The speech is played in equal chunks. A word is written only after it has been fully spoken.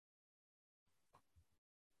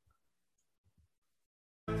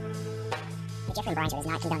The Jeffrey and Brian Show does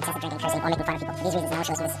not condone excessive drinking, cursing, or making fun of people. For these reasons, no one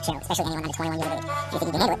should listen to this show, especially anyone under 21 years of age. If you think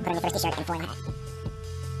you can handle it, put on your first t-shirt and 4 in a hat.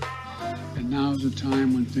 And now's the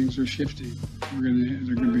time when things are shifting. There's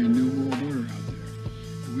going to be a new world order out there,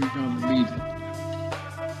 and we've got to lead it.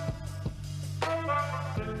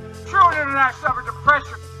 Children and I suffer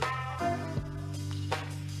depression.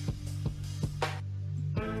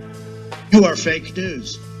 You are fake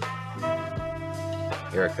news.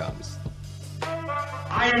 Here it comes.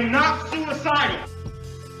 I am not suicidal.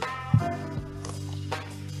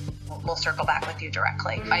 We'll circle back with you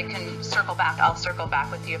directly. If I can circle back, I'll circle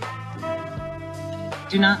back with you.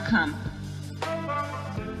 Do not come.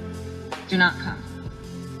 Do not come.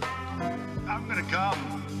 I'm gonna come.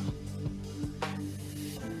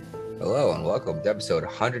 Hello and welcome to episode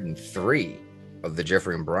 103 of the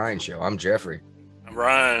Jeffrey and Brian Show. I'm Jeffrey. I'm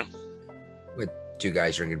Brian. With two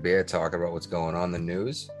guys drinking beer, talking about what's going on in the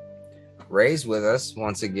news. Ray's with us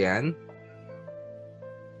once again.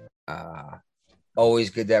 Always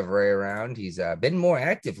good to have Ray around. He's been more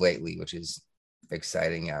active lately, which is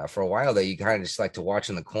exciting. For a while there, you kind of just like to watch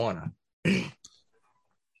in the corner. That.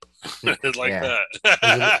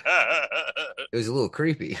 It was a little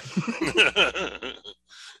creepy.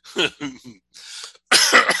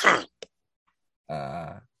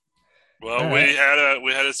 Well, we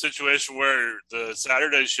had a situation where the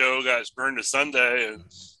Saturday show got burned to Sunday, and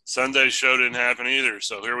Sunday's show didn't happen either.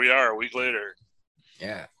 So here we are a week later.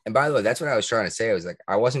 Yeah. And by the way, that's what I was trying to say. I was like,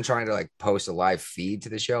 I wasn't trying to like post a live feed to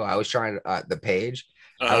the show. I was trying to the page.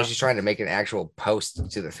 I was just trying to make an actual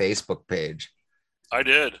post to the Facebook page. I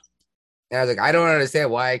did. And I was like, I don't understand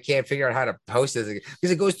why I can't figure out how to post this,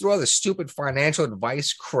 because it goes through all the stupid financial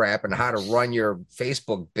advice crap and how to run your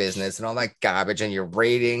Facebook business and all that garbage and your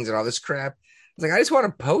ratings and all this crap. I was like, I just want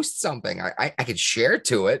to post something. I could share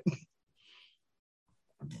to it.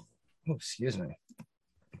 Oh, excuse me.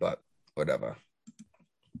 But whatever.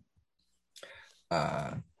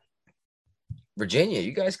 Virginia,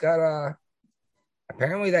 you guys got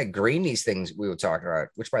apparently that greenies things we were talking about,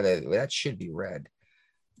 which by the way, that should be red.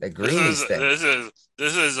 That greenies thing.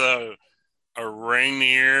 This is a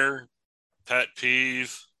Rainier pet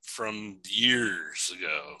peeve from years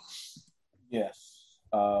ago. Yes.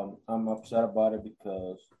 I'm upset about it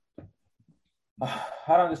because I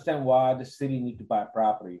don't understand why the city need to buy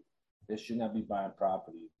property. They should not be buying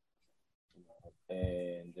property.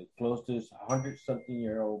 And they closed this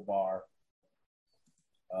 100-something-year-old bar.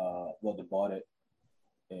 Well, they bought it,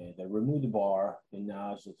 and they removed the bar, and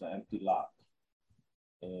now it's just an empty lot.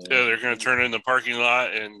 And yeah, they're going to turn it into parking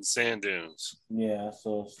lot and sand dunes. Yeah,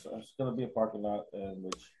 so it's going to be a parking lot,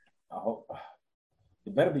 which I hope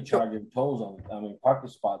they better be charging tolls on. Parking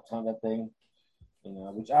spots on that thing,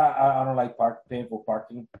 which I don't like paying for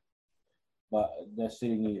parking, but the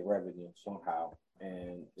city needed revenue somehow.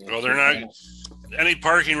 And well, they're not any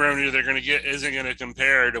parking revenue they're going to get isn't going to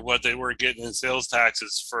compare to what they were getting in sales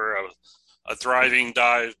taxes for a thriving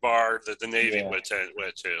dive bar that the Navy went to.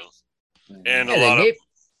 And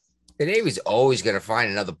the Navy's always going to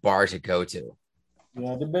find another bar to go to.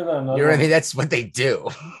 Yeah, they built another. You know what I mean? That's what they do.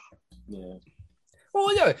 Yeah.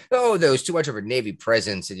 Oh, there was too much of a Navy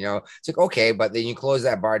presence, and it's like, okay, but then you close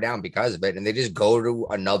that bar down because of it, and they just go to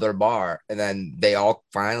another bar, and then they all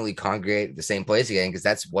finally congregate at the same place again because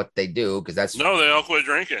that's what they do. Because they all quit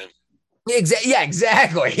drinking. Yeah,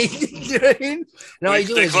 exactly. You know what I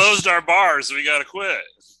mean? They closed our bars, so we got to quit.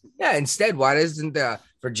 Yeah. Instead, why doesn't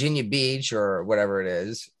Virginia Beach or whatever it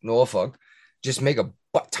is, Norfolk, just make a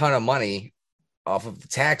ton of money off of the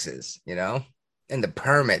taxes? And the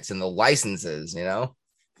permits and the licenses,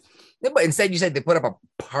 But instead, you said they put up a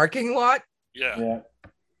parking lot? Yeah.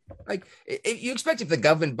 Like, if you expect if the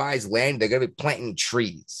government buys land, they're going to be planting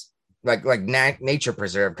trees, like nature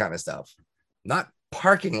preserve kind of stuff, not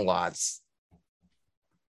parking lots.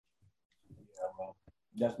 Yeah, well,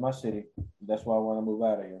 that's my city. That's why I want to move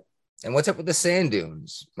out of here. And what's up with the sand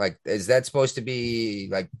dunes? Like, is that supposed to be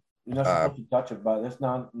like... You're not supposed to touch it, but there's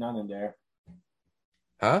none in there.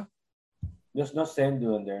 Huh? There's no sand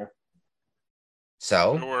dune there.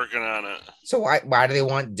 So we're working on it. So why do they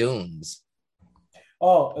want dunes?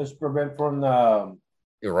 Oh, it's prevent from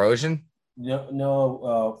erosion.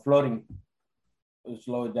 No, flooding. It'll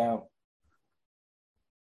slow it down.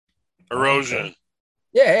 Erosion. Okay.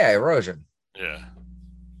 Yeah, erosion.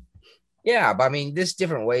 Yeah, but there's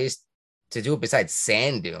different ways to do it besides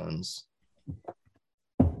sand dunes.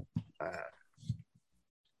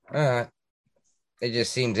 It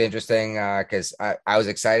just seems interesting because I was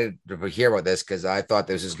excited to hear about this because I thought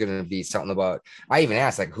this was going to be something about. I even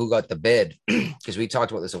asked who got the bid because we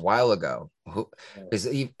talked about this a while ago. Because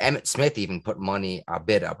Emmett Smith even put a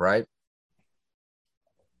bid up, right?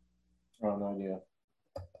 Oh, no idea.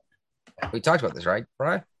 We talked about this, right,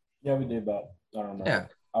 Brian? Yeah, we did, but I don't remember. Yeah.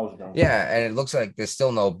 I was drunk. Yeah, and it looks like there's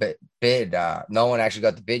still no bid. No one actually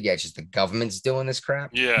got the bid yet. It's just the government's doing this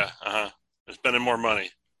crap. Yeah, they're spending more money.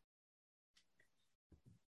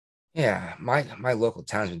 Yeah, my local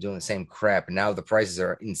town's been doing the same crap, and now the prices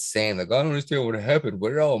are insane. Like, I don't understand what happened.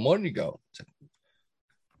 Where did all the money go?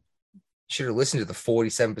 Should have listened to the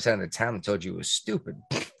 47% of the town that told you it was stupid.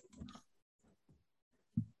 All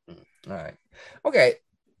right. Okay.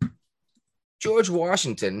 George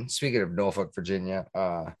Washington, speaking of Norfolk, Virginia,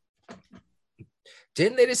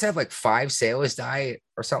 didn't they just have like 5 sailors die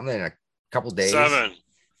or something in a couple days? 7.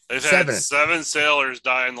 They've had 7 sailors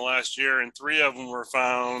die in the last year, and 3 of them were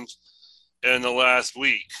found in the last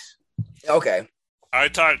week. Okay. I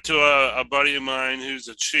talked to a buddy of mine who's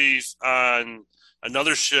a chief on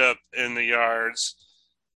another ship in the yards,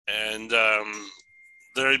 and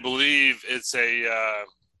they believe it's a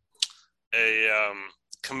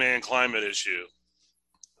command climate issue.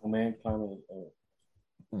 Command climate.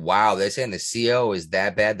 Wow, they're saying the CO is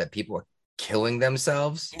that bad that people are killing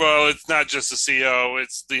themselves? Well, it's not just the CO,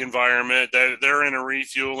 it's the environment. They're in a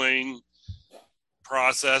refueling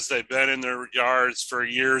process. They've been in their yards for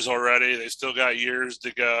years already. They still got years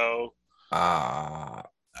to go.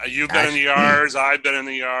 You've been in the yards. I've been in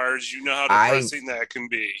the yards. You know how depressing that can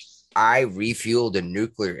be. I refueled a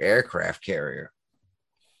nuclear aircraft carrier.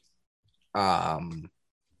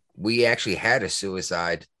 We actually had a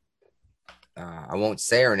suicide. I won't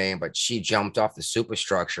say her name, but she jumped off the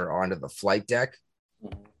superstructure onto the flight deck.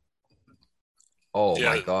 Oh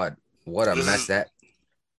yeah. My God. What a mess that.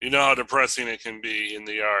 You know how depressing it can be in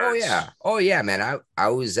the yards. Oh yeah. Oh yeah, man. I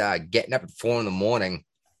was getting up at 4 a.m.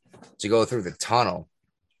 to go through the tunnel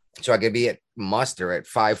so I could be at muster at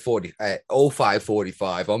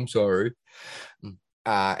 5:45. I'm sorry.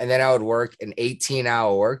 And then I would work an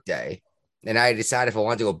 18-hour workday. And I decided if I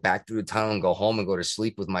wanted to go back through the tunnel and go home and go to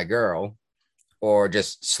sleep with my girl or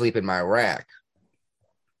just sleep in my rack.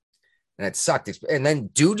 And it sucked. And then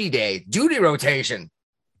duty rotation.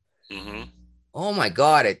 Mm-hmm. Oh my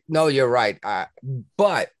God. No, you're right.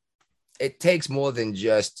 But it takes more than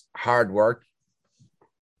just hard work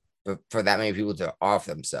for that many people to off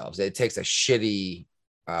themselves. It takes a shitty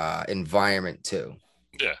environment too.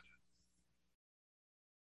 Yeah.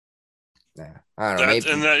 Yeah, I don't know. Maybe.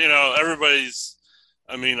 And that, everybody's,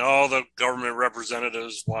 all the government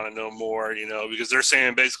representatives want to know more, because they're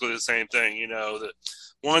saying basically the same thing, that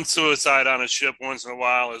one suicide on a ship once in a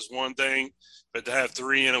while is one thing, but to have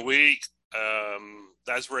 3 in a week,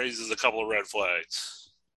 that raises a couple of red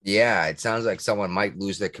flags. Yeah, it sounds like someone might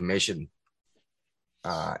lose their commission.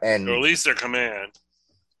 Or at least their command.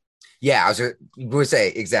 Yeah, I was going to say,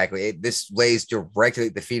 exactly. This lays directly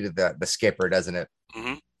at the feet of the skipper, doesn't it?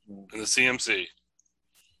 Mm-hmm. And the CMC.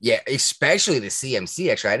 Yeah, especially the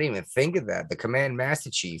CMC. Actually, I didn't even think of that. The Command Master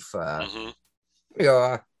Chief. Either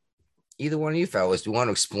one of you fellas, do you want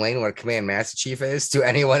to explain what a Command Master Chief is to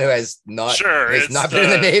anyone who has not been in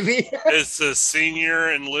the Navy? It's a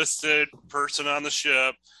senior enlisted person on the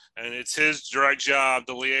ship, and it's his direct job,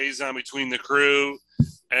 the liaison between the crew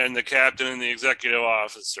and the captain and the executive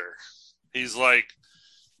officer. He's like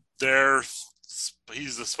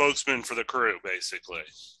he's the spokesman for the crew, basically.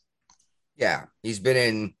 Yeah, he's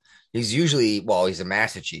usually, he's a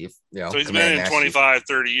Master Chief. So he's been in 25,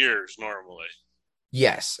 30 years normally.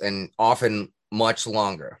 Yes, and often much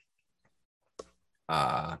longer.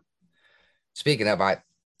 Speaking of, I'm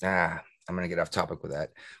going to get off topic with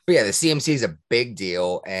that. But yeah, the CMC is a big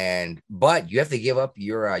deal, but you have to give up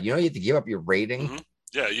your, you have to give up your rating. Mm-hmm.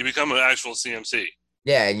 Yeah, you become an actual CMC.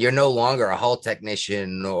 Yeah, and you're no longer a hull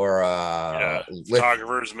technician or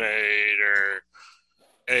photographer's mate or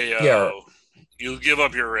AO. You give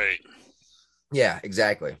up your rate. Yeah,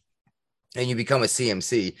 exactly. And you become a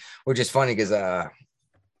CMC, which is funny because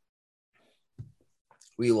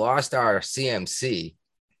we lost our CMC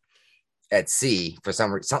at sea for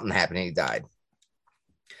something happened. He died.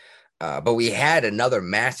 But we had another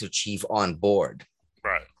Master Chief on board.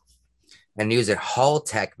 Right. And he was a hull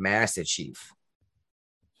tech Master Chief.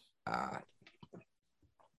 It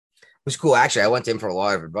was cool. Actually, I went to him for a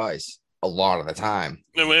lot of advice a lot of the time.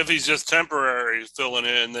 And if he's just temporary filling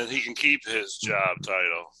in, then he can keep his job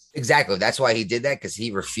title. Exactly. That's why he did that, because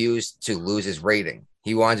he refused to lose his rating.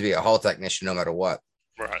 He wanted to be a hull technician no matter what.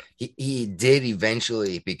 Right. He did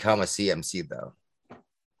eventually become a CMC, though.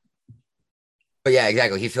 But yeah,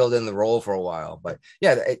 exactly. He filled in the role for a while. But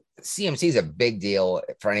yeah, CMC is a big deal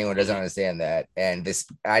for anyone who doesn't understand that. And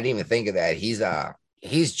I didn't even think of that.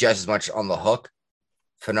 He's just as much on the hook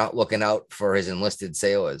for not looking out for his enlisted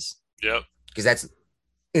sailors. Yep. Because that's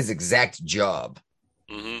his exact job.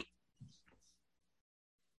 Mm-hmm.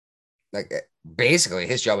 like basically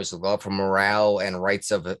his job was to look up for morale and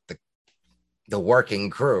rights of the working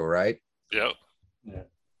crew, right? Yep. Yeah.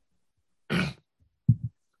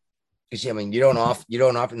 Because I mean, you don't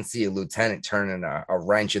often see a lieutenant turning a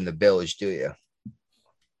wrench in the bilge, do you?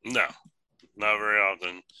 No, not very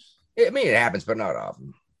often. I mean, it happens, but not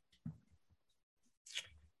often.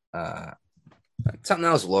 Something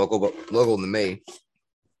else local to me.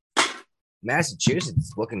 Massachusetts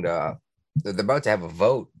is looking to they're about to have a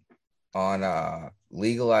vote on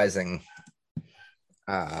legalizing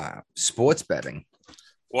sports betting.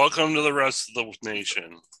 Welcome to the rest of the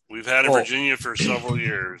nation. We've had in Virginia for several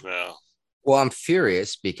years now. Well, I'm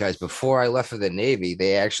furious because before I left for the Navy,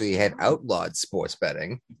 they actually had outlawed sports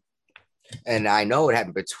betting. And I know it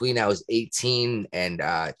happened between I was 18 and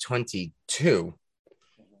 22.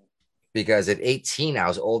 Because at 18, I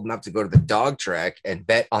was old enough to go to the dog track and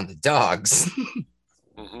bet on the dogs.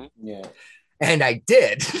 Mm-hmm. Yeah. And I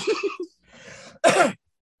did.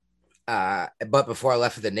 But before I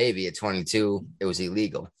left for the Navy at 22, it was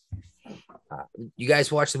illegal. You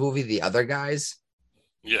guys watch the movie The Other Guys?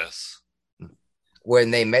 Yes.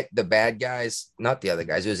 When they met the bad guys, not the other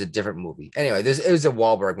guys. It was a different movie. Anyway, it was a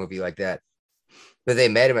Wahlberg movie like that. But they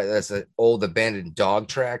met him at this old abandoned dog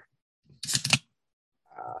track.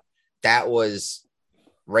 That was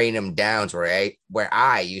Raynham Downs, where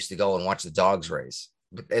I used to go and watch the dogs race.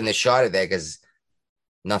 And they shot it there because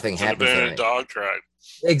nothing happened. Abandoned dog track.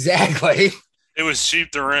 Exactly. It was cheap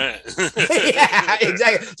to rent. Yeah,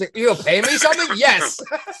 exactly. It's like, you'll pay me something? Yes.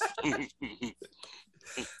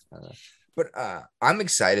 But I'm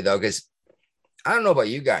excited though, because I don't know about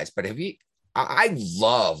you guys, but I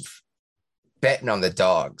love betting on the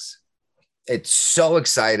dogs. It's so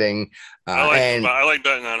exciting. I like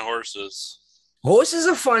betting on horses. Horses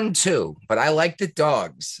are fun too, but I like the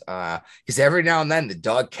dogs because every now and then the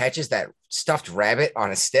dog catches that stuffed rabbit on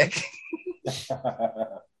a stick.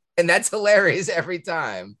 And that's hilarious every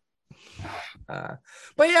time. But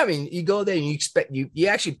yeah, I mean, you go there and you expect you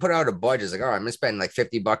actually put out a budget. It's like, all right, I'm gonna spend like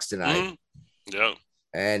 $50 tonight. Mm-hmm. Yeah.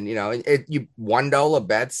 And you know, you $1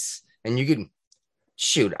 bets, and you can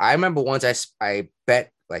shoot. I remember once I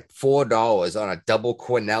bet like $4 on a double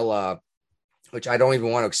Quinella, which I don't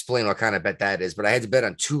even want to explain what kind of bet that is, but I had to bet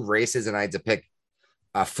on 2 races and I had to pick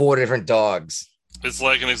 4 different dogs. It's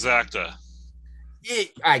like an exacta.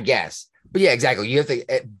 I guess. But yeah, exactly. You have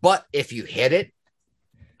to, but if you hit it,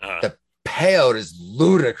 the payout is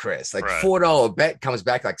ludicrous. Like right. $4 bet comes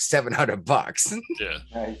back like $700. Yeah.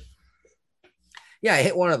 Nice. Yeah, I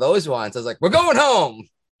hit one of those ones. I was like, we're going home.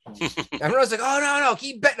 Everyone was like, oh, no,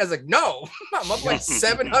 keep betting. I was like, no, I'm up like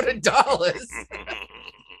 $700.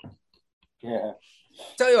 Yeah.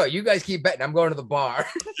 Tell you what, you guys keep betting. I'm going to the bar.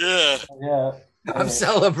 Yeah. Yeah. I'm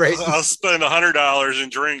celebrating. I'll spend $100 in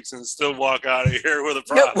drinks and still walk out of here with a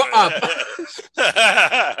profit.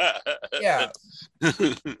 Yeah.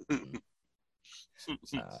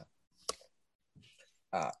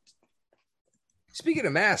 Speaking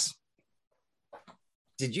of mass,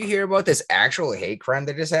 did you hear about this actual hate crime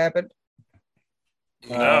that just happened?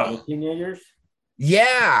 No. The teenagers?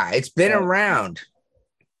 Yeah, it's been around.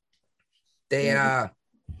 They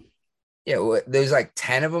there's like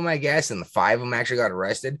 10 of them, I guess, and the 5 of them actually got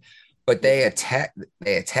arrested. But they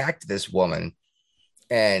attacked this woman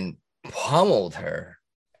and pummeled her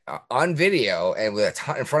on video and with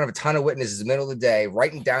in front of a ton of witnesses in the middle of the day,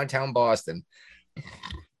 right in downtown Boston.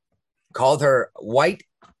 Called her white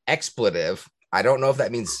expletive. I don't know if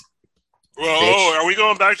that means. Whoa, are we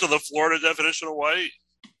going back to the Florida definition of white?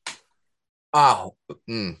 Oh,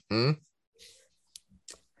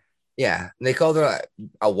 yeah. They called her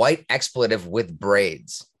a white expletive with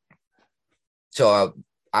braids. So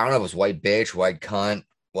I don't know if it was white bitch, white cunt,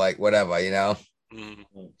 white whatever, you know.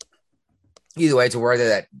 Mm-hmm. Either way, it's a word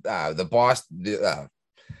that the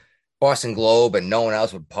Boston Globe and no one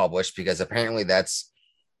else would publish because apparently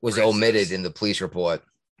was racist. Omitted in the police report.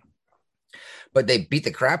 But they beat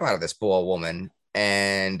the crap out of this poor woman,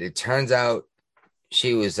 and it turns out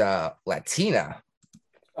she was Latina.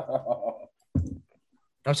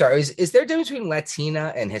 I'm sorry. Is there a difference between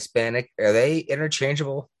Latina and Hispanic? Are they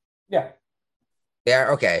interchangeable? Yeah.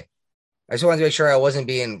 Yeah. Okay. I just wanted to make sure I wasn't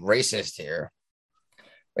being racist here.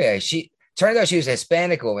 But yeah, she turns out she was a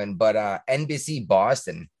Hispanic woman, but NBC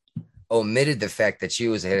Boston omitted the fact that she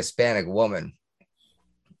was a Hispanic woman.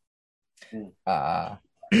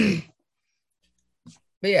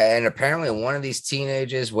 But yeah, and apparently one of these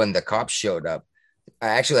teenagers, when the cops showed up,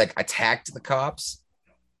 actually attacked the cops.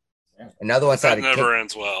 Another one started. That never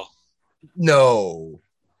ends well. No,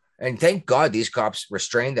 and thank God these cops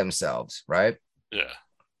restrained themselves, right? Yeah.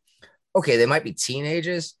 Okay, they might be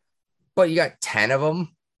teenagers, but you got 10 of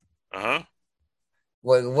them. Uh-huh.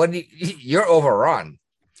 What you're overrun.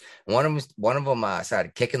 One of them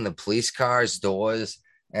started kicking the police cars doors,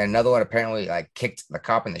 and another one apparently like kicked the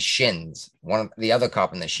cop in the shins. The other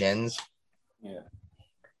cop in the shins. Yeah.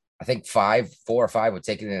 I think 4 or 5 were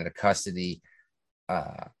taken into custody.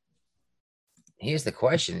 Here's the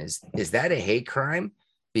question: Is that a hate crime?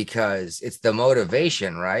 Because it's the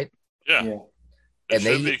motivation, right? Yeah. Yeah. It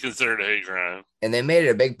should be considered a hate crime. And they made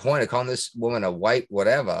it a big point of calling this woman a white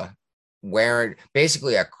whatever, wearing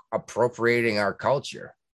basically appropriating our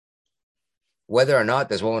culture. Whether or not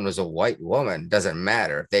this woman was a white woman doesn't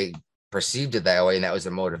matter. They perceived it that way, and that was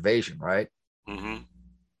the motivation, right? Mm-hmm.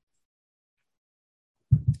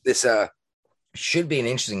 This should be an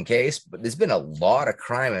interesting case, but there's been a lot of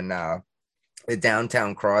crime in the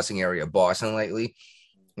downtown crossing area of Boston lately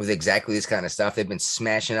with exactly this kind of stuff. They've been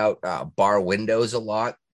smashing out bar windows a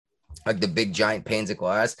lot, like the big giant panes of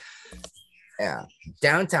glass. Yeah,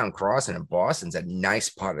 downtown crossing in Boston's a nice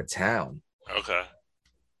part of town. Okay.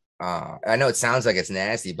 I know it sounds like it's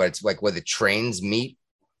nasty, but it's like where the trains meet.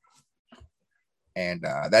 And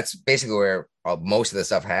that's basically where most of the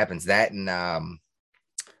stuff happens. That and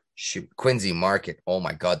Quincy Market. Oh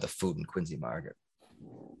my God, the food in Quincy Market.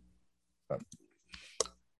 But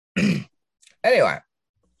anyway,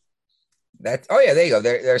 there you go.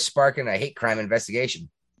 They're sparking a hate crime investigation.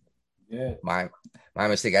 Yeah. My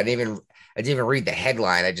mistake. I didn't even read the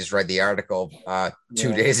headline. I just read the article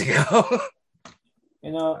 2 days ago.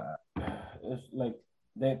 You know, it's like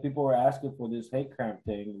people were asking for this hate crime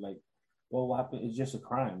thing. Like, well, what happened? It's just a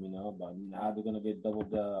crime, you know. But now they're gonna get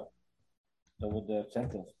double the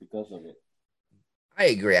sentence because of it. I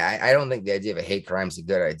agree. I don't think the idea of a hate crime is a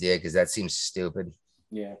good idea because that seems stupid.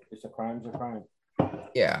 Yeah, it's a crime.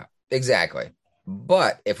 Yeah, exactly.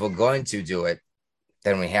 But if we're going to do it,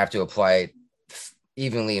 then we have to apply it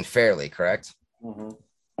evenly and fairly, correct? Mm-hmm.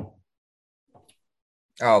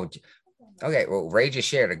 Oh, okay. Well, Ray just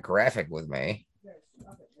shared a graphic with me.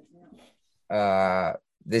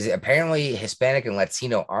 There's apparently Hispanic and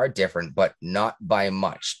Latino are different, but not by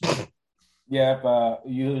much. Yeah, but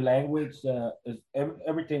your language is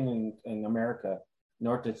everything in America,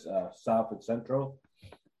 North is South and Central.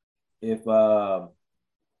 If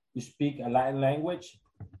you speak a Latin language,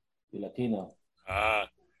 you're Latino.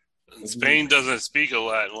 Spain doesn't speak a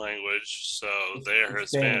Latin language, so they're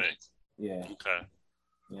Hispanic. Yeah. Okay.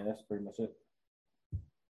 Yeah, that's pretty much it.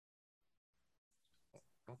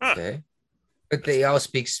 Okay. But they all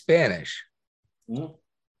speak Spanish. Mm-hmm.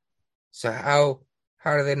 So how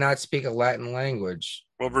do they not speak a Latin languge?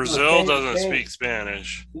 Well, Brazil doesn't speak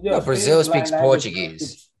Spanish. Yeah, no, Brazil speaks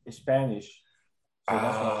Portuguese. It's Spanish. So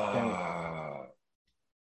that's not Spanish.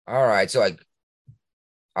 All right. So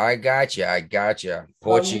I got you.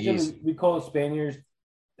 Portuguese. We call it Spaniards.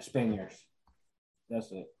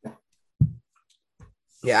 That's it.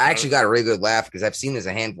 Yeah, I actually got a really good laugh because I've seen this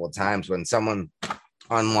a handful of times when someone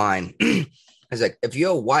online is like, if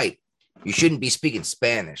you're white, you shouldn't be speaking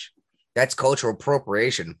Spanish. That's cultural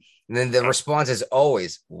appropriation. And then the response is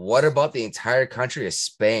always, what about the entire country of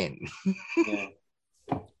Spain? Yeah.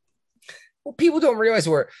 Well, people don't realize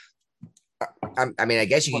I mean, I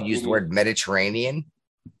guess you could use the word Mediterranean,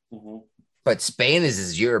 but Spain is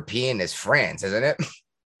as European as France, isn't it?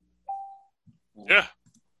 Yeah.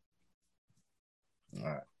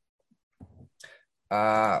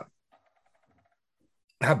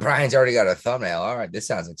 Brian's already got a thumbnail. All right, this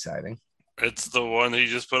sounds exciting. It's the one he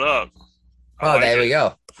just put up. There we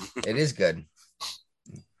go. It is good.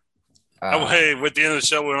 Hey, with the end of the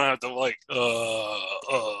show, we don't have to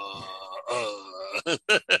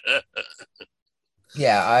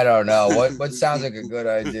Yeah, I don't know. What sounds like a good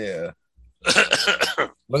idea?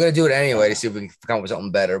 We're gonna do it anyway to see if we can come up with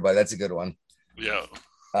something better, but that's a good one. Yeah.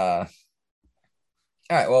 All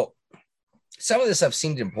right. Well, some of this stuff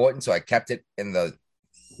seemed important, so I kept it in the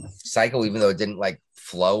cycle, even though it didn't like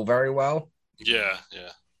flow very well. Yeah.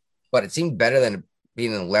 But it seemed better than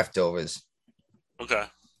being in leftovers. Okay.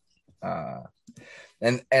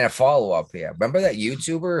 And a follow up here. Remember that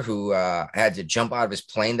YouTuber who had to jump out of his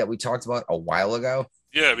plane that we talked about a while ago?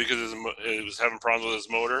 Yeah, because it was having problems with his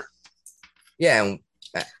motor. Yeah,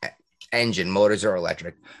 engine motors are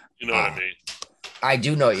electric. You know what I mean? I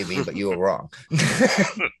do know what you mean, but you were wrong.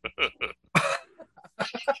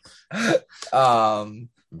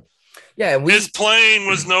 Yeah, his plane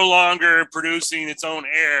was no longer producing its own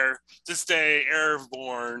air to stay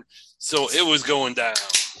airborne, so it was going down.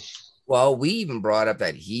 Well, we even brought up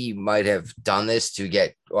that he might have done this to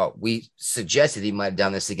get. Well, we suggested he might have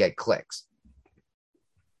done this to get clicks.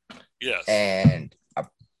 Yes, and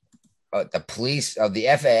the police of the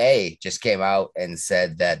FAA just came out and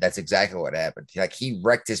said that that's exactly what happened. Like he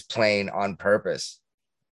wrecked his plane on purpose,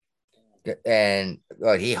 and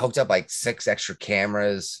he hooked up like 6 extra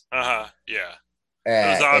cameras. Yeah, it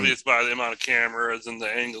was And obvious by the amount of cameras and the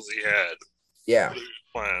angles he had. yeah, He was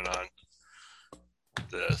planning on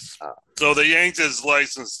this. So they yanked his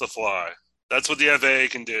license to fly. That's what the FAA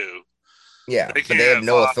can do. yeah, They but they have can't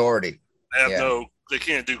no fly. authority. They have Yeah. they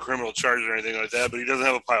can't do criminal charges or anything like that, but he doesn't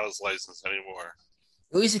have a pilot's license anymore.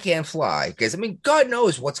 At least he can't fly, because I mean, God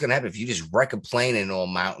knows what's gonna happen if you just wreck a plane into a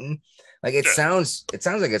mountain. Like it sounds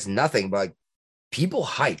like it's nothing, but like people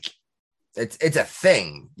hike. It's a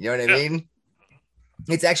thing. You know what I mean?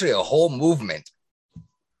 It's actually a whole movement.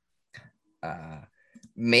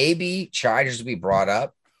 Maybe charges will be brought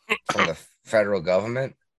up from the federal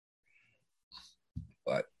government,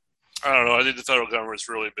 but I don't know. I think the federal government's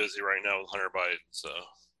really busy right now with Hunter Biden. So,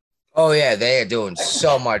 oh yeah, they are doing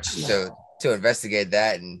so much to investigate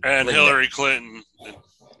that and Hillary Clinton,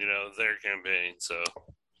 their campaign. So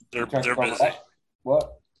they're busy.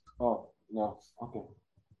 What? Oh no. Okay.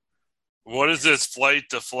 What is this flight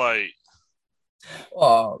to flight?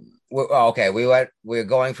 Okay, we're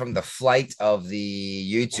going from the flight of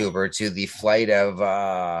the YouTuber to the flight of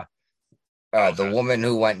the woman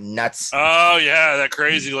who went nuts. Oh yeah, that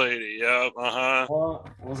crazy lady. Yep.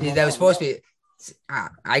 See, that was supposed to be.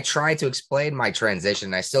 I tried to explain my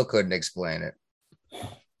transition. I still couldn't explain it.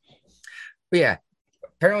 But yeah,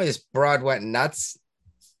 apparently this broad went nuts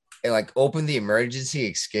and like opened the emergency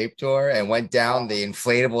escape door and went down the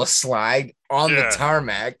inflatable slide on the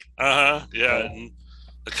tarmac. Yeah. And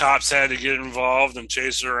the cops had to get involved and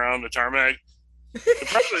chase her around the tarmac.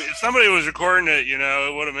 If somebody was recording it,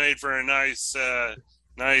 it would have made for a nice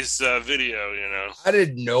video, How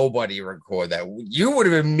did nobody record that? You would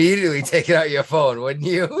have immediately taken out your phone, wouldn't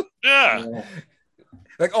you? Yeah.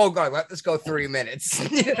 Like, oh God, let this go 3 minutes.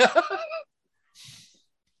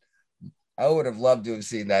 I would have loved to have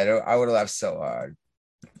seen that. I would have laughed so hard.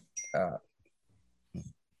 Here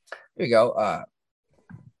we go.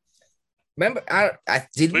 Remember,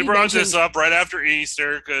 we brought this up right after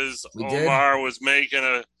Easter because Omar was making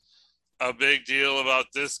a big deal about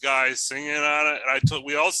this guy singing on it, and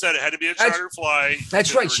we all said it had to be a charter flight.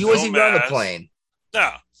 That's right. She wasn't even on the plane.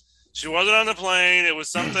 No, she wasn't on the plane. It was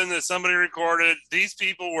something that somebody recorded. These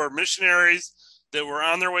people were missionaries that were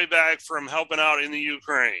on their way back from helping out in the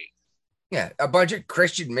Ukraine. Yeah, a bunch of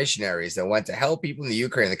Christian missionaries that went to help people in the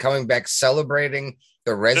Ukraine. They're coming back celebrating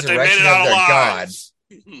the resurrection of their God.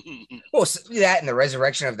 Well, that and the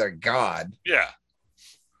resurrection of their God. Yeah.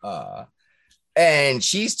 And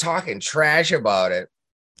she's talking trash about it.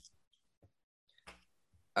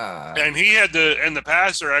 And the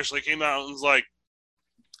pastor actually came out and was like,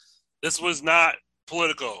 this was not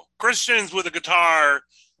political. Christians with a guitar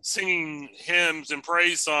singing hymns and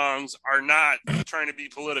praise songs are not trying to be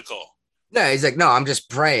political. No, he's like, no, I'm just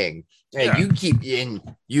praying. And you keep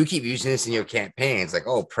using this in your campaigns, like,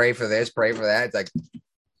 oh, pray for this, pray for that. It's like,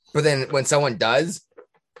 but then when someone does,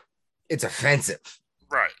 it's offensive.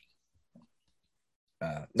 Right.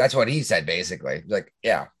 That's what he said, basically. Like,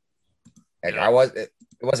 yeah. Like it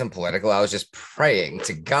wasn't political. I was just praying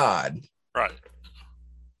to God. Right.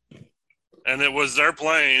 And it was their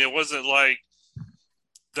plane. It wasn't like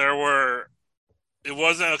it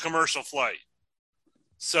wasn't a commercial flight.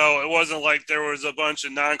 So it wasn't like there was a bunch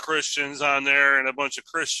of non-Christians on there and a bunch of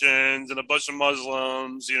Christians and a bunch of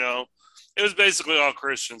Muslims, It was basically all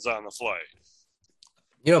Christians on the flight.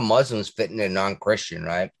 Muslims fit into non-Christian,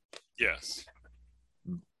 right? Yes.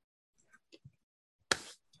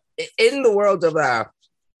 In the world of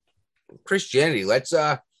Christianity, let's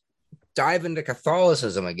dive into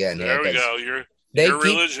Catholicism again. There we go. Your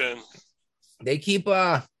religion. They keep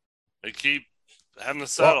having to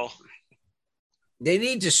settle. Well, they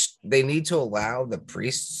need to allow the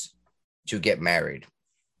priests to get married.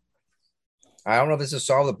 I don't know if this will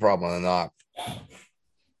solve the problem or not,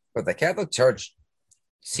 but the Catholic Church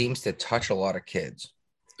seems to touch a lot of kids.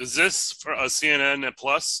 Is this for a CNN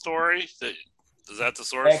Plus story? Is that the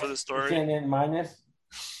source for the story? CNN minus?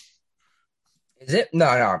 Is it?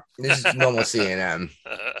 No. This is normal CNN.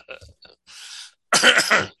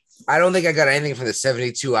 I don't think I got anything for the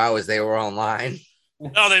 72 hours they were online.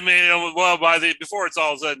 No, they made it before it's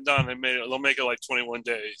all said and done. They'll make it like 21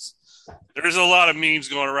 days. There's a lot of memes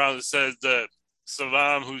going around that says that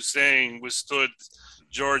Saddam Hussein withstood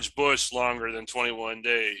George Bush longer than 21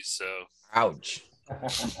 days. So, ouch.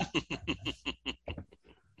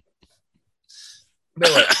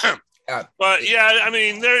 But yeah, I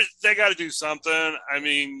mean, they got to do something. I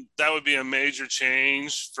mean, that would be a major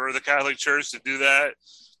change for the Catholic Church to do that.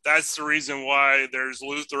 that's the reason why there's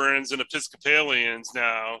Lutherans and Episcopalians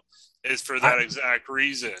now, is for that exact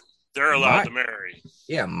reason. They're allowed to marry.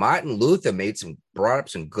 Yeah, Martin Luther brought up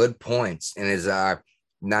some good points in his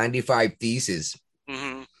 95 Theses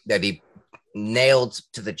that he nailed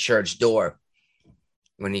to the church door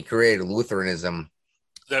when he created Lutheranism.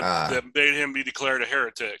 That made him be declared a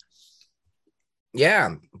heretic.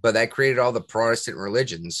 Yeah, but that created all the Protestant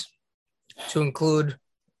religions, to include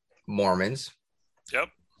Mormons. Yep.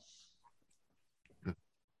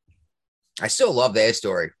 I still love their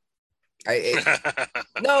story.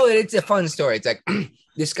 No, it's a fun story. It's like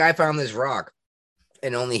this guy found this rock,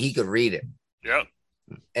 and only he could read it. Yep.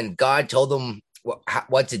 And God told him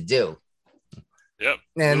what to do. Yep.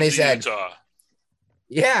 And they said, Utah.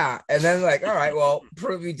 Yeah. And then like, all right, well,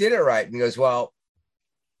 prove you did it right. And he goes, well,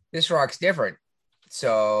 this rock's different.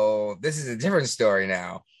 So this is a different story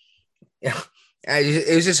now.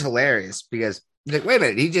 It was just hilarious because like, wait a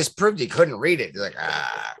minute, he just proved he couldn't read it. He's like,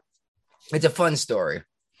 it's a fun story.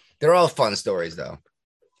 They're all fun stories, though.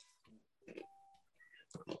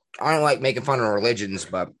 I don't like making fun of religions,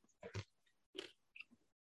 but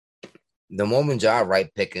the Mormons are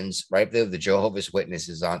right pickings, right? They're the Jehovah's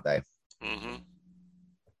Witnesses, aren't they? Mm-hmm.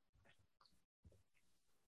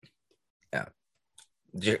 Yeah.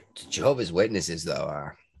 Jehovah's Witnesses,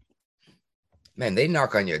 though, man, they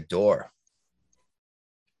knock on your door.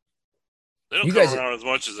 They don't come around as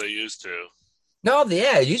much as they used to. No,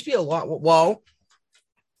 yeah, it used to be a lot. Well,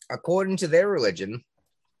 according to their religion,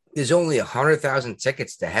 there's only 100,000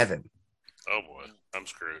 tickets to heaven. Oh boy, I'm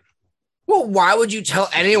screwed. Well, why would you tell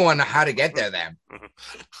anyone how to get there then?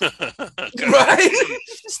 Right?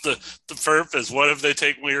 It's the purpose. What if they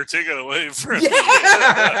take your ticket away from you?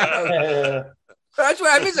 That's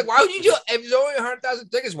what I mean. It's like, why would you tell? If there's only 100,000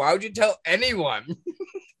 tickets, why would you tell anyone?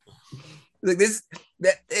 Like this,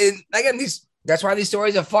 again, that's why these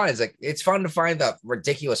stories are fun. It's like it's fun to find the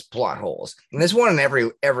ridiculous plot holes, and there's one in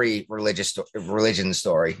every religion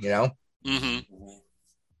story, you know.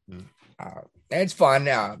 Mm-hmm. It's fun.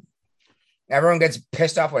 Everyone gets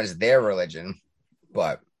pissed off when it's their religion,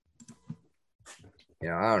 but I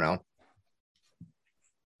don't know.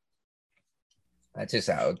 That's just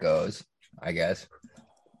how it goes, I guess.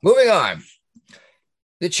 Moving on,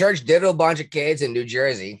 the church diddled a bunch of kids in New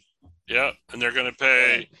Jersey. Yeah, and they're going to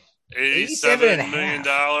pay $87 million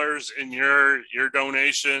in your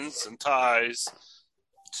donations and tithes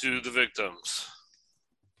to the victims.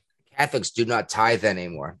 Catholics do not tithe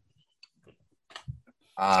anymore.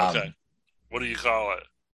 Okay. What do you call it?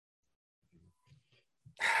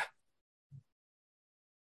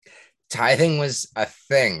 Tithing was a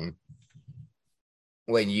thing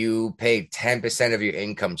when you paid 10% of your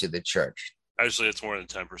income to the church. Actually, it's more than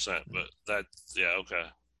 10%, but okay.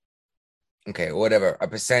 Okay, whatever. A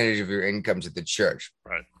percentage of your income to the church.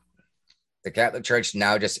 Right. The Catholic Church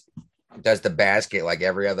now just does the basket like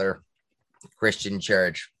every other Christian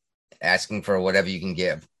church, asking for whatever you can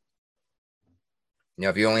give.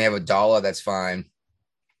 If you only have $1, that's fine.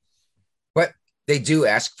 But they do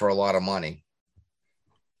ask for a lot of money.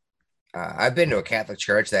 I've been to a Catholic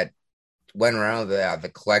church that went around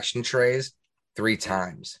the collection trays 3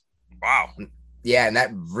 times. Wow. Yeah, and that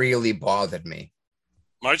really bothered me.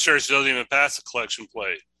 My church doesn't even pass a collection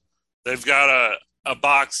plate. They've got a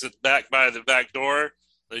box that's back by the back door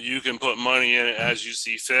that you can put money in it as you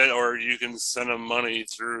see fit, or you can send them money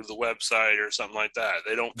through the website or something like that.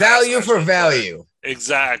 They don't value for value.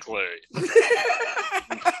 Exactly.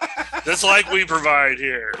 That's like we provide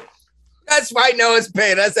here. That's why no one's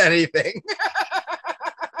paying us anything.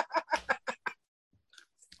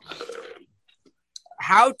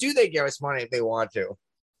 How do they give us money if they want to?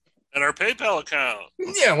 And our PayPal account.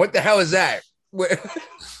 Yeah, what the hell is that?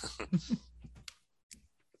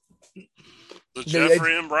 The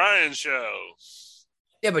Jeffrey and Brian show.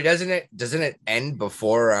 Yeah, but doesn't it end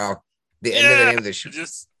before the end of the name of the show?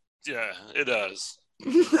 It does.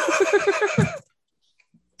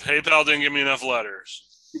 PayPal didn't give me enough letters.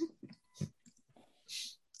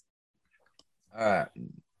 All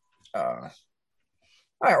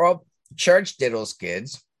right, well, church diddles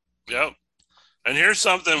kids. Yep. And here's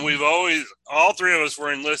something all 3 of us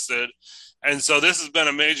were enlisted. And so this has been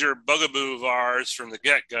a major bugaboo of ours from the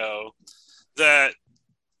get-go, that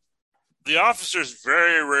the officers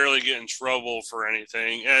very rarely get in trouble for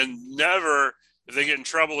anything, and never, if they get in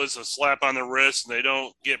trouble, it's a slap on the wrist and they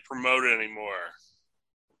don't get promoted anymore.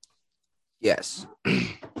 Yes.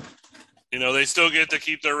 They still get to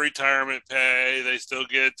keep their retirement pay. They still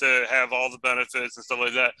get to have all the benefits and stuff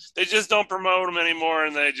like that. They just don't promote them anymore,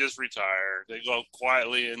 and they just retire. They go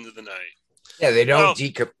quietly into the night. Yeah, they don't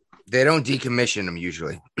They don't decommission them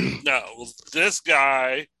usually. No, this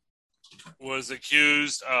guy was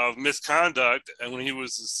accused of misconduct and when he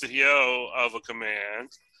was the CEO of a command,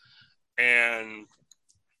 and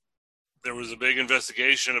there was a big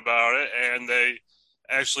investigation about it, and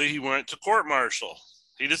he went to court-martial.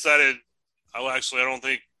 He decided, I don't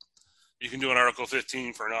think you can do an Article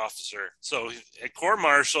 15 for an officer. So at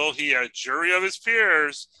court-martial, he had a jury of his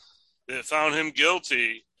peers that found him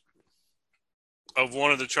guilty of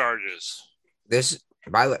one of the charges. This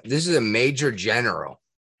is a major general.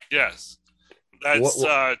 Yes. That's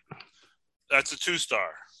a 2-star.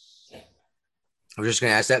 I was just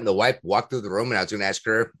going to ask that, and the wife walked through the room, and I was going to ask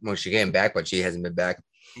her when she came back, but she hasn't been back.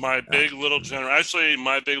 My big little general. Actually,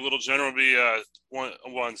 my big little general would be a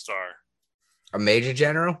 1-star. A major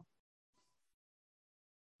general?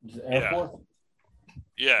 Air Force?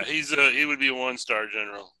 Yeah, he would be a 1-star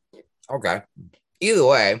general. Okay. Either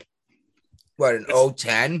way, what, an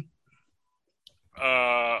 010?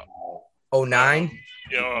 09?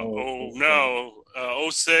 No.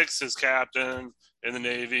 06 is captain in the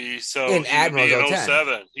Navy. So an admiral be an 010.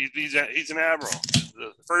 07. He's an admiral.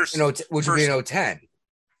 The first, which would be an 010.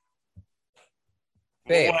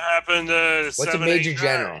 Babe, what happened to what's 7, a major 8,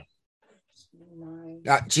 general?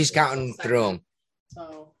 She's counting through them.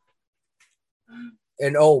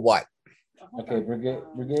 And what? Okay,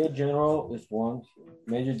 brigade general is 1.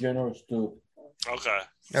 Major general is 2. Okay.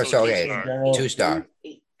 No, so okay, 2-star.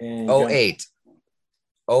 08.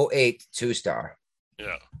 08, 2-star.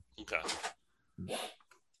 Yeah. Okay.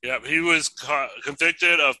 Yeah, he was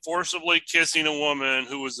convicted of forcibly kissing a woman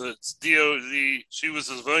who was a DOD. She was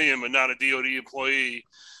a civilian, but not a DOD employee.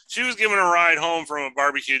 She was giving a ride home from a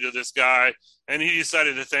barbecue to this guy, and he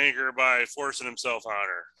decided to thank her by forcing himself on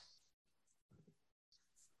her.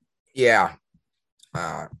 Yeah.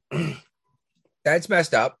 That's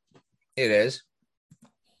messed up. It is.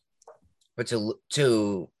 But to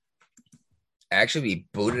actually be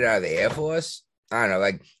booted out of the Air Force, I don't know.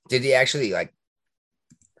 Like, did he actually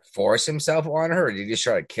force himself on her, or did he just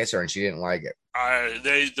try to kiss her and she didn't like it?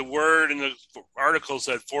 The word in the article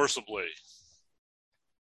said forcibly.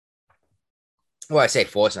 Well, I say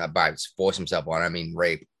force, not by force himself on. I mean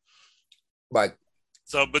rape. But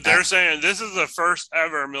they're saying this is the first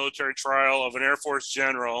ever military trial of an Air Force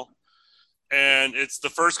general, and it's the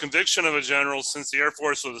first conviction of a general since the Air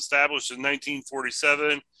Force was established in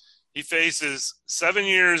 1947. He faces 7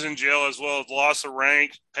 years in jail as well as loss of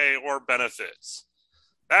rank, pay, or benefits.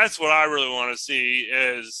 That's what I really want to see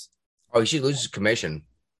is... Oh, he should lose his commission.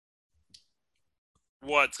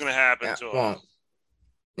 What's going to happen to him? Well,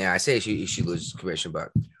 yeah, I say he should lose his commission, but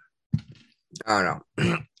I don't know.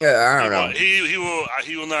 I don't know. He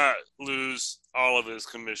will not lose all of his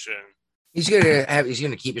commission. He's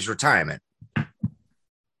gonna keep his retirement,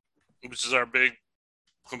 which is our big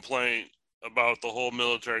complaint about the whole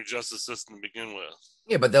military justice system to begin with.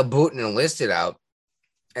 Yeah, but they'll boot an enlisted out,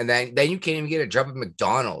 and then you can't even get a job at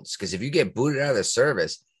McDonald's, because if you get booted out of the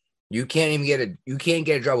service, you can't get a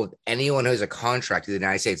job with anyone who's a contract to the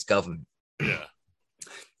United States government. Yeah.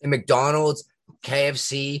 And McDonald's,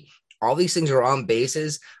 KFC, all these things are on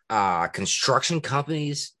bases, construction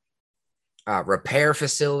companies, repair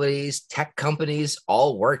facilities, tech companies,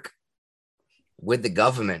 all work with the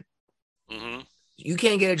government. Mm-hmm. You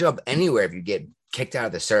can't get a job anywhere if you get kicked out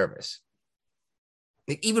of the service.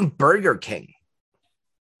 Even Burger King.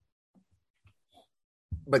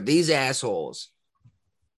 But these assholes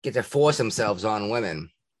get to force themselves on women,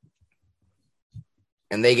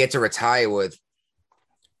 and they get to retire with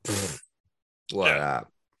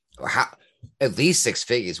at least 6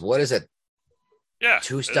 figures. What is a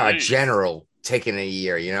 2-star general taking a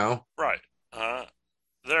year, you know? Right.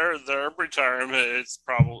 Their retirement, it's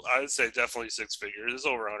probably, I'd say definitely 6 figures. It's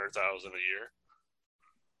over 100,000 a year.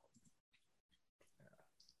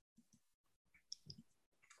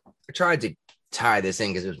 I tried to tie this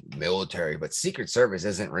in because it was military, but Secret Service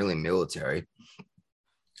isn't really military.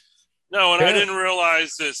 No, and I didn't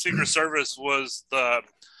realize that Secret Service was the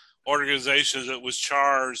organization that was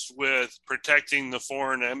charged with protecting the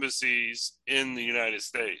foreign embassies in the United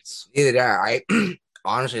States. Either that, I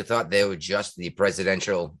honestly thought they were just the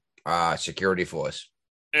presidential security force.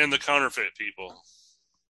 And the counterfeit people.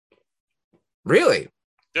 Really?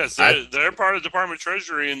 Yes, they're part of the Department of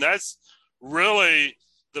Treasury, and that's really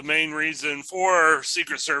the main reason for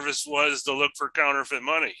Secret Service was to look for counterfeit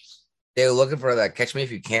money. They were looking for that Catch Me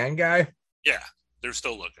If You Can guy? Yeah, they're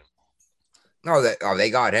still looking. No, they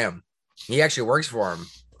got him. He actually works for him.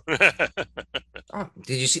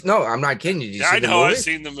 Did you see? No, I'm not kidding. Did you see the movie? I've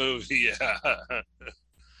seen the movie. Yeah,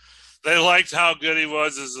 they liked how good he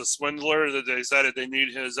was as a swindler that they decided they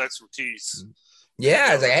needed his expertise.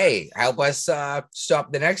 Yeah, it's like, hey, help us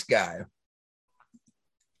stop the next guy.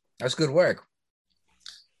 That's good work.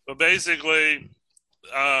 But basically,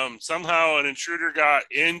 somehow an intruder got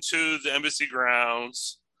into the embassy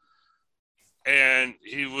grounds, and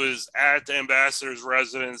he was at the ambassador's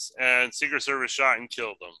residence, and Secret Service shot and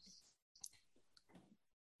killed him.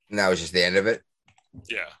 And that was just the end of it.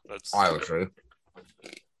 Yeah, that's obviously.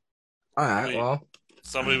 All right, well,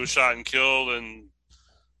 somebody was shot and killed, and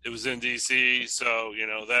it was in DC, so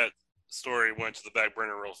that story went to the back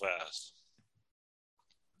burner real fast.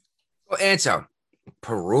 Well, and it's a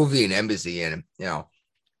Peruvian embassy, and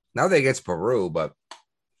nothing against Peru, but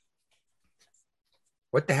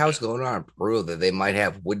what the hell's going on in Peru that they might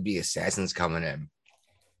have would-be assassins coming in?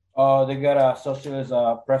 They got a socialist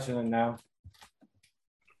president now.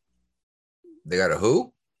 They got a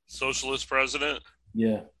who? Socialist president?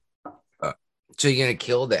 Yeah. So you're gonna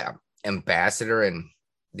kill the ambassador in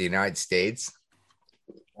the United States?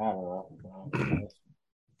 I don't know.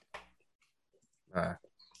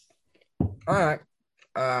 All right.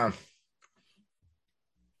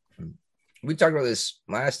 We talked about this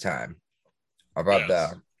last time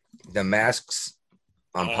about the masks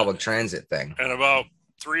on public transit thing. And about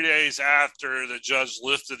 3 days after the judge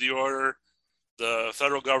lifted the order, the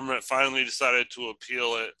federal government finally decided to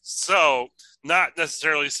appeal it. So, not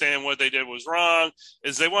necessarily saying what they did was wrong,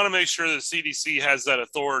 is they want to make sure that CDC has that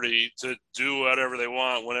authority to do whatever they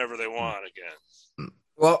want, whenever they want again.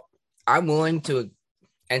 Well, I'm willing to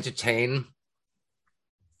entertain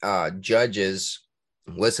judges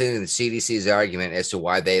listening to the CDC's argument as to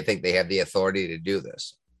why they think they have the authority to do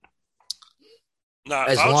this. Not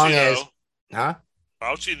as Fauci, long as, though.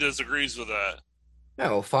 Fauci disagrees with that.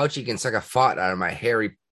 No, Fauci can suck a fart out of my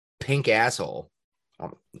hairy pink asshole.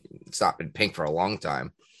 It's not been pink for a long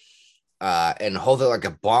time. And hold it like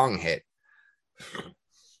a bong hit.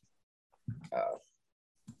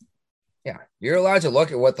 Yeah, you're allowed to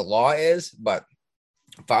look at what the law is, but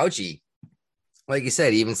Fauci, like you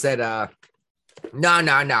said, he even said, no.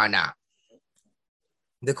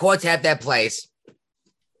 The courts have their place,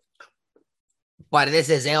 but this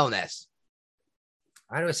is illness.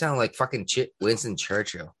 Why do I sound like fucking Winston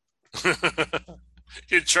Churchill?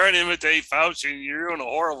 You're trying to imitate Fauci. You're doing a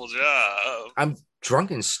horrible job. I'm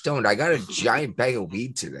drunk and stoned. I got a giant bag of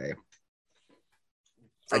weed today.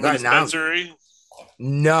 From the dispensary?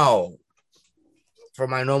 No. For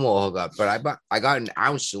my normal hookup, but I got an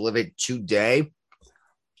ounce delivered today.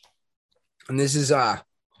 And this is I've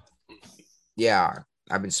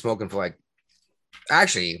been smoking for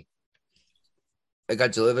actually it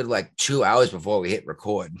got delivered 2 hours before we hit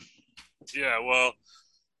record. Yeah, well,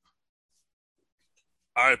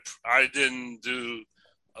 I didn't do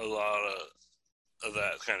a lot of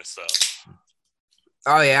that kind of stuff.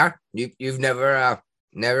 Oh yeah, you've never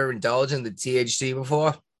indulged in the THC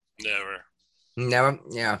before? Never.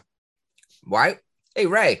 Yeah. Why? Hey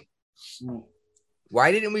Ray,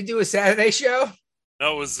 why didn't we do a Saturday show?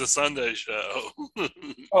 No, it was the Sunday show.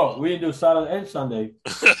 Oh, we didn't do Saturday and Sunday.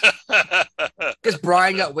 Because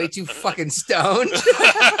Brian got way too fucking stoned.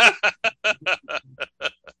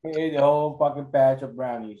 He ate the whole fucking batch of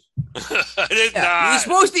brownies. I did not. You're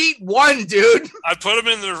supposed to eat one, dude. I put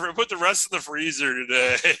them put the rest in the freezer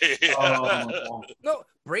today. No,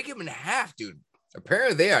 break them in half, dude.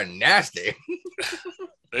 Apparently they are nasty.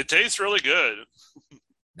 They taste really good.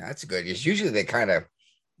 That's good. Usually they kind of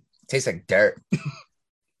taste like dirt.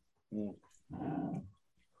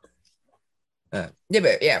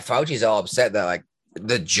 Fauci's all upset that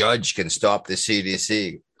the judge can stop the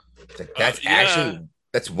CDC.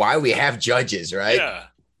 That's why we have judges, right? Yeah.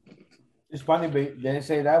 It's funny, but they didn't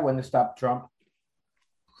say that when they stopped Trump.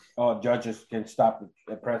 Oh, judges can stop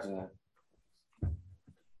the president.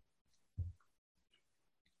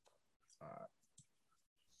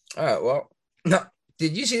 All right. Well, no.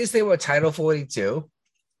 Did you see this thing about Title 42?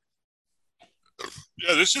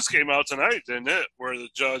 Yeah, this just came out tonight, didn't it? Where the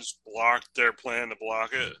judge blocked their plan to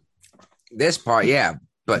block it. This part, yeah.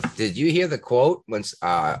 But did you hear the quote when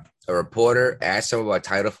a reporter asked him about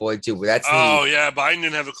Title 42? Biden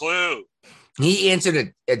didn't have a clue. He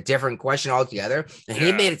answered a different question altogether, and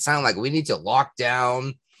he made it sound like we need to lock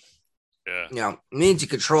down. Yeah. We need to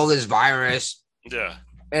control this virus. Yeah.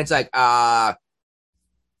 And it's like,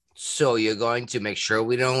 so you're going to make sure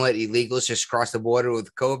we don't let illegals just cross the border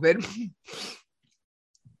with COVID?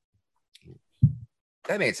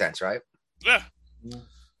 That made sense, right? Yeah.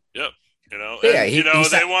 Yep. They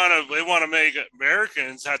want to make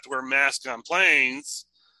Americans have to wear masks on planes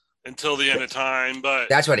until the end of time, but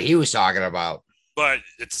that's what he was talking about. But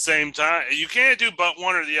at the same time, you can't do but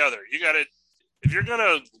one or the other. You got to, if you're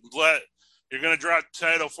gonna drop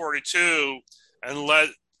Title 42 and let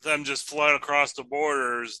them just flood across the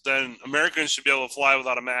borders, then Americans should be able to fly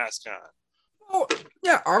without a mask on. Oh,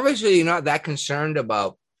 yeah, obviously you're not that concerned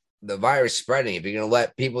about the virus spreading if you're going to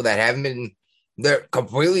let people that haven't been, they're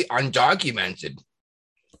completely undocumented,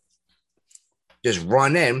 just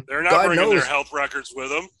run in. They're not God bringing knows. their health records with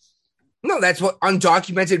them. No, that's what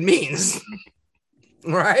undocumented means,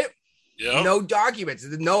 right? Yep. No documents,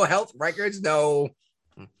 no health records, no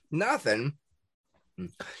nothing.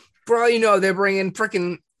 For all you know, they're bringing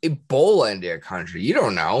freaking Ebola into your country. You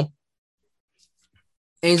don't know.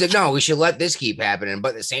 And he's like, no, we should let this keep happening. But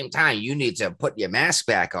at the same time, you need to put your mask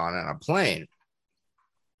back on a plane.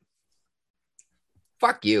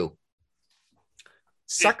 Fuck you.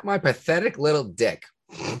 Suck my pathetic little dick.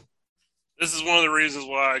 This is one of the reasons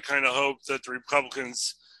why I kind of hope that the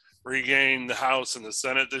Republicans regain the House and the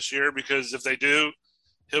Senate this year, because if they do,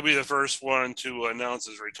 he'll be the first one to announce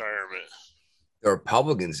his retirement. The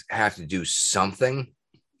Republicans have to do something.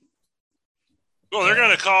 Well, they're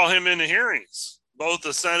going to call him into hearings, both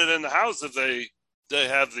the Senate and the House, if they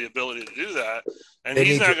have the ability to do that. And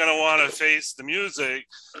he's not going to want to face the music,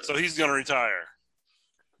 so he's going to retire.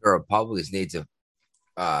 The Republicans need to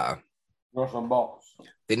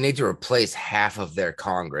they need to replace half of their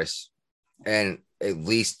Congress and at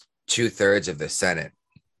least 2/3 of the Senate.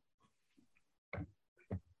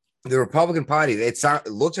 The Republican Party, it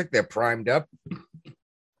looks like they're primed up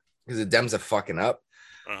because the Dems are fucking up.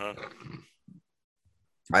 Uh-huh.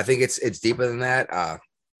 I think it's deeper than that.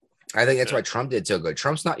 I think that's why Trump did so good.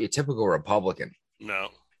 Trump's not your typical Republican. No.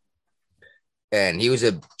 And he was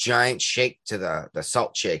a giant shake to the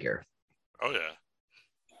salt shaker. Oh, yeah.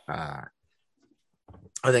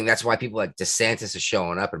 I think that's why people like DeSantis are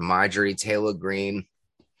showing up and Marjorie Taylor Greene,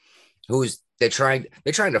 they're trying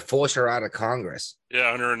to force her out of Congress.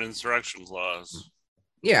 Yeah, under an insurrection clause.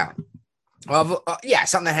 Yeah. Well, yeah,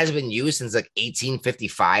 something that hasn't been used since like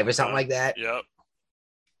 1855 or something like that. Yep.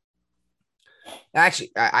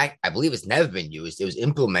 Actually, I believe it's never been used. It was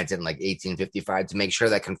implemented in like 1855 to make sure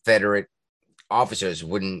that Confederate officers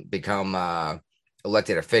wouldn't become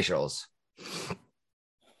elected officials.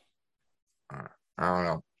 I don't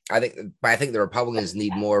know. I think the Republicans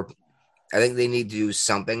need more. I think they need to do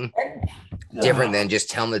something different than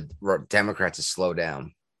just telling the Democrats to slow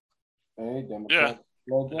down. Hey, Democrats,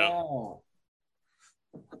 slow down.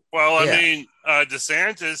 Well, I mean,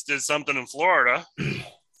 DeSantis did something in Florida.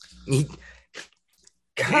 He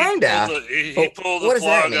kinda. He pulled the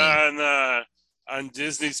plug on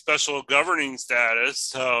Disney's special governing status.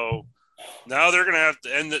 So now they're going to have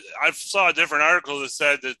to. And I saw a different article that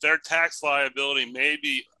said that their tax liability may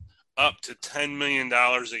be up to $10 million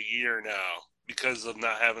a year now because of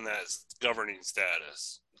not having that governing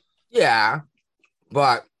status. Yeah,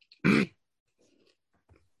 but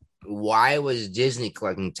why was Disney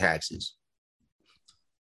collecting taxes?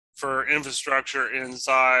 For infrastructure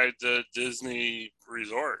inside the Disney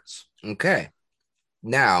resorts. Okay.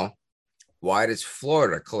 Now, why does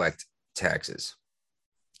Florida collect taxes?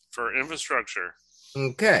 For infrastructure.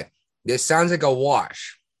 Okay. This sounds like a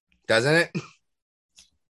wash, doesn't it?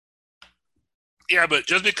 Yeah, but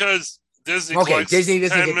just because Disney collects Disney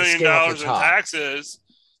doesn't $10 million in top. taxes,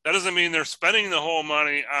 that doesn't mean they're spending the whole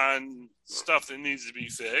money on stuff that needs to be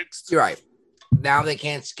fixed. You're right. Now they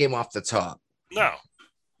can't skim off the top. No.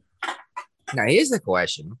 Now, here's the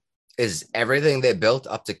question. Is everything they built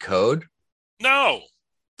up to code? No.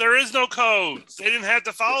 There is no code. They didn't have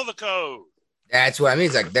to follow the code. That's what I mean.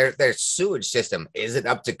 It's like their sewage system isn't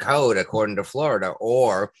up to code according to Florida,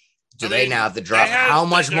 or do they now have to drop how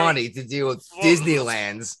much money to deal with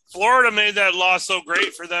Disneyland's? Florida made that law so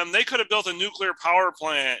great for them. They could have built a nuclear power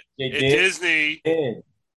plant at Disney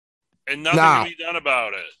and nothing could be done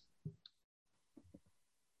about it.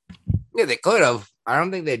 Yeah, they could have. I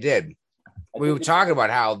don't think they did. We were talking about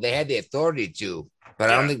how they had the authority to, but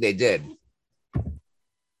I don't think they did.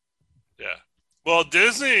 Yeah. Well,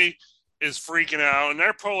 Disney is freaking out, and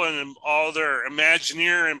they're pulling all their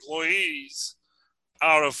Imagineer employees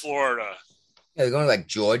out of Florida. Yeah, they're going to like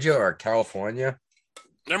Georgia or California.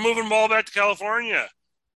 They're moving them all back to California.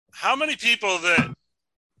 How many people that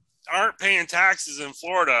aren't paying taxes in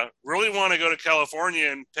Florida really want to go to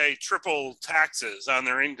California and pay triple taxes on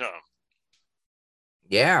their income?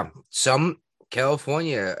 Yeah,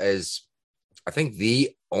 California is, I think,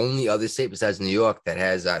 the only other state besides New York that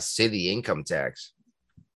has a city income tax.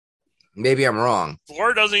 Maybe I'm wrong.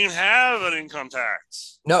 Florida doesn't even have an income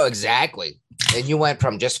tax. No, exactly. And you went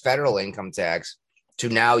from just federal income tax to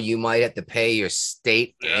now you might have to pay your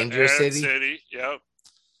state and your city. Yep.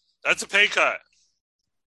 That's a pay cut.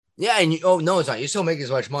 Yeah, and no, it's not. You still make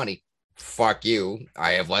as much money. Fuck you.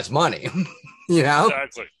 I have less money. You know?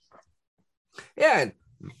 Exactly. Yeah, and,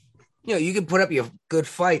 you can put up your good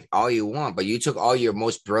fight all you want, but you took all your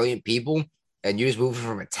most brilliant people and you just moved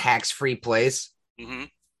from a tax-free place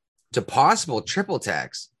to possible triple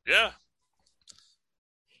tax. Yeah.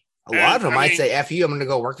 A lot of them might say, F you, I'm going to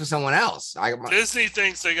go work for someone else. Disney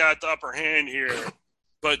thinks they got the upper hand here,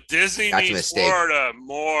 but Disney needs Florida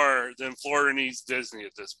more than Florida needs Disney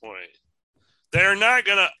at this point. They're not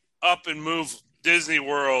going to up and move Disney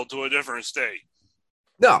World to a different state.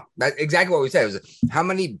 No, that's exactly what we said. It was how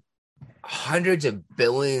many hundreds of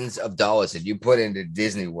billions of dollars did you put into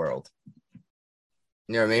Disney World?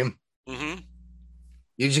 You know what I mean? Mm-hmm.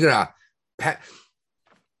 You're just going to...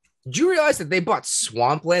 Did you realize that they bought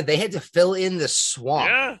swampland? They had to fill in the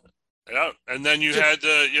swamp. Yeah. And then you had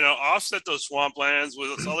to, offset those swamplands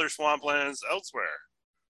with other swamplands elsewhere.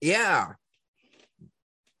 Yeah.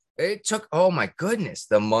 It took, oh my goodness,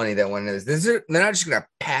 the money that went into this. They're not just going to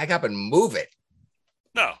pack up and move it.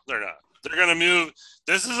 No, they're not. They're going to move.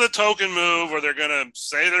 This is a token move where they're going to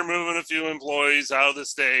say they're moving a few employees out of the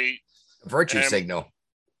state. Virtue signal.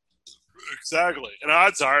 Exactly. And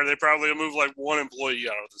odds are they probably move like one employee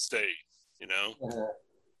out of the state,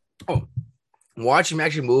 Oh, watch him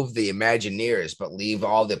actually move the Imagineers, but leave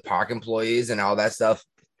all the park employees and all that stuff.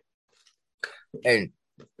 And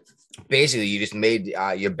basically, you just made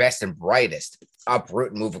your best and brightest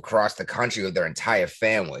uproot and move across the country with their entire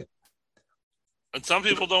family. And some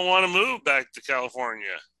people don't want to move back to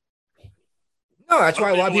California. No, that's why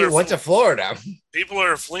a lot of people went to Florida. People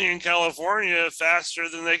are fleeing California faster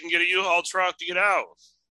than they can get a U-Haul truck to get out.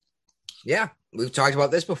 Yeah, we've talked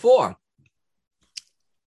about this before.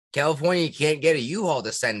 California, you can't get a U-Haul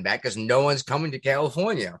to send back because no one's coming to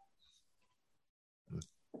California.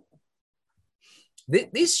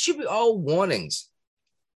 These should be all warnings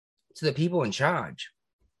to the people in charge.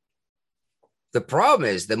 The problem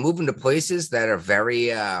is they're moving to places that are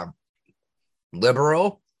very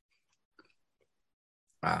liberal.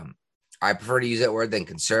 I prefer to use that word than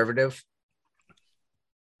conservative.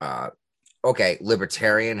 Okay,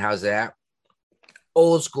 libertarian. How's that?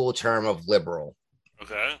 Old school term of liberal.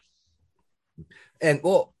 Okay. And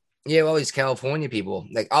well, you have all these California people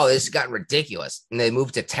like, oh, this has gotten ridiculous, and they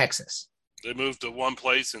moved to Texas. They moved to one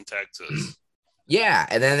place in Texas. Yeah,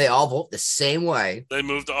 and then they all vote the same way. They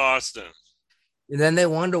moved to Austin. And then they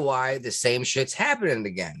wonder why the same shit's happening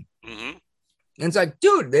again. Mm-hmm. And it's like,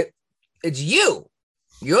 dude, it's you.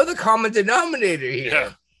 You're the common denominator here.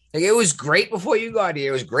 Yeah. Like, it was great before you got here.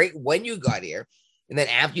 It was great when you got here. And then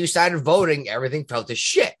after you started voting, everything felt to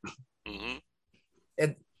shit. Mm-hmm.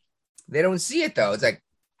 And they don't see it, though. It's like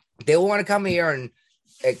they want to come here and,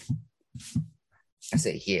 like, I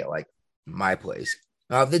say here, like my place.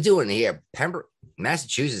 If they're doing it here,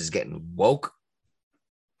 Massachusetts is getting woke.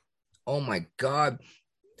 Oh, my God.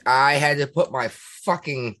 I had to put my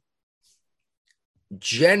fucking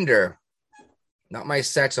gender, not my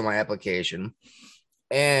sex, on my application.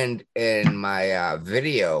 And in my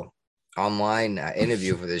video online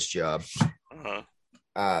interview for this job,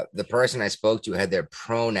 the person I spoke to had their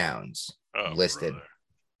pronouns listed.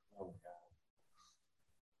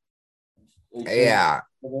 Yeah.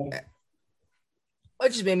 It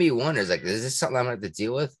just made me wonder, is like, is this something I'm going to have to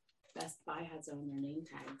deal with? Best Buy has on their name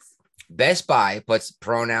tags. Best Buy puts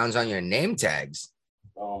pronouns on your name tags.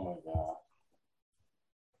 Oh my God.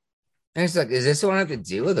 And it's like, is this what I have to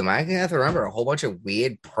deal with? Am I going to have to remember a whole bunch of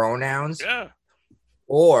weird pronouns? Yeah.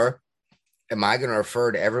 Or am I going to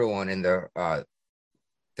refer to everyone in the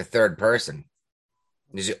third person?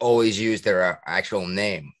 Does it always use their actual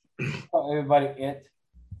name? Call everybody it.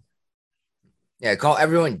 Yeah, call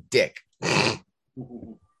everyone Dick. No,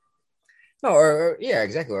 or yeah,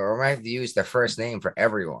 exactly. Or I might have to use the first name for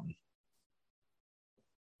everyone.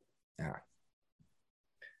 Yeah.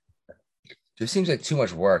 Just seems like too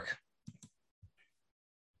much work.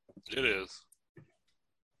 It is.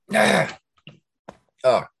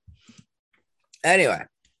 Oh. Anyway,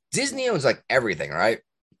 Disney owns like everything, right?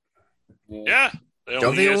 Yeah.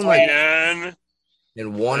 Don't they own like and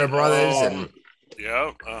Warner Brothers and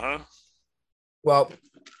yeah, Well,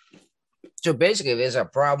 so basically, if there's a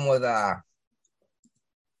problem with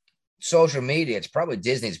social media, it's probably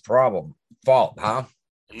Disney's fault, huh?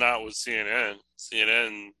 Not with CNN.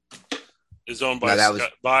 CNN is owned by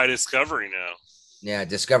Discovery now. Yeah,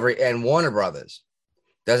 Discovery and Warner Brothers.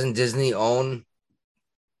 Doesn't Disney own?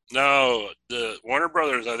 No, the Warner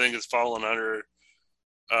Brothers, I think, is falling under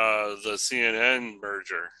the CNN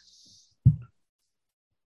merger.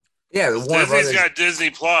 Yeah, the Warner Disney's Brothers got Disney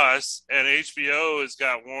Plus, and HBO has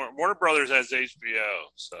got Warner Brothers has HBO.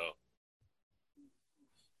 So,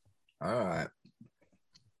 all right.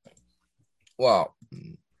 Well,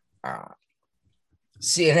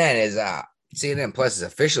 CNN is CNN Plus is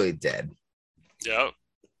officially dead. Yep.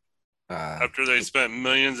 Uh, After they spent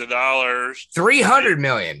millions of dollars, $300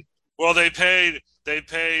 million. well, they paid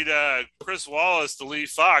Chris Wallace to leave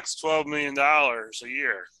Fox $12 million a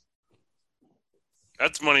year.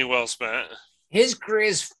 That's money well spent. His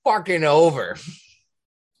career's fucking over.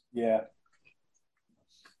 Yeah.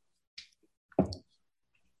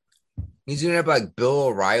 He's doing it like Bill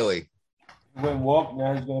O'Reilly. He went woke,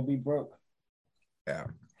 now he's gonna be broke. Yeah.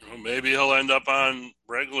 Well, maybe he'll end up on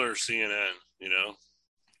regular CNN, you know.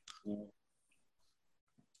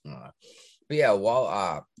 But yeah,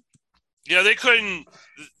 well, Yeah, they couldn't,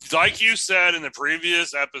 like you said in the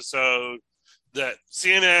previous episode, that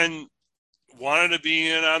CNN wanted to be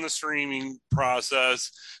in on the streaming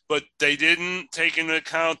process, but they didn't take into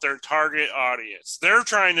account their target audience. They're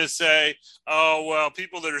trying to say, oh, well,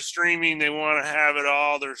 people that are streaming, they want to have it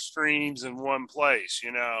all their streams in one place,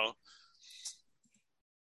 you know,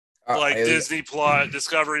 like Disney Plus,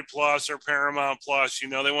 Discovery Plus, or Paramount Plus. You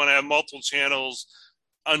know, they want to have multiple channels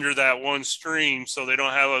under that one stream so they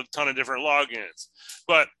don't have a ton of different logins.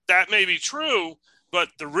 But that may be true, but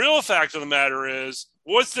the real fact of the matter is,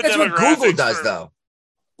 what's the that's demographics? what Google does, though.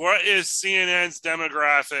 What is CNN's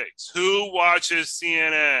demographics? Who watches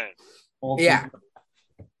CNN? Yeah,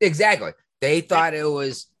 exactly. They thought it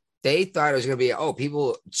was going to be, oh,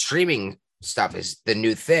 people streaming stuff is the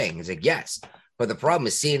new thing. It's like, yes, but the problem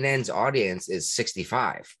is CNN's audience is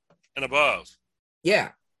 65 and above. Yeah,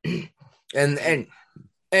 and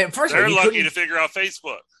first they're of all, lucky to figure out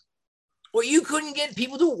Facebook. Well, you couldn't get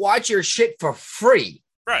people to watch your shit for free,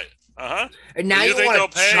 right? And now you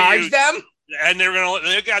want to charge them? And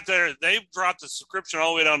they dropped the subscription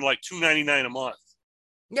all the way down to like $2.99 a month.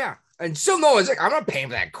 Yeah, and still no one's like, I'm not paying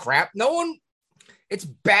for that crap. No one. It's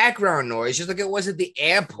background noise, just like it was at the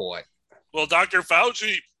airport. Well, Dr.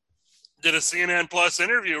 Fauci did a CNN Plus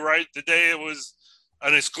interview right the day it was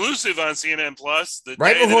an exclusive on CNN Plus.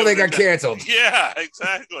 Right before they got canceled. Yeah,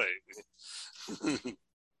 exactly.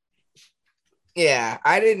 Yeah,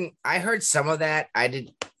 I heard some of that. I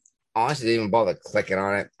honestly didn't even bother clicking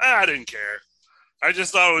on it. I didn't care. I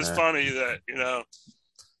just thought it was funny that, you know,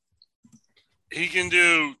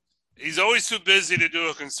 he's always too busy to do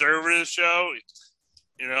a conservative show,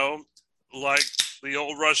 you know, like the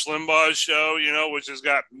old Rush Limbaugh show, you know, which has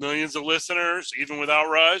got millions of listeners, even without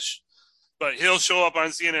Rush. But he'll show up on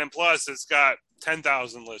CNN Plus. It's got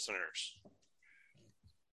 10,000 listeners.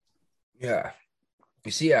 Yeah.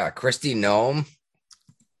 You see, Kristi Noem.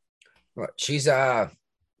 She's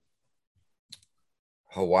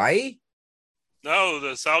Hawaii? No,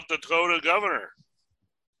 the South Dakota governor.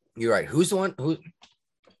 You're right. Who's the one? Think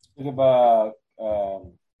about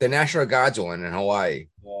the National Guard's one in Hawaii.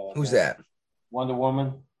 Who's that? Wonder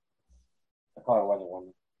Woman. I call her Wonder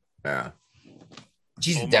Woman. Yeah.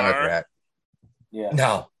 She's Omar. a Democrat. Yeah.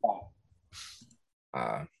 No.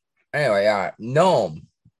 Anyway, Noem.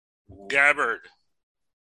 Gabbard.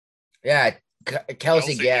 Yeah,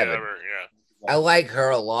 Kelsey Gabbard. Yeah. I like her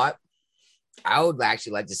a lot. I would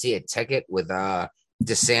actually like to see a ticket with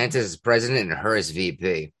DeSantis as president and her as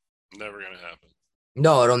VP. Never gonna happen.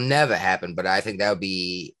 No, it'll never happen, but I think that would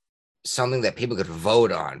be something that people could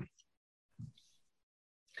vote on.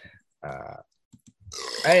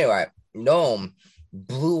 Anyway, Noem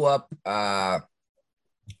blew up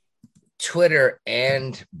Twitter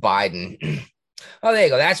and Biden. Oh, there you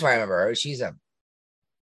go. That's why I remember her. She's a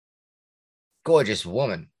gorgeous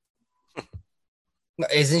woman.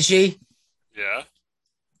 Isn't she? Yeah.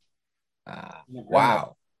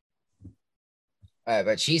 Wow.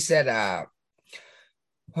 But she said, here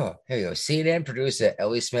we go. CNN producer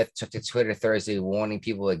Ellie Smith took to Twitter Thursday warning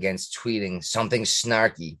people against tweeting something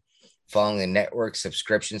snarky following the network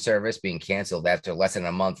subscription service being canceled after less than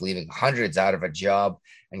a month, leaving hundreds out of a job,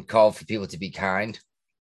 and called for people to be kind.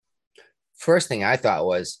 First thing I thought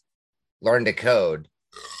was learn to code.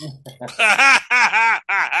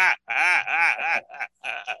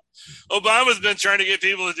 Obama's been trying to get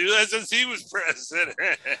people to do that since he was president.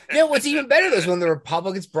 Yeah, what's even better is when the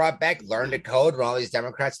Republicans brought back learn to code when all these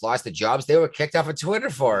Democrats lost the jobs, they were kicked off of Twitter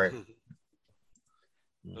for it.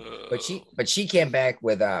 But she came back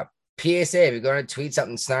with a PSA. If you're going to tweet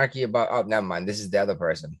something snarky about, oh, never mind, this is the other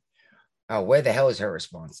person. Oh, where the hell is her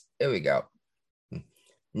response? Here we go.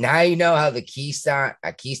 Now you know how the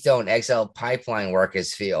Keystone XL pipeline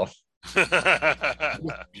workers feel.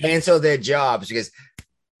 Cancel their jobs because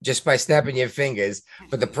just by snapping your fingers.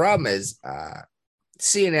 But the problem is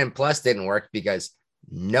CNN Plus didn't work because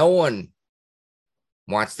no one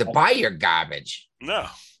wants to buy your garbage. No.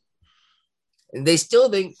 And they still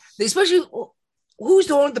think, especially, who's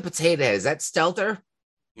the one with the potato head? Is that Stelter?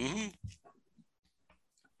 Mm-hmm.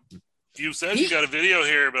 You said you got a video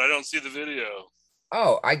here, but I don't see the video.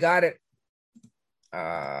 Oh, I got it.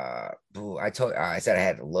 I said I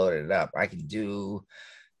had to load it up. I can do.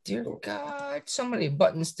 Dear God, so many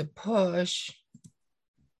buttons to push.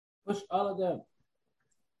 Push all of them.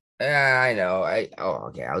 I know.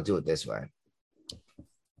 Okay. I'll do it this way.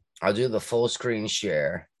 I'll do the full screen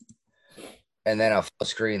share, and then I'll full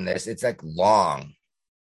screen this. It's like long.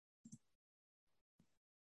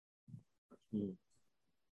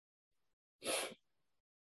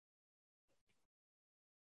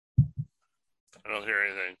 I don't hear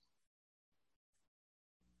anything.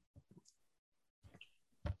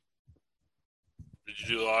 Did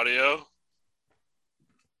you do audio?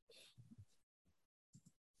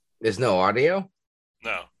 There's no audio?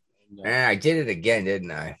 No. I did it again,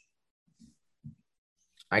 didn't I?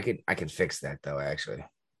 I can fix that though, actually.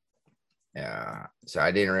 Yeah. So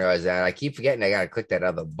I didn't realize that. I keep forgetting I gotta click that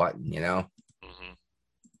other button, you know? Mm-hmm.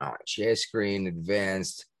 All right, share screen,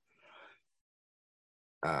 advanced.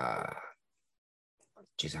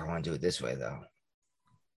 Geez, I want to do it this way though.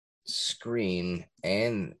 Screen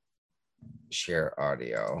and share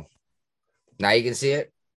audio. Now you can see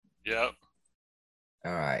it? Yep.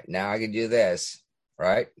 All right. Now I can do this.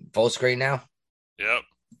 Right? Full screen now? Yep.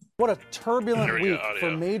 What a turbulent week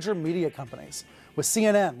for major media companies, with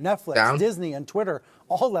CNN, Netflix, Disney, and Twitter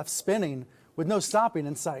all left spinning with no stopping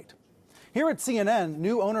in sight. Here at CNN,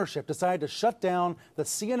 new ownership decided to shut down the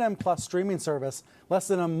CNN Plus streaming service less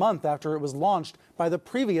than a month after it was launched by the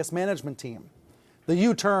previous management team. The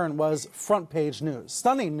U-turn was front page news,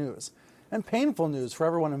 stunning news, and painful news for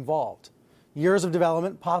everyone involved. Years of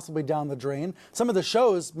development possibly down the drain. Some of the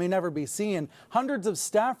shows may never be seen. Hundreds of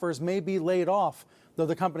staffers may be laid off, though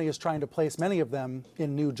the company is trying to place many of them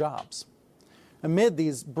in new jobs. Amid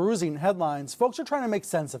these bruising headlines, folks are trying to make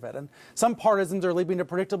sense of it, and some partisans are leaping to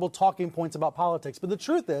predictable talking points about politics. But the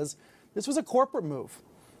truth is, this was a corporate move.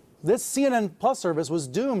 This CNN Plus service was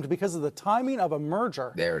doomed because of the timing of a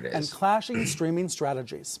merger and clashing streaming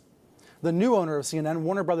strategies. The new owner of CNN,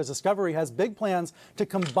 Warner Brothers Discovery, has big plans to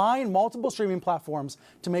combine multiple streaming platforms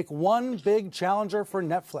to make one big challenger for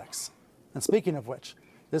Netflix. And speaking of which,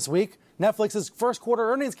 this week, Netflix's first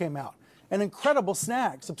quarter earnings came out. An incredible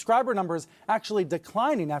snag. Subscriber numbers actually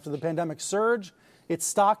declining after the pandemic surge. Its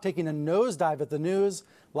stock taking a nosedive at the news.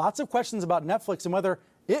 Lots of questions about Netflix and whether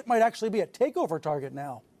it might actually be a takeover target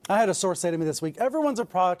now. I had a source say to me this week, everyone's a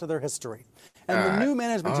product of their history. And the new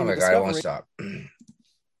management team at Discovery... I won't stop.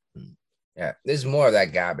 Yeah, this is more of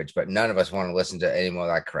that garbage, but none of us want to listen to any more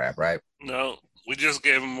of that crap, right? No, we just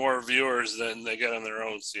gave them more viewers than they get on their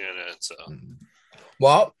own CNN, so...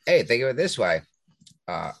 Well, hey, think of it this way.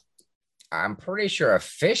 I'm pretty sure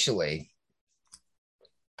officially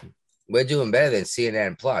we're doing better than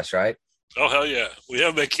CNN Plus, right? Oh, hell yeah. We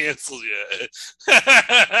haven't been canceled yet.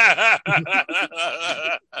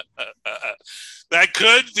 That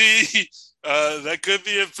could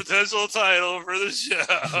be a potential title for the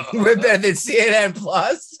show. We're better than CNN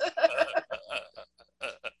Plus.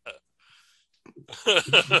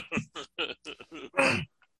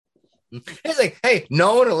 It's like, hey,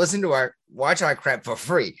 no one will listen to watch our crap for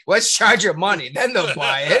free. Let's charge your money, then they'll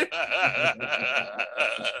buy it.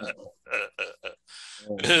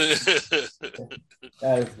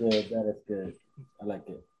 That is good. That is good. I like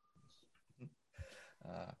it.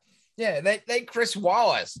 Yeah, they Chris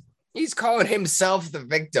Wallace. He's calling himself the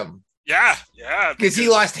victim. Yeah. Because he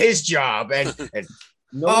lost his job and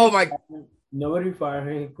nobody fired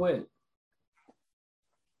him. He quit.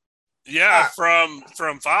 Yeah, from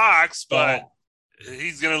Fox, but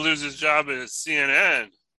he's going to lose his job at CNN.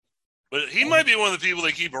 But he might be one of the people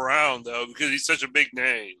they keep around, though, because he's such a big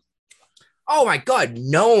name. Oh, my God.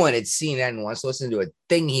 No one at CNN wants to listen to a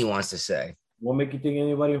thing he wants to say. What make you think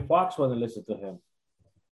anybody in Fox want to listen to him?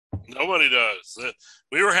 Nobody does.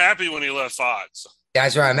 We were happy when he left Fox.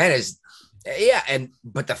 That's what I meant is,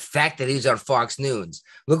 but the fact that he's on Fox News.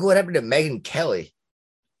 Look what happened to Megyn Kelly.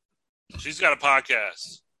 She's got a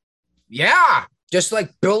podcast. Yeah, just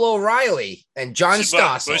like Bill O'Reilly and John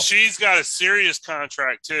Stossel. But she's got a serious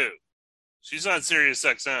contract, too. She's on Sirius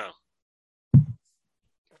XM.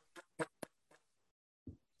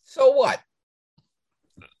 So what?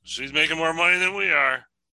 She's making more money than we are.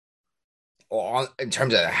 Well, in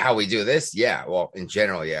terms of how we do this, yeah. Well, in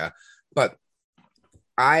general, yeah. But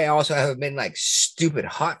I also haven't been like stupid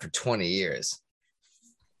hot for 20 years.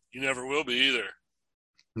 You never will be either.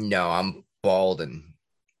 No, I'm bald and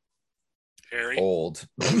hairy. Old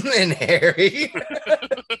and hairy.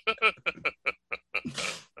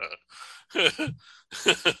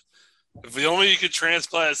 If only you could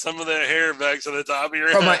transplant some of that hair back to the top of your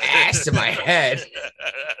From head. my ass to my head.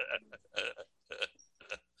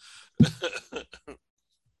 I'm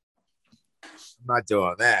not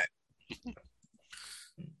doing that.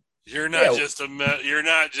 You're not just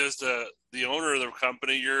the owner of the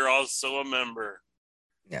company. You're also a member.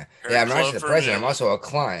 Yeah, I'm not just the president. I'm also a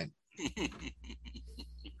client.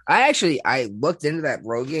 I looked into that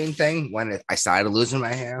Rogaine thing when I started losing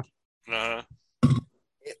my hair. Uh-huh.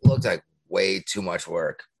 It looked like way too much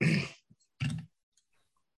work. I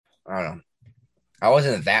don't know. I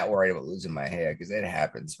wasn't that worried about losing my hair because it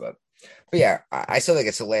happens, but yeah, I still think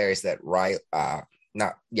it's hilarious that I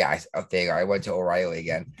went to O'Reilly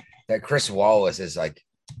again. That Chris Wallace is like,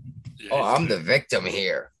 I'm the victim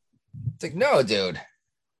here. It's like, no, dude.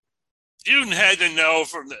 You had to know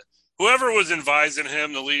from whoever was advising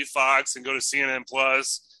him to leave Fox and go to CNN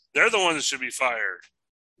Plus. They're the ones that should be fired.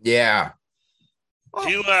 Yeah.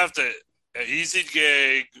 He left an easy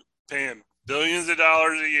gig, paying billions of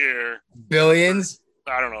dollars a year. Billions?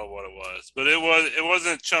 I don't know what it was, but it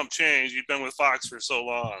wasn't chump change. You've been with Fox for so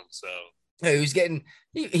long, so he was getting.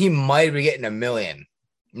 He might be getting $1 million,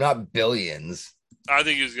 not billions. I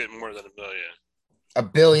think he was getting more than $1 million.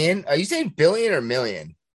 $1 billion? Are you saying billion or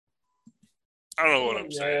million? I don't know what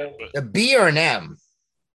I'm saying, but a B or an M?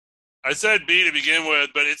 I said B to begin with,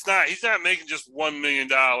 but it's not. He's not making just $1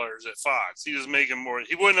 million at Fox. He was making more.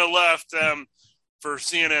 He wouldn't have left them for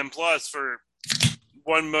CNN Plus for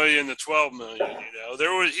 $1 million to $12 million.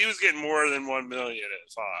 He was getting more than $1 million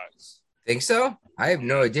at Fox. Think so? I have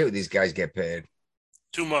no idea what these guys get paid.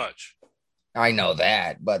 Too much. I know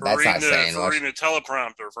that, but that's not saying much. Reading a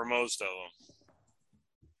teleprompter for most of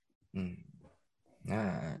them.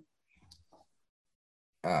 All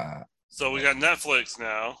right. So we got Netflix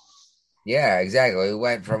now. Yeah, exactly. We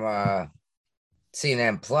went from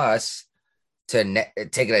CNN Plus to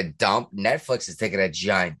taking a dump. Netflix is taking a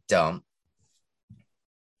giant dump.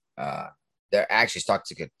 Their actually stock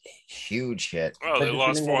took a huge hit. Oh, they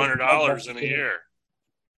lost $400 in a year.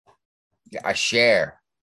 Yeah, a share.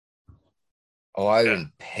 Oh, I'd have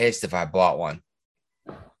been pissed if I bought one.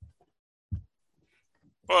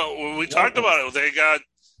 Well, when we talked about it,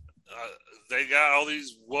 they got all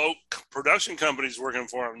these woke production companies working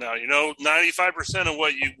for them now. 95% of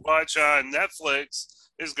what you watch on Netflix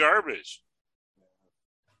is garbage.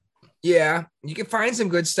 Yeah, you can find some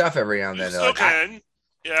good stuff every now and then. You still can.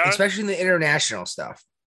 Yeah, especially in the international stuff.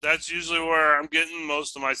 That's usually where I'm getting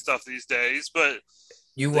most of my stuff these days. But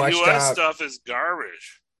the U.S. stuff is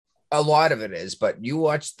garbage. A lot of it is, but you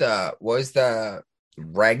watched the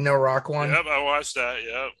Ragnarok one? Yep, I watched that.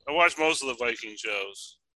 Yep, I watched most of the Viking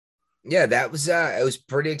shows. Yeah, that was it was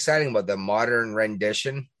pretty exciting about the modern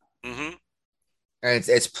rendition. Mm-hmm. And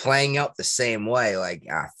it's playing out the same way. Like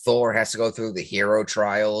Thor has to go through the hero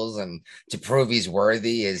trials and to prove he's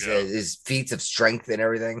worthy, his feats of strength and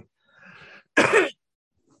everything. It's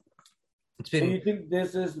been. Do you think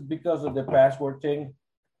this is because of the password thing?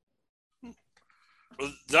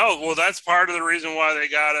 Well, that's part of the reason why they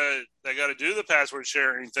gotta do the password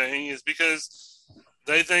sharing thing is because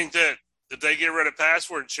they think that if they get rid of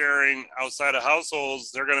password sharing outside of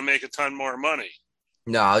households, they're going to make a ton more money.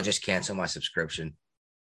 No, I'll just cancel my subscription.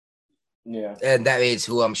 Yeah. And that means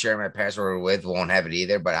who I'm sharing my password with won't have it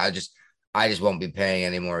either, but I just won't be paying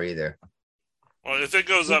anymore either. Well, if it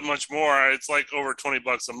goes up much more, it's like over $20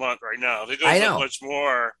 a month right now. If it goes up much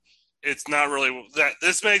more, it's not really that.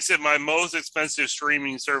 This makes it my most expensive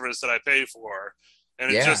streaming service that I pay for, and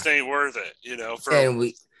it just ain't worth it.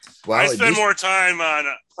 I spend more time on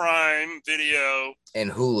Prime Video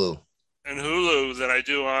and Hulu than I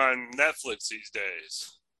do on Netflix these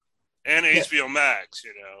days, and HBO Max.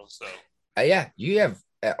 So you have.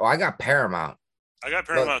 I got Paramount. I got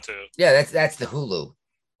Paramount too. Yeah, that's the Hulu.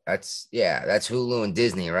 That's Hulu and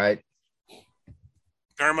Disney, right?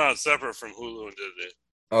 Paramount's separate from Hulu and Disney.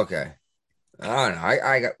 Okay. I don't know.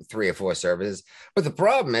 I got 3 or 4 services, but the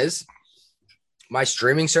problem is my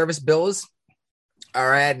streaming service bills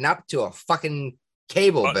are adding up to a fucking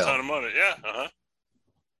cable bill. A ton of money. Yeah. Uh-huh.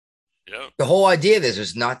 Yeah. The whole idea of this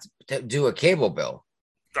was not to do a cable bill.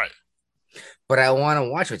 Right. But I want to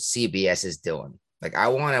watch what CBS is doing. Like, I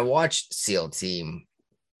want to watch SEAL Team.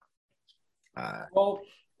 Well,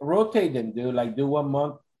 rotate them, dude. Like, do 1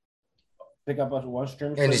 month, pick up one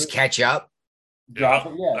stream. And just catch up. Yeah,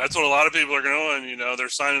 that's what a lot of people are doing. They're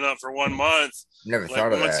signing up for 1 month. Never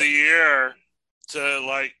thought of that. Once a year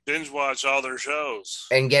to binge watch all their shows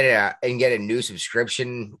and get a new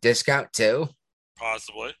subscription discount too.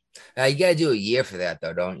 Possibly. You got to do a year for that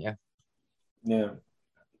though, don't you? Yeah.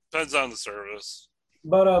 Depends on the service.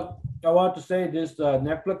 But I want to say this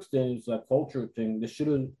Netflix thing is a culture thing. They should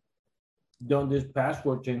have done this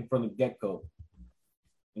password thing from the get-go.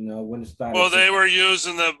 When it started. Well, they were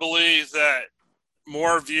using the belief that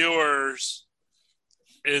more viewers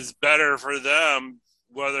is better for them,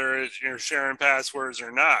 whether it's you're sharing passwords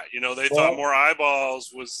or not. They thought more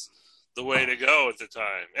eyeballs was the way to go at the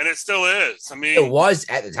time, and it still is. I mean, it was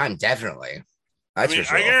at the time, definitely. That's for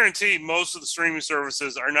sure. I guarantee most of the streaming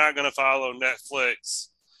services are not going to follow Netflix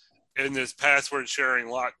in this password sharing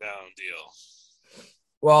lockdown deal.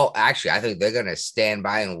 Well, actually, I think they're going to stand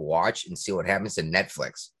by and watch and see what happens to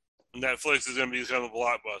Netflix. Netflix is going to become a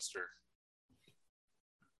blockbuster.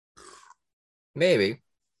 Maybe.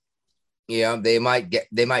 They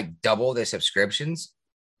might double their subscriptions,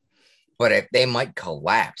 but they might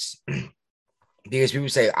collapse because people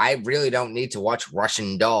say, I really don't need to watch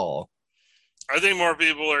Russian Doll. I think more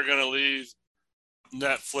people are going to leave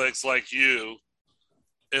Netflix like you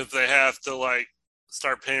if they have to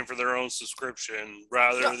start paying for their own subscription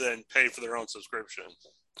rather than pay for their own subscription.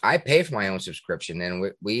 I pay for my own subscription,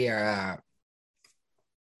 and we are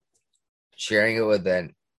sharing it with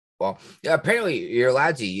apparently you're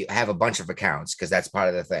allowed to have a bunch of accounts because that's part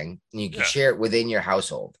of the thing. You can share it within your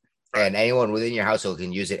household, and anyone within your household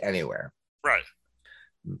can use it anywhere. Right.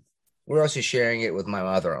 We're also sharing it with my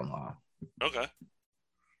mother-in-law. Okay.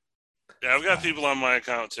 Yeah, I've got people on my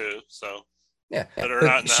account too, so that are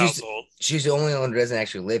not in the household. She's the only one who doesn't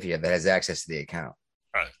actually live here that has access to the account.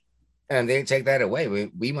 Right. And they take that away.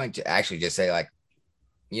 We might actually just say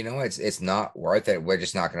it's not worth it. We're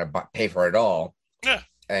just not going to pay for it all. Yeah.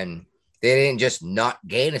 And they didn't just not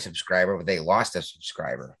gain a subscriber, but they lost a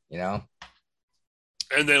subscriber, And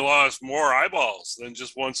they lost more eyeballs than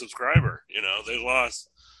just one subscriber. They lost.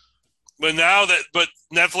 But but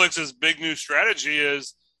Netflix's big new strategy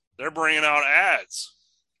is they're bringing out ads.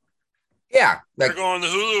 Yeah. They're going the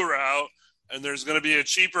Hulu route, and there's going to be a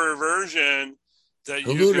cheaper version that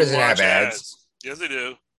Hulu you can doesn't watch have ads. Yes, they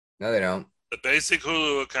do. No, they don't. The basic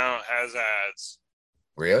Hulu account has ads.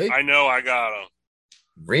 Really? I know, I got them.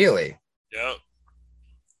 Really? Yep.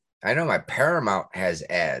 I know my Paramount has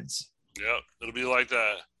ads. Yep. It'll be like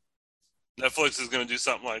that. Netflix is going to do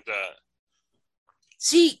something like that.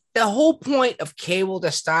 See, the whole point of cable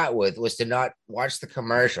to start with was to not watch the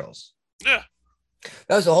commercials. Yeah.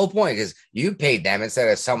 That was the whole point, because you paid them instead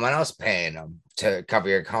of someone else paying them to cover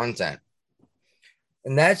your content.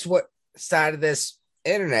 And that's what started this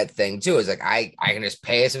internet thing too. Is I can just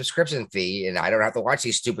pay a subscription fee and I don't have to watch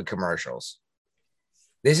these stupid commercials.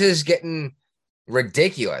 This is getting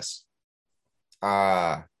ridiculous.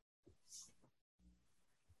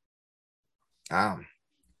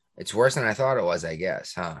 It's worse than I thought it was, I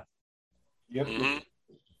guess, huh? Yep. Mm-hmm.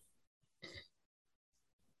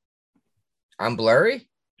 I'm blurry?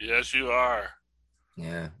 Yes, you are.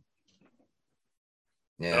 Yeah.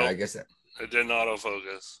 Yeah, nope. I guess it didn't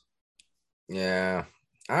autofocus. Yeah.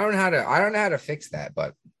 I don't know how to fix that,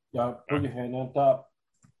 but put your hand on top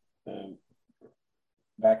and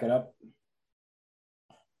back it up.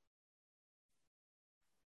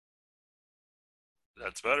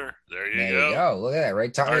 That's better. There you go. Look at that.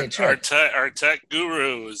 Right top. Our tech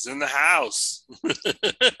guru is in the house.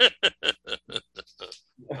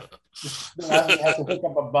 I have to pick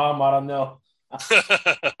up a bomb. I don't know.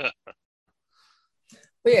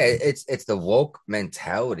 But yeah, it's the woke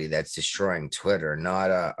mentality that's destroying Twitter,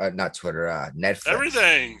 not Twitter, Netflix.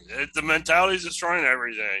 Everything. The mentality is destroying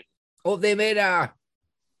everything. Well, they made their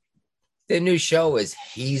new show is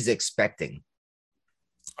He's Expecting.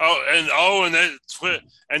 And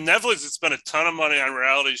Netflix has spent a ton of money on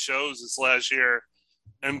reality shows this last year,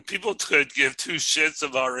 and people could give two shits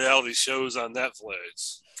about reality shows on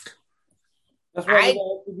Netflix. That's what they have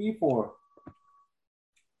TV for.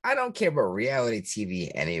 I don't care about reality TV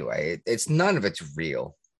anyway. It's none of it's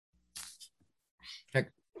real.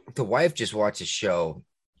 Like the wife just watched a show.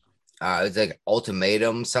 It's like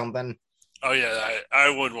Ultimatum something. Oh yeah, I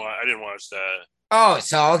didn't watch that. Oh,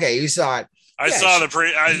 so okay, you saw it. I saw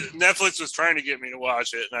Netflix was trying to get me to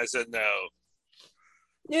watch it, and I said no.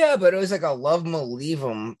 Yeah, but it was like a love 'em or leave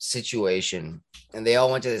 'em situation, and they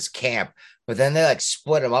all went to this camp. But then they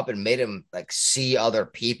split him up and made him see other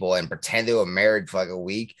people and pretend they were married for a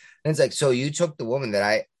week. And it's so you took the woman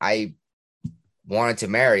that I wanted to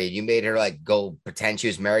marry, and you made her go pretend she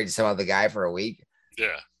was married to some other guy for a week.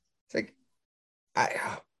 Yeah, it's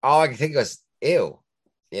all I could think was ew,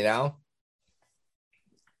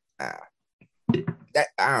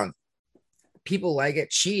 that people like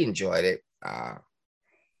it. She enjoyed it.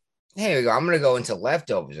 Here we go. I'm gonna go into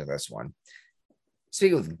leftovers of this one.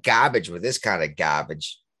 Speaking of garbage, with this kind of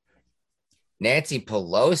garbage, Nancy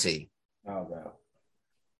Pelosi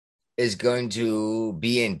is going to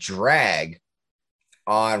be in drag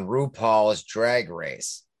on RuPaul's Drag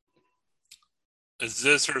Race. Is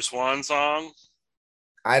this her swan song?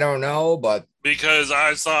 I don't know, but because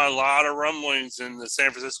I saw a lot of rumblings in the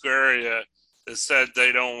San Francisco area that said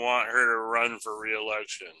they don't want her to run for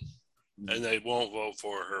re-election, and they won't vote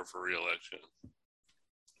for her for re-election.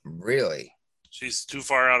 Really? She's too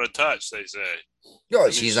far out of touch, they say.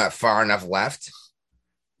 Yo, she's not far enough left.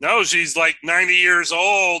 No, she's like 90 years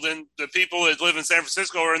old, and the people that live in San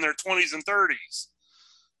Francisco are in their 20s and 30s.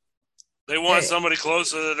 They want somebody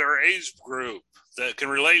closer to their age group that can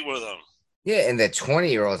relate with them. Yeah, and the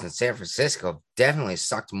 20-year-olds in San Francisco definitely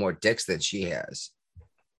sucked more dicks than she has.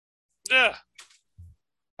 Yeah.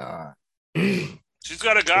 She's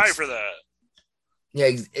got a guy for that. Yeah,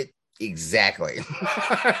 exactly.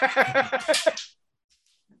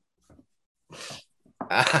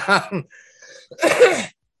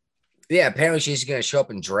 Yeah, apparently she's going to show up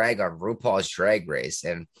and drag on RuPaul's Drag Race.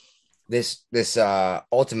 And this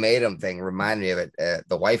ultimatum thing reminded me of it.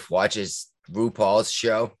 The wife watches RuPaul's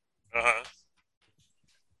show.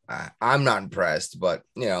 I'm not impressed, but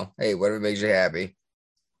hey, whatever makes you happy.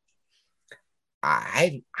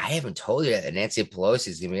 I haven't told you that Nancy Pelosi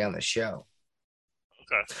is gonna be on the show.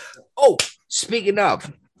 Okay. Oh, speaking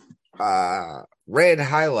of red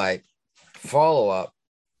highlight follow up.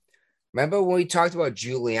 Remember when we talked about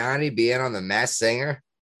Giuliani being on The Masked Singer?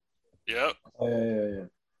 Yep. Oh, yeah.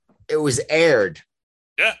 It was aired.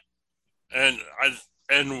 Yeah, and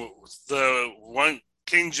the one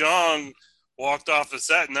King Jong walked off the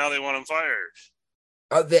set, and now they want him fired.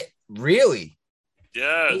 Oh, really?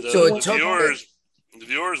 Yeah. The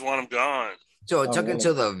viewers want him gone. So it took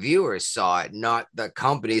until the viewers saw it, not the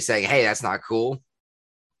company saying, "Hey, that's not cool."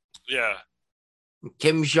 Yeah.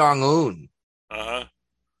 Kim Jong Un.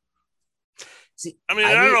 See, I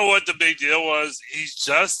don't know what the big deal was. He's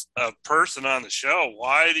just a person on the show.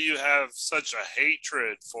 Why do you have such a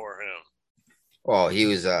hatred for him? Well, he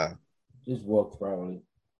was just woke probably.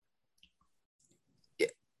 Yeah.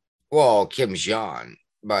 Well, Kim Jong,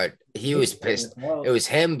 but he was pissed. It was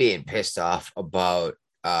him being pissed off about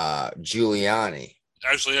Giuliani.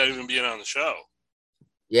 Actually, not even being on the show.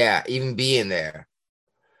 Yeah, even being there.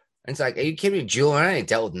 And it's like, are you kidding me? Giuliani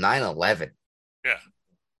dealt with 9/11. Yeah.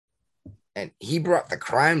 And he brought the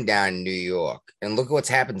crime down in New York. And look at what's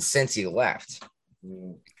happened since he left.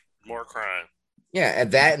 More crime. Yeah,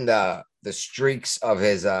 and that and the streaks of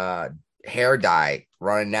his hair dye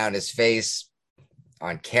running down his face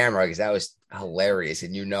on camera, because that was hilarious,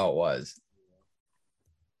 and it was.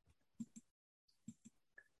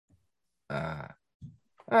 All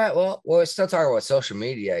right, well, we're still talking about social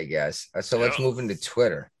media, I guess. So let's move into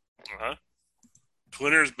Twitter.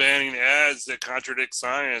 Twitter's banning ads that contradict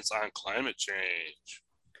science on climate change.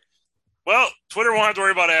 Well, Twitter won't have to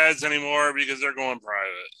worry about ads anymore because they're going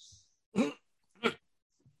private.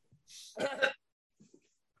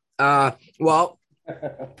 Well,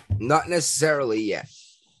 not necessarily yet.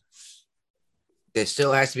 There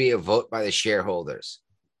still has to be a vote by the shareholders.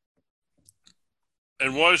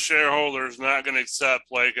 And what shareholder is not going to accept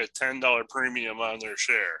like a $10 premium on their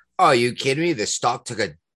share? Oh, are you kidding me? The stock took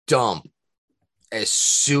a dump as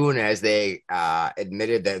soon as they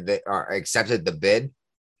admitted that they accepted the bid.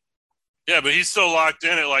 Yeah, but he's still locked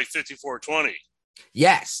in at like 54.20.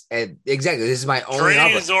 Yes, and exactly. This is my only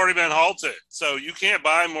trading has already been halted, so you can't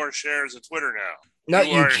buy more shares of Twitter now. No,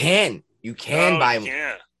 you can. You can buy. You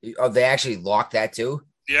can't. Oh, they actually locked that too?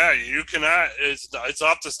 Yeah, you cannot. It's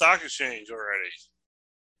off the stock exchange already.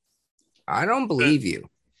 I don't believe you.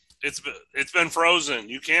 It's been frozen.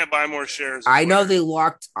 You can't buy more shares. I know they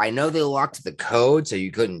locked the code, so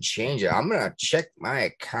you couldn't change it. I'm gonna check my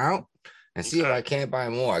account and see if I can't buy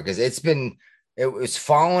more, because it was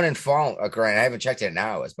falling and falling. Granted, I haven't checked it in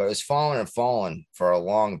hours, but it was falling and falling for a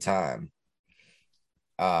long time.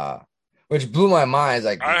 Which blew my mind. It's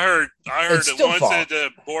like, I heard that once that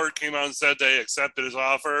the board came out and said they accepted his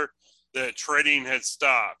offer, that trading had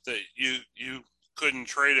stopped, that you couldn't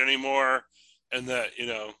trade anymore, and that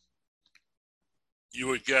you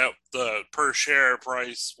would get the per share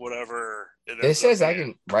price, whatever. It says I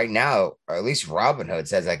can right now, or at least Robinhood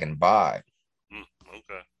says I can buy.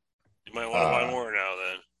 Okay. You might want to buy more now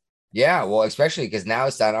then. Yeah, well, especially because now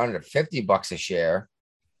it's down under $50 a share.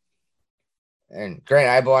 And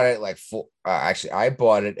granted, I bought it I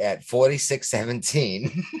bought it at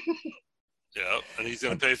 $46.17. Yeah, and he's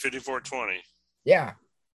gonna pay $54.20. Yeah.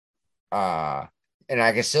 And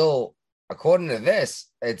I can still, according to this,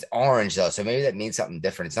 it's orange though, so maybe that means something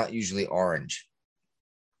different. It's not usually orange.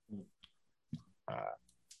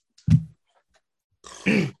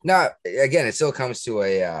 Now, again, it still comes to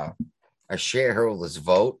a shareholders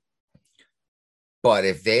vote, but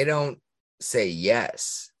if they don't say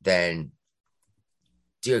yes, then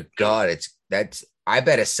dear God, I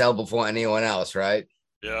better sell before anyone else, right?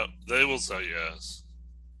 Yeah, they will say yes.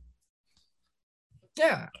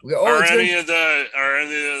 Yeah. Are any of the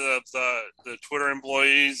Twitter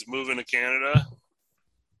employees moving to Canada?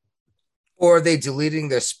 Or are they deleting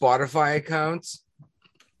their Spotify accounts?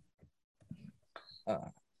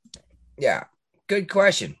 Yeah, good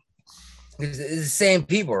question. It's the same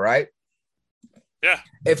people, right? Yeah.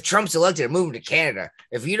 If Trump's elected, I'm moving to Canada.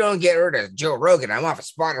 If you don't get rid of Joe Rogan, I'm off of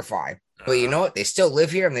Spotify. But you know what? They still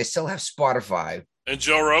live here and they still have Spotify. And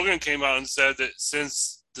Joe Rogan came out and said that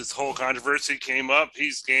since this whole controversy came up,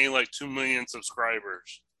 he's gained like 2 million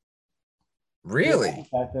subscribers. Really?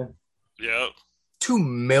 Yep. 2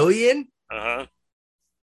 million? Uh-huh.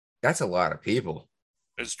 That's a lot of people.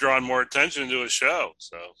 It's drawn more attention to his show,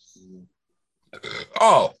 so.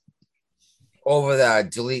 Oh. Over the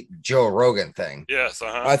delete Joe Rogan thing. Yes,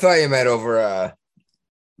 I thought you meant over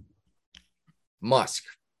Musk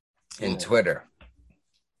in Twitter.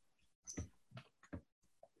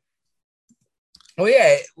 Oh,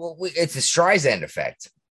 yeah. Well, it's a Streisand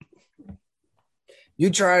effect.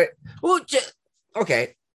 You try. Well,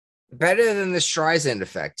 okay. Better than the Streisand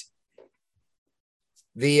effect.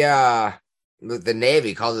 The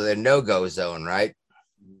Navy called it a no-go zone, right?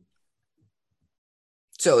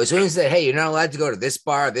 So as soon as they say, hey, you're not allowed to go to this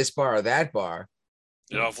bar, or that bar.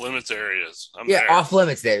 The off-limits areas.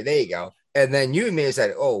 Off-limits there. There you go. And then you and me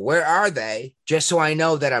said, oh, where are they? Just so I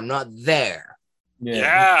know that I'm not there.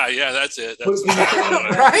 Yeah, that's it. That's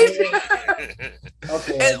right?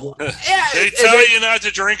 Okay. They tell you not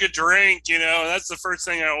to drink a drink, and that's the first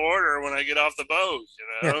thing I order when I get off the boat,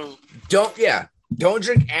 Don't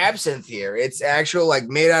drink absinthe here. It's actual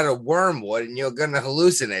made out of wormwood and you're gonna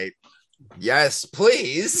hallucinate. Yes,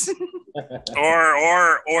 please.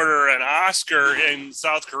 or order an Oscar in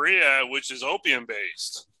South Korea, which is opium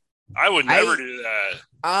based. I would never do that.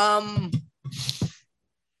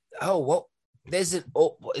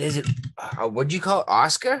 What'd you call it?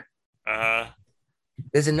 Oscar?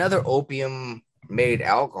 There's another opium made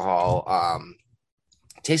alcohol.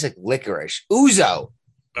 Tastes like licorice. Ouzo.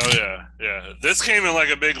 Oh yeah. This came in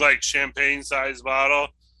a big champagne sized bottle.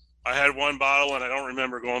 I had one bottle and I don't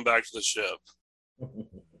remember going back to the ship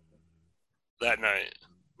that night,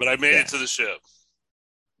 but I made it to the ship.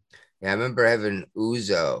 Yeah, I remember having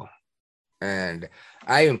ouzo, and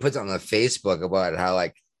I even put something on Facebook about how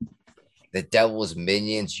the devil's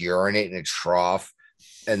minions urinate in a trough,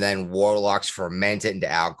 and then warlocks ferment it into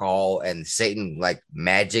alcohol, and Satan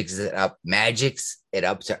magics it up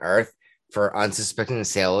to Earth for unsuspecting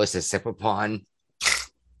sailors to sip upon.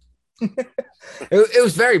 It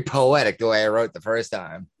was very poetic the way I wrote the first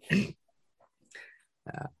time. And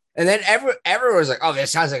then everyone was like, oh,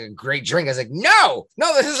 this sounds like a great drink. I was like, no,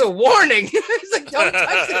 this is a warning. It's don't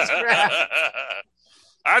touch this crap.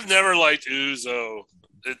 I've never liked ouzo.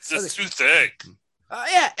 It's just too thick.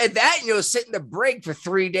 Yeah, and that, sit in the break for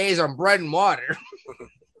 3 days on bread and water.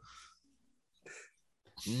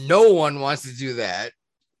 No one wants to do that.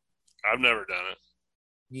 I've never done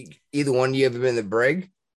it. Either one of you ever been in the brig?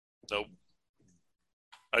 Nope.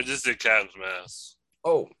 I just did Captain's Mess.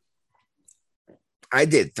 Oh. I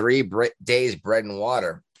did 3 days bread and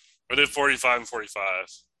water. I did 45 and 45.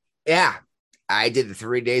 Yeah. I did the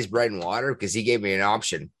 3 days bread and water because he gave me an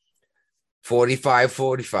option.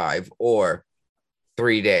 45, or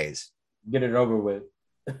 3 days. Get it over with.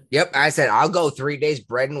 Yep. I said, I'll go 3 days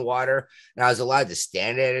bread and water. And I was allowed to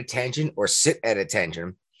stand at attention or sit at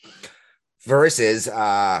attention. Versus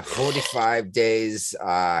 45 days,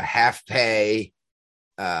 half pay,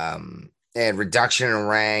 and reduction in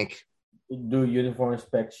rank. Do uniform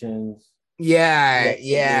inspections.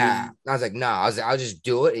 Yeah. I was like, no, I'll just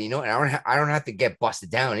do it. And I don't have to get busted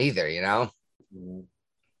down either. Mm-hmm.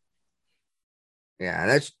 Yeah, and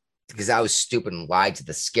that's because I was stupid and lied to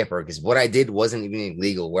the skipper. Because what I did wasn't even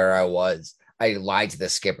illegal where I was. I lied to the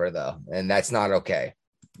skipper though, and that's not okay.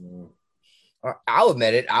 Mm-hmm. I'll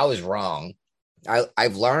admit it. I was wrong.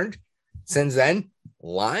 I've learned since then,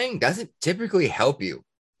 lying doesn't typically help you.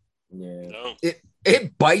 Yeah. No.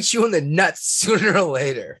 It bites you in the nuts sooner or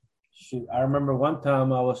later. Shoot, I remember one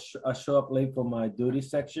time I show up late for my duty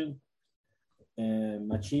section, and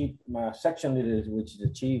my section leader, which is the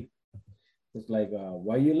chief, is like,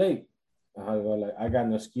 why are you late? I go I got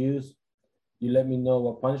no excuse. You let me know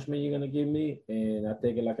what punishment you're gonna give me, and I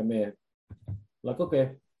take it like a man.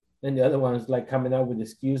 Okay. And the other one's coming out with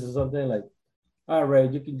excuse or something all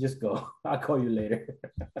right, you can just go. I'll call you later.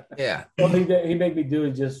 Yeah. All he made me do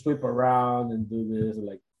is just sweep around and do this.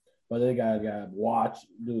 But they got watch,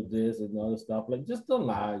 do this and other stuff. Just don't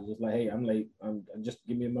lie. Just hey, I'm late. I'm just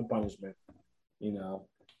give me my punishment. Yeah,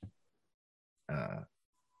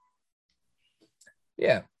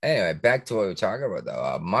 Yeah. Anyway, back to what we were talking about,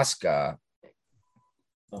 though. Musk,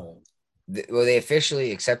 they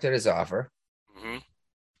officially accepted his offer.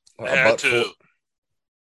 Mm-hmm. They had to.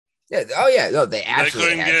 Yeah. Oh, yeah. No, they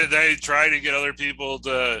absolutely They tried to get other people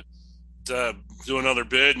to do another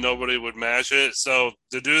bid. Nobody would match it. So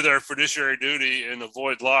to do their fiduciary duty and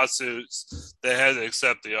avoid lawsuits, they had to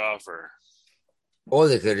accept the offer. Or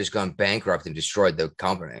they could have just gone bankrupt and destroyed the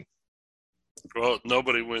company. Well,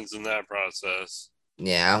 nobody wins in that process.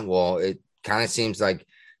 Yeah, well, it kind of seems like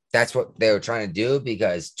that's what they were trying to do,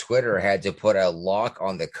 because Twitter had to put a lock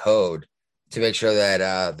on the code to make sure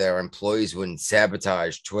that their employees wouldn't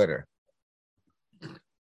sabotage Twitter,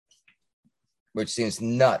 which seems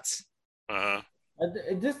nuts.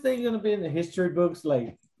 This thing gonna be in the history books,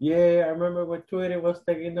 like, yeah, I remember when Twitter was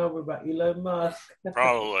taken over by Elon Musk.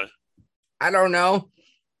 Probably. I don't know,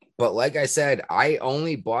 but like I said, I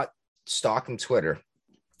only bought stock in Twitter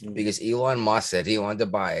because Elon Musk said he wanted to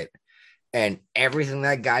buy it, and everything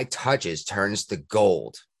that guy touches turns to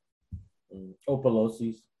gold. Oh,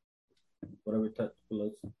 Pelosi's. Whatever touch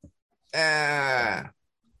Pelosi.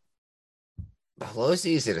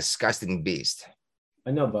 Pelosi is a disgusting beast.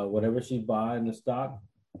 I know, but whatever she buy in the stock.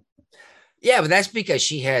 Yeah, but that's because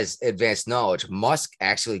she has advanced knowledge. Musk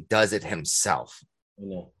actually does it himself. I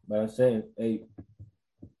know, but I'm saying, hey,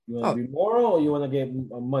 you want to be moral or you want to get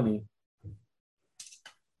money?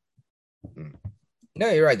 No,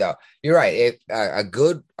 you're right, though. You're right. If a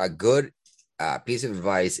good piece of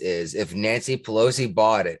advice is, if Nancy Pelosi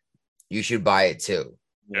bought it, you should buy it too.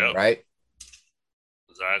 Yeah. Right?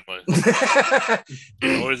 Exactly.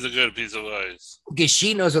 Always a good piece of advice. Because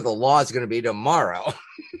she knows what the law is going to be tomorrow.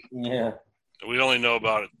 Yeah. We only know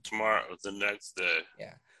about it tomorrow, the next day.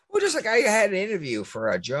 Yeah. Well, just like I had an interview for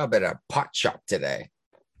a job at a pot shop today.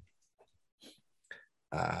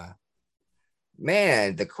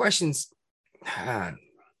 Man, the questions,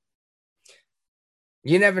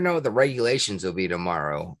 you never know what the regulations will be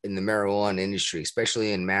tomorrow in the marijuana industry,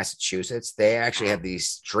 especially in Massachusetts. They actually have the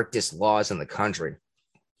strictest laws in the country.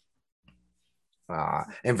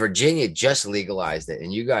 And Virginia just legalized it,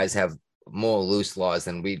 and you guys have more loose laws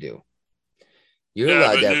than we do.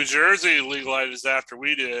 But New Jersey legalized after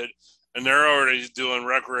we did, and they're already doing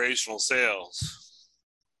recreational sales.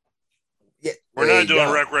 Yeah, we're not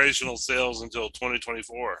doing recreational sales until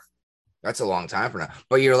 2024. That's a long time from now.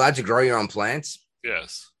 But you're allowed to grow your own plants?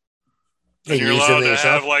 Yes. And you're allowed to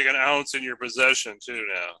have like an ounce in your possession too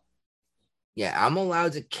now. Yeah, I'm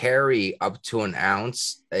allowed to carry up to an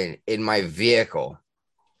ounce in my vehicle.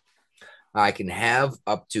 I can have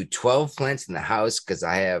up to 12 plants in the house because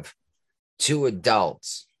I have 2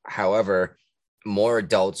 adults. However, more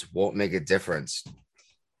adults won't make a difference.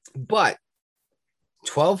 But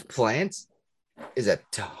 12 plants is a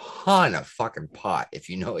ton of fucking pot if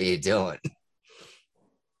you know what you're doing.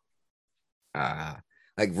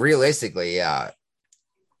 Like realistically,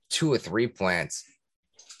 2 or 3 plants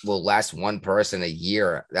will last one person a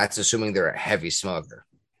year. That's assuming they're a heavy smoker.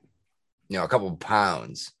 You know, a couple of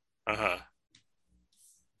pounds.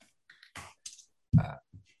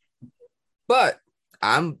 But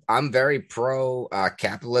I'm very pro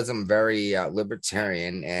capitalism, very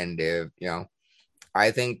libertarian, and you know,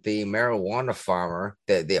 I think the marijuana farmer,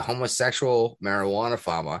 the homosexual marijuana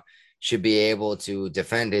farmer, should be able to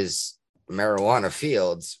defend his marijuana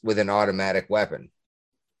fields with an automatic weapon.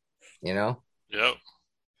 You know? Yep.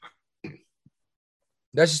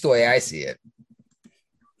 That's just the way I see it.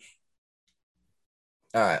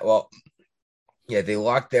 All right. Well, yeah, they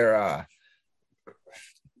locked their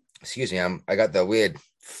excuse me, I got the weird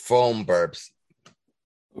foam burps.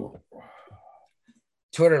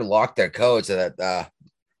 Twitter locked their code so that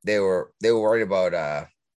they were worried about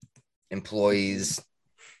employees,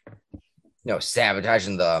 you know,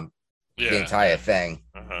 sabotaging the entire thing.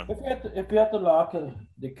 If you have to lock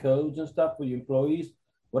the codes and stuff for your employees,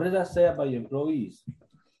 what does that say about your employees?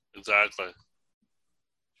 Exactly.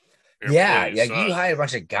 Yeah, you hide a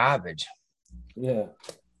bunch of garbage. Yeah.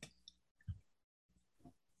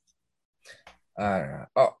 I don't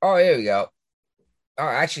know. Oh, here we go. Oh,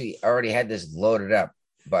 actually, I already had this loaded up,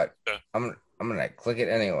 but I'm gonna click it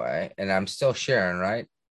anyway, and I'm still sharing, right?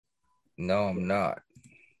 No, I'm not.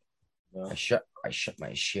 No. I shut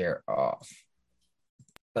my share off.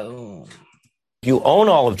 Boom. If you own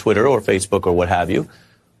all of Twitter or Facebook or what have you,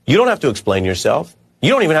 you don't have to explain yourself. You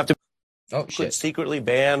don't even have to secretly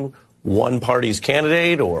ban one party's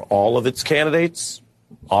candidate or all of its candidates,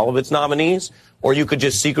 all of its nominees, or you could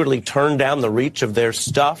just secretly turn down the reach of their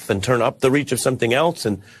stuff and turn up the reach of something else,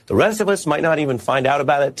 and the rest of us might not even find out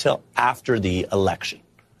about it till after the election.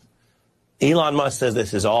 Elon Musk says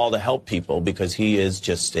this is all to help people because he is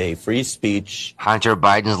just a free speech, Hunter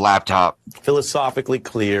Biden's laptop, philosophically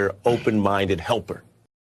clear, open-minded helper.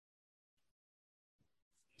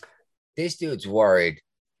 This dude's worried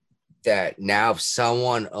that now if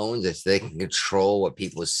someone owns this, they can control what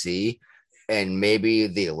people see, and maybe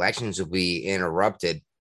the elections will be interrupted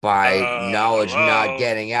by knowledge not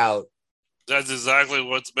getting out. That's exactly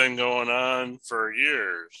what's been going on for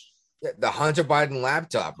years. The Hunter Biden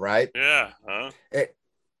laptop, right? Yeah. Huh?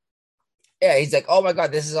 Yeah, he's like, oh my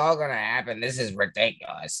God, this is all going to happen. This is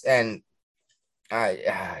ridiculous. And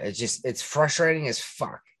it's frustrating as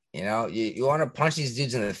fuck. You know, you want to punch these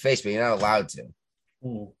dudes in the face, but you're not allowed to.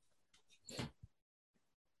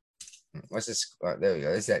 What's this? Oh, there we go.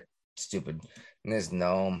 Is that stupid? And there's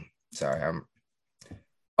no. Sorry,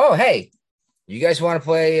 Oh, hey, you guys want to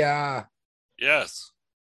play? Yes.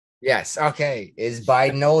 Yes. Okay. Is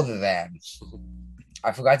Biden older than?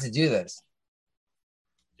 I forgot to do this.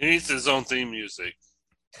 He needs his own theme music.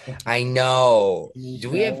 I know.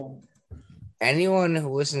 Do we have anyone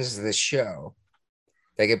who listens to the show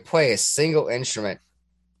that could play a single instrument,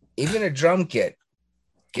 even a drum kit?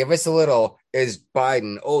 Give us a little. Is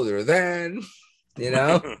Biden older than? You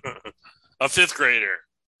know, a fifth grader.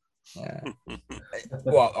 Yeah.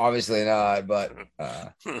 Well, obviously not, but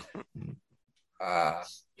I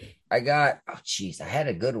got, I had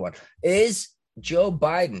a good one. Is Joe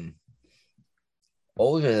Biden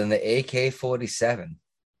older than the AK-47?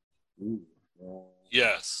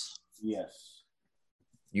 Yes. Yes.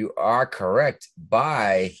 You are correct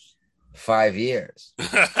by 5 years.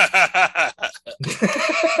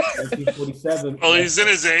 1947. Well, he's in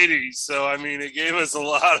his 80s, so I mean, it gave us a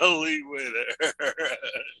lot of leeway there.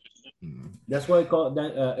 That's why I call it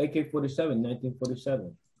AK-47,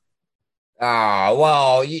 1947.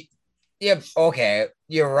 Well, yep, okay,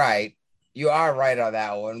 you're right. You are right on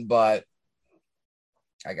that one, but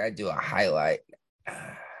I gotta do a highlight.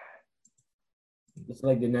 It's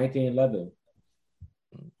like the 1911.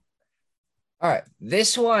 All right,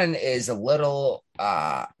 this one is a little.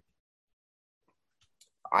 I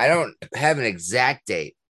don't have an exact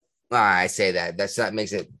date. I say that. That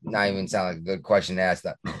makes it not even sound like a good question to ask.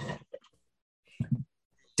 That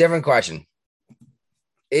different question.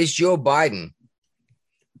 Is Joe Biden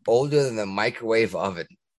older than the microwave oven?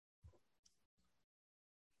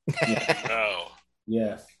 No.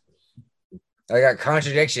 Yes. I got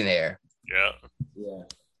contradiction here. Yeah. Yeah.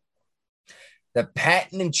 The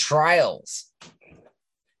patent and trials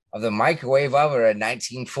of the microwave oven in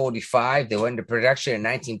 1945. They went into production in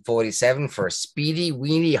 1947 for a Speedy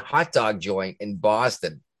Weenie hot dog joint in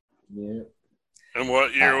Boston. Yeah. And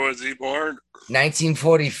what year was he born?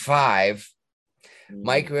 1945.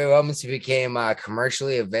 Microwave ovens became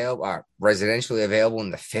commercially available, residentially available in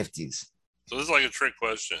the 50s. So this is like a trick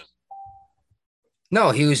question.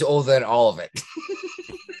 No, he was older than all of it.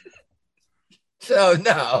 So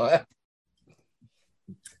no.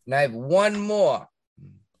 And I have one more.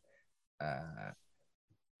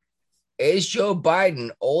 Is Joe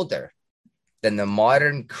Biden older than the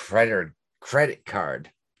modern credit card?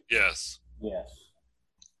 Yes. Yes.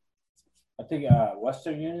 I think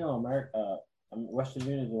Western Union or America. Western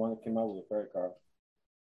Union is the one that came out with the credit card.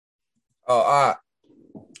 Oh,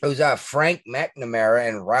 it was Frank McNamara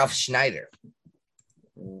and Ralph Schneider.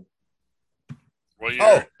 What year?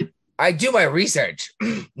 Oh, I do my research.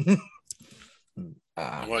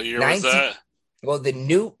 What year was that? Well,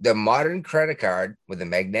 the modern credit card with the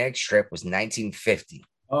magnetic strip was 1950.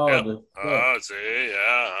 Oh, yep. See,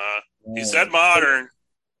 yeah. He said modern.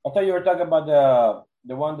 I thought you were talking about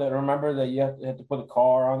the one that, remember that you had to put a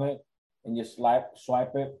car on it and you swipe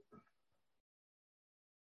it.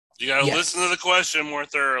 You got to listen to the question more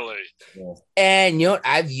thoroughly. Yeah. And you know what?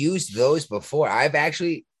 I've used those before. I've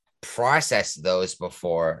actually processed those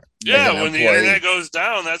before. Yeah, when the internet goes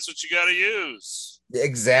down, that's what you got to use.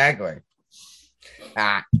 Exactly.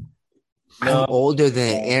 I'm older than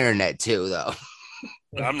the internet too, though.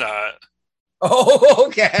 I'm not. Oh,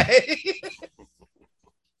 okay.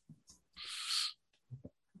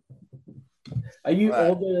 Are you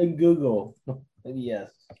older than Google?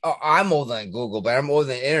 Yes. Oh, I'm older than Google, but I'm older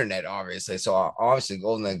than internet, obviously. So I'm obviously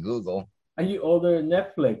older than Google. Are you older than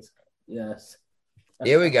Netflix? Yes.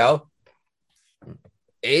 Here we go.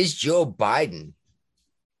 Is Joe Biden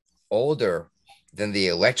older than the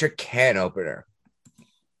electric can opener?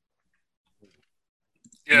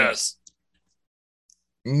 Yes.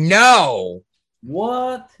 No.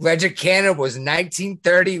 What? Electric can opener was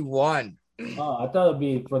 1931. Oh, I thought it'd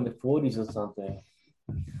be from the 40s or something.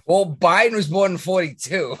 Well, Biden was born in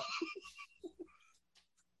 42.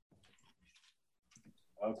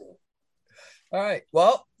 Okay. All right.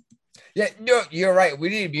 Well, Yeah, no, you're right. We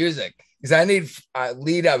need music because I need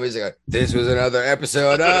lead up music. This was another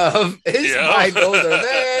episode of Is Mike Older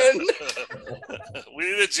Than?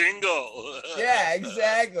 We need a jingle. Yeah,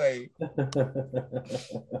 exactly.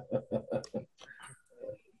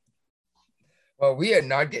 Well, we are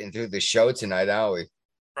not getting through the show tonight, are we?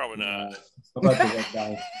 Probably not.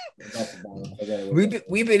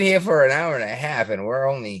 We've been here for an hour and a half, and we're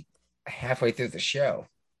only halfway through the show.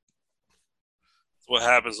 What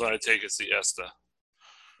happens when I take a siesta?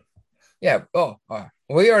 Yeah.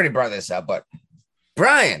 We already brought this up, but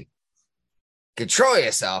Brian, control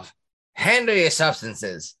yourself. Handle your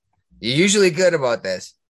substances. You're usually good about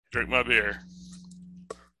this. Drink my beer.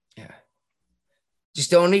 Yeah. Just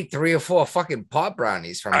don't eat 3 or 4 fucking pot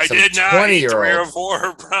brownies from some 20-year-old. I did not eat 3 or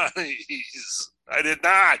 4 brownies. I did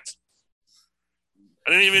not. I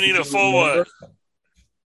didn't even eat a full one.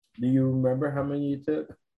 Do you remember how many you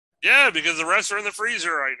took? Yeah, because the rest are in the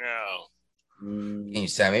freezer right now. Can you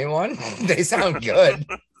send me one? They sound good.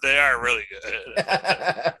 They are really good.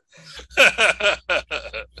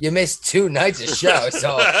 You missed 2 nights of show,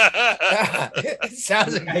 so it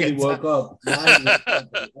sounds like a good woke up.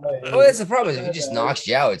 Well, that's the problem. If it just knocks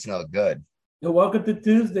you out, it's no good. Welcome to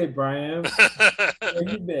Tuesday, Brian. Where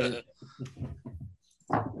you been?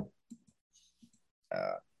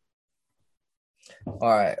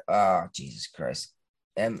 All right. Oh, Jesus Christ.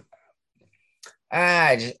 We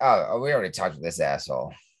already talked to this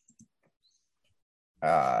asshole.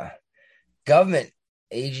 Government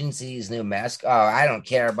agencies, new mask. Oh, I don't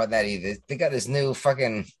care about that either. They got this new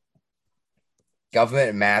fucking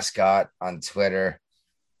government mascot on Twitter.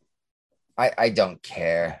 I don't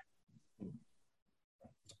care.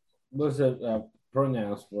 What's the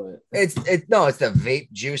pronouns for it? It's the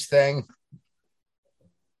vape juice thing.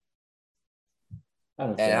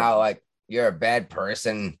 And how like you're a bad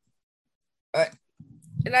person.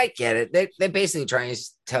 And I get it. They're basically trying to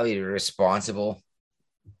tell you you're responsible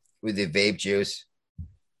with the vape juice.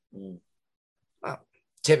 Well,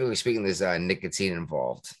 typically speaking, there's nicotine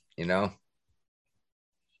involved, you know?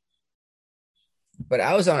 But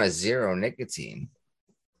I was on a 0 nicotine.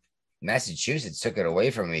 Massachusetts took it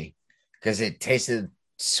away from me because it tasted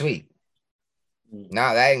sweet.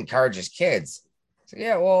 Now that encourages kids. So,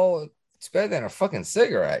 yeah, well, it's better than a fucking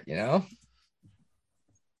cigarette, you know?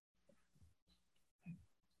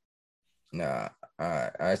 No,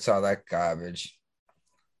 I saw that garbage.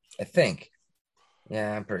 I think.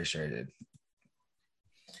 Yeah, I'm pretty sure I did.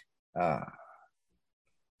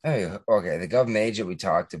 Okay, the government agent we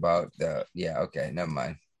talked about. Okay, never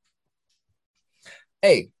mind.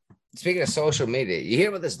 Hey, speaking of social media, you hear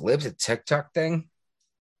about this Libs of TikTok thing?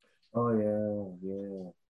 Oh,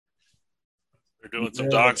 yeah. They're doing some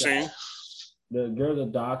doxing. The girl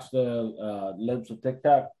that doxed the Libs of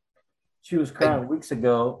TikTok, she was crying weeks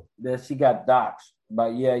ago that she got doxed.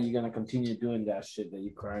 But yeah, you're going to continue doing that shit that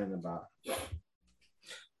you're crying about.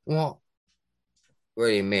 Well, what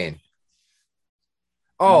do you mean?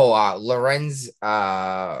 Oh, Lorenz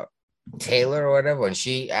Taylor or whatever, when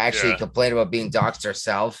she actually complained about being doxed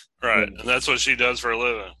herself. Right, and that's what she does for a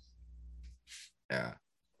living. Yeah.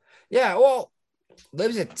 Yeah, well,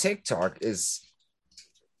 Libs of TikTok is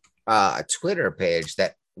a Twitter page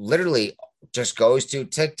that literally just goes to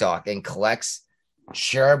TikTok and collects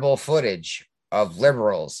shareable footage of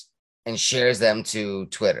liberals and shares them to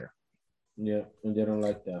Twitter. Yeah, and they don't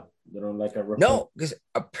like that. They don't like a No, because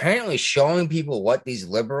apparently showing people what these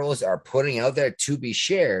liberals are putting out there to be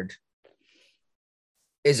shared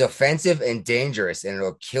is offensive and dangerous, and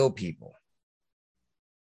it'll kill people.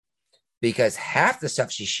 Because half the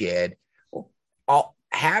stuff she shared,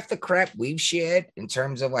 half the crap we've shared in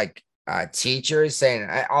terms of like teachers saying,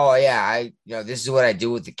 this is what I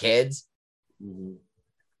do with the kids,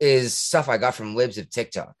 is stuff I got from Libs of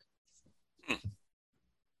TikTok.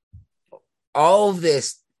 All of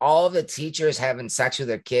the teachers having sex with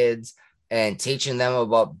their kids and teaching them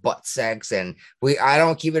about butt sex. And I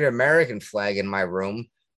don't keep an American flag in my room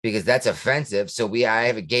because that's offensive. So I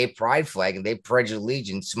have a gay pride flag and they pledge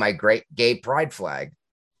allegiance to my great gay pride flag.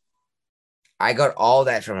 I got all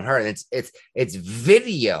that from her. And it's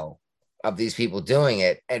video of these people doing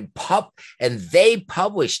it and they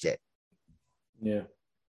published it. Yeah.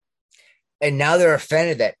 And now they're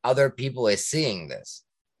offended that other people are seeing this.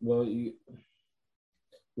 Well, you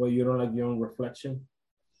don't like your own reflection?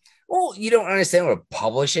 Well, you don't understand what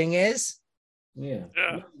publishing is? Yeah.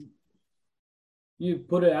 You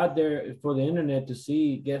put it out there for the internet to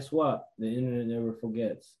see. Guess what? The internet never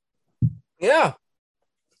forgets. Yeah.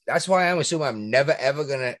 That's why I'm assuming I'm never, ever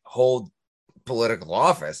going to hold political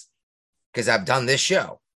office because I've done this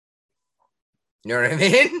show. You know what I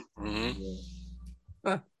mean? Mm-hmm.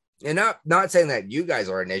 Huh. And not saying that you guys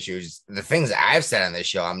are an issue. Just the things that I've said on this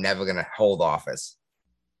show, I'm never going to hold office.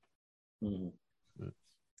 Mm-hmm.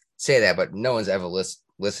 Say that, but no one's ever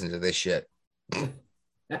listened to this shit.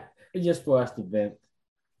 It's just for us to vent.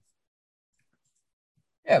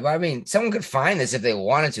 Yeah, but I mean, someone could find this if they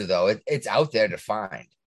wanted to, though. It's out there to find.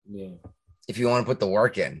 Yeah. If you want to put the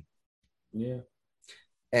work in. Yeah.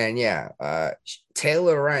 And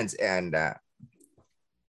Taylor Lorenz and there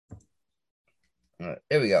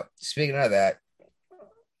we go. Speaking of that,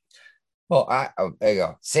 well, there you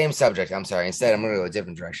go. Same subject. I'm sorry. Instead, I'm going to go a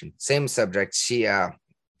different direction. Same subject. She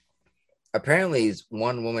apparently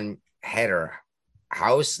one woman had her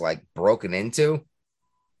house like broken into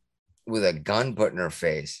with a gun put in her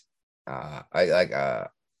face. A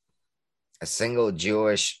single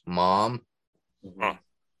Jewish mom. Huh.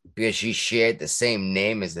 Because she shared the same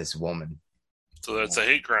name as this woman. So that's a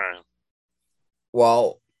hate crime.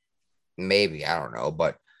 Well, maybe, I don't know,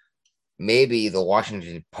 but maybe the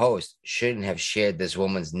Washington Post shouldn't have shared this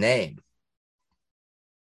woman's name.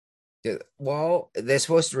 Well, they're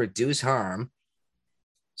supposed to reduce harm,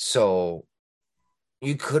 so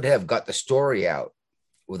you could have got the story out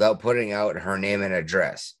without putting out her name and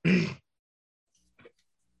address.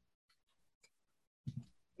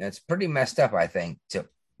 It's pretty messed up, I think, to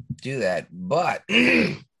do that, but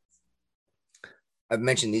I've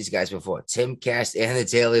mentioned these guys before, Timcast and the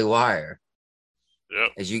Daily Wire.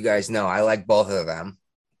 Yep. As you guys know, I like both of them.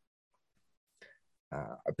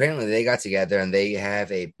 Apparently they got together and they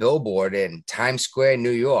have a billboard in Times Square,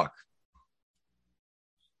 New York.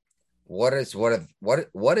 What does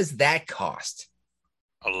that cost?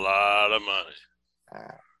 A lot of money.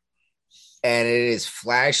 And it is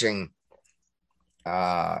flashing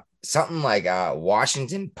something like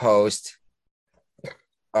Washington Post,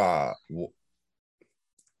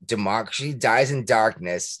 democracy dies in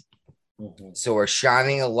darkness. Mm-hmm. So we're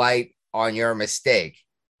shining a light on your mistake.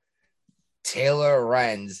 Taylor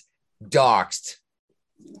Lorenz doxed,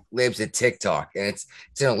 lives at TikTok, and it's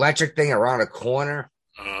an electric thing around a corner.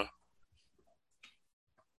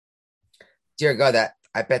 Dear God,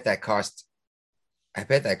 I bet that cost at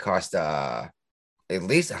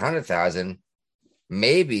least $100,000.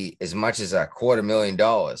 Maybe as much as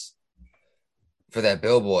 $250,000 for that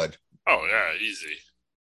billboard. Oh yeah, easy.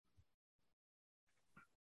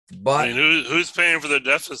 But I mean, who's paying for the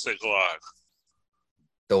deficit clock?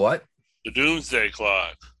 The what? The doomsday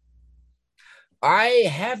clock. I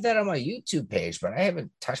have that on my YouTube page, but I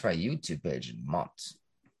haven't touched my YouTube page in months.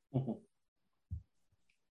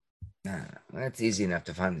 That's easy enough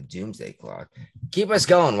to find the doomsday clock. Keep us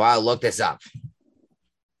going while I look this up.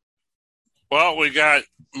 Well, we got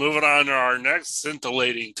moving on to our next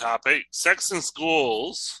scintillating topic: sex in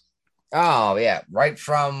schools. Oh yeah, right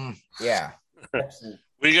from yeah.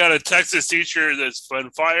 We got a Texas teacher that's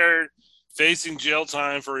been fired, facing jail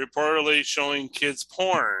time for reportedly showing kids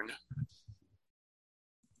porn.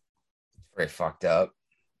 Very fucked up.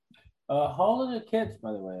 How old are the kids,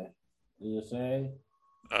 by the way? Did you say?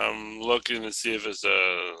 I'm looking to see if it's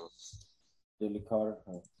Billy Carter.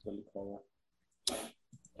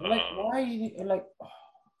 Like, why? Like,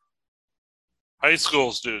 high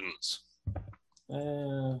school students.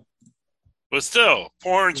 But still,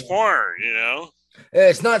 porn's porn, you know?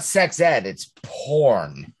 It's not sex ed, it's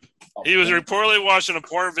porn. He was reportedly watching a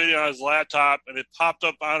porn video on his laptop, and it popped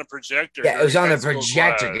up on a projector. Yeah, it was on the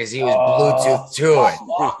projector because he was Bluetooth to it.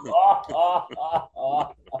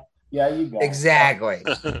 Yeah, you go. Exactly.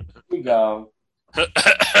 You go.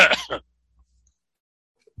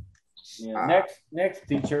 Yeah, next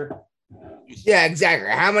teacher. Yeah, exactly.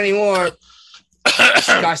 How many more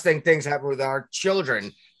disgusting things happen with our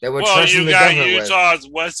children that we're trusting the government with? Utah's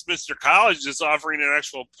Westminster College is offering an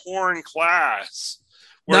actual porn class.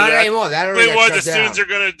 Not anymore. That already what the students are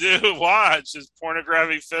going to watch is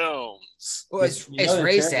pornographic films. Well, as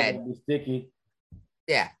Ray said.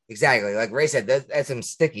 Yeah, exactly. Like Ray said, that's some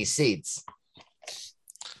sticky seats.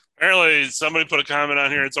 Apparently, somebody put a comment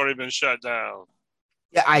on here. It's already been shut down.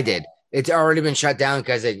 Yeah, I did. It's already been shut down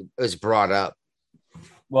because it was brought up.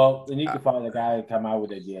 Well, they need to find a guy and come out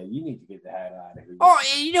with it. Yeah, you need to get the heck out of here. Oh,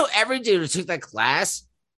 you know, every dude who took that class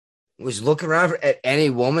was looking around at any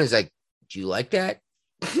woman. Is like, do you like that?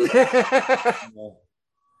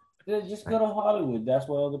 Yeah, just go to Hollywood. That's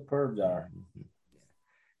where all the pervs are.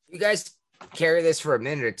 You guys carry this for a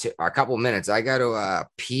minute or two, or a couple minutes. I got to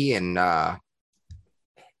pee and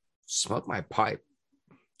smoke my pipe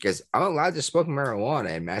because I'm allowed to smoke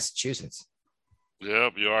marijuana in Massachusetts.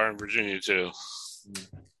 Yep, you are in Virginia too.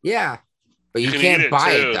 Yeah, but you can't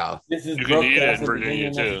buy it though. You can eat it in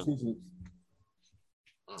Virginia too.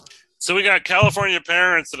 So we got California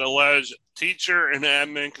parents that allege teacher and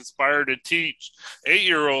admin conspire to teach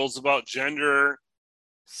 8-year-olds about gender,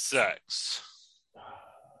 sex.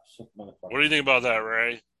 What do you think about that,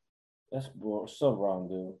 Ray? That's so wrong,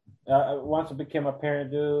 dude. Once I became a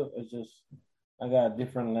parent, dude, it's just I got a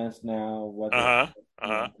different lens now.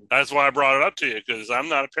 That's why I brought it up to you, because I'm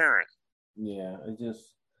not a parent. Yeah,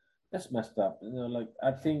 that's messed up. Like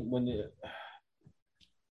I think when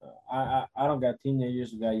I don't got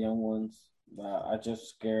teenagers, I got young ones. I just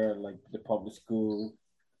scared like the public school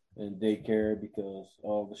and daycare because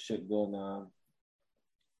all the shit going on.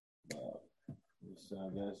 So I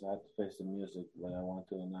guess I have to face the music whether I want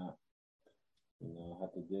to or not. I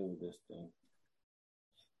have to deal with this thing.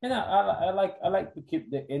 And I like to keep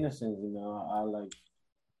the innocence.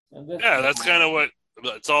 That's kind of what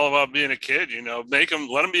it's all about, being a kid. Let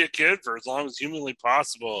them be a kid for as long as humanly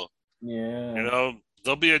possible. Yeah.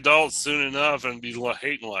 They'll be adults soon enough and be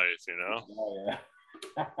hating life. Oh yeah.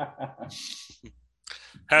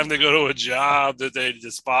 Having to go to a job that they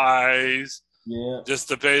despise. Yeah. Just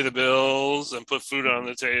to pay the bills and put food on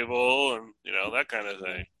the table and, that kind of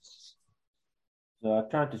thing. So I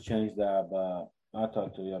tried to change that, but I'll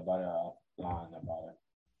talk to you about it offline about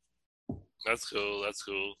it. That's cool.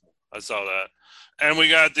 I saw that. And we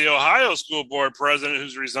got the Ohio school board president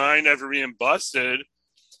who's resigned after being busted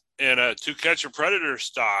in a To Catch a Predator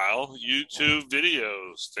style YouTube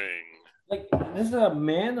video sting. Like, this is a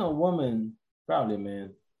man or woman? Probably a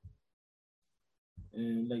man.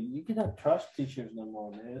 And like, you cannot trust teachers no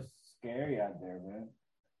more, man. It's scary out there, man.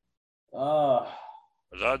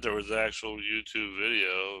 I thought there was actual YouTube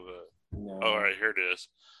video, but no. All right, here it is.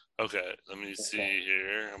 Okay, let me see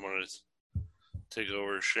here. I'm gonna take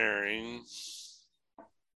over sharing.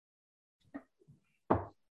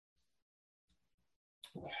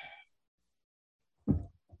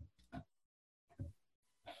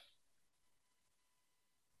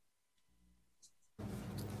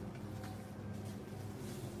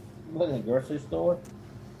 What, in a grocery store?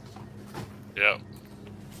 Yeah.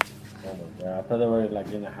 Oh my god, I thought they were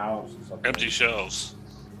like in a house or something. Empty shelves.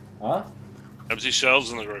 Huh? Empty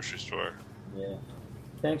shelves in the grocery store. Yeah.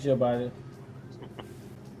 Thanks, Joe Biden.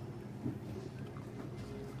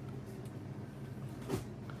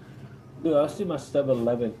 Dude, I see my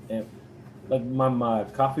 7-Eleven and like my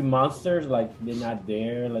coffee monsters, like they're not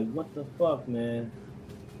there. Like, what the fuck, man?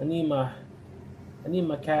 I need my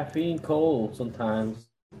caffeine cold sometimes.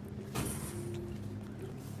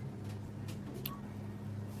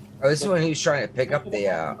 Oh, this is when he was trying to pick up the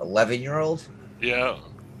 11-year-old? Yeah.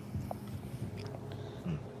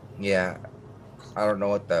 Yeah. I don't know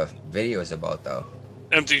what the video is about, though.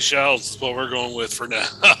 Empty shelves is what we're going with for now.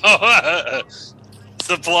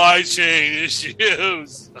 Supply chain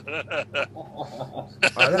issues. I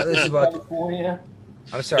thought this was about...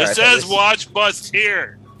 I'm sorry. It says watch bus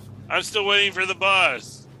here. I'm still waiting for the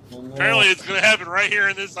bus. Apparently it's going to happen right here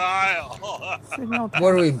in this aisle.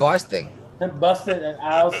 What are we busting? Busted in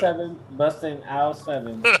aisle 7. Busting aisle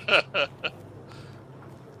 7.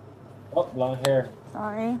 Oh, blonde hair.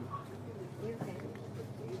 Sorry.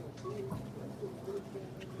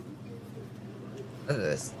 I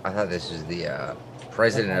thought this was the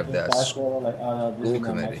president of the school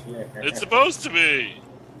committee. It's supposed to be.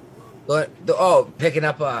 But picking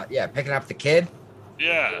up the kid.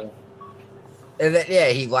 Yeah. And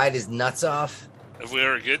then he lied his nuts off. If we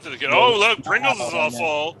ever get to the kid, oh look, Pringles is all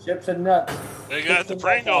full. Chips and nuts. They got the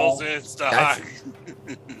Pringles in stock.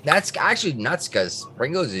 That's actually nuts because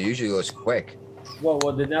Pringles usually goes quick. Well,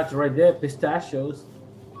 the nuts right there, pistachios.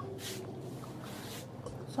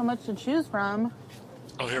 So much to choose from.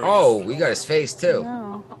 Oh, here we go. We got his face too.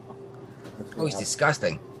 No. Oh, he's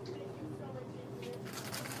disgusting.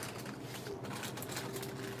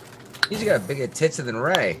 He's got bigger tits than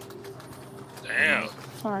Ray. Damn.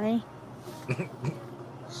 Sorry.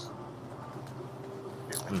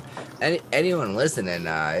 Anyone listening,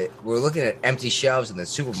 we're looking at empty shelves in the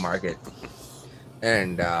supermarket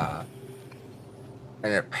and an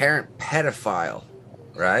apparent pedophile,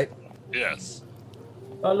 right? Yes.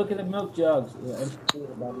 Oh, look at the milk jugs.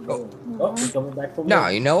 Coming back from No,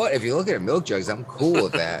 you know what? If you look at milk jugs, I'm cool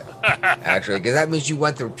with that, actually, because that means you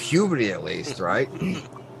went through puberty at least, right?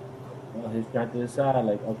 Well, he's trying to decide,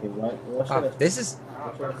 like, okay, what should I this is...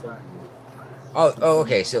 Oh,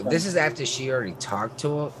 okay. So this is after she already talked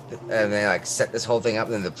to him, and they like set this whole thing up,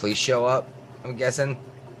 and then the police show up. I'm guessing.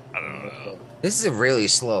 I don't know. This is a really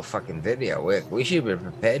slow fucking video. We should have been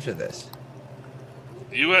prepared for this.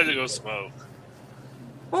 You had to go smoke.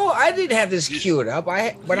 Oh, I didn't have this queued up. When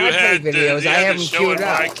I play videos, I have them queued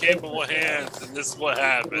up. My capable hands, and this is what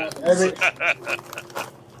happens.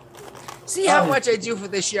 See how much I do for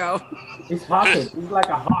this show. He's hopping. He's like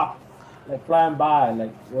a hop. like flying by.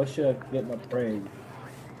 Like, what should I get my praise?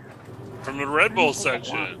 From the Red Bull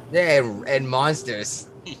section. Yeah, and monsters.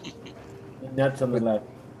 Nuts on the left.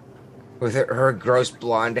 With her gross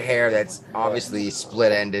blonde hair that's obviously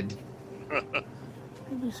split ended.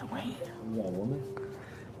 Is that a woman?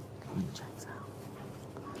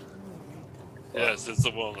 Yes, it's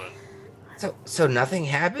a woman. So nothing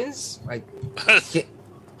happens? Like,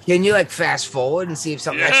 can you like fast forward and see if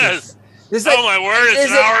something Yes. There's Oh my word! It's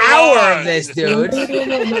there's an an hour hour long. of this, dude. I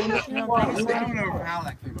don't know how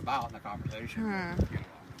that came about in the conversation.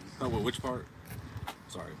 Oh, well, which part?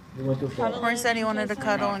 Sorry. Corey said he wanted to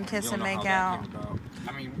cuddle and kiss and make out.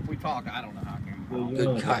 I mean, we talked. I don't know how it came about.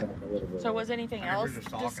 Good cut. So was anything I mean, we're else just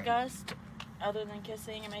talking. discussed other than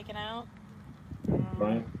kissing and making out?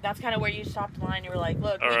 Right. That's kind of where you stopped the line. You were like,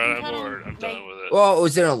 "Look, All we right, can I'm kinda bored. I'm done with it. Well, it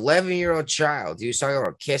was an 11-year-old child. He was talking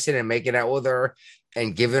about kissing and making out with her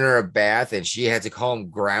and giving her a bath, and she had to call him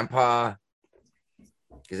grandpa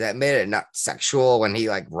because that made it not sexual when he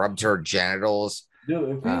like rubbed her genitals. Dude,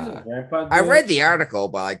 if he's a grandpa, I read the article,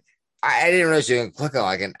 but like I didn't realize you can click on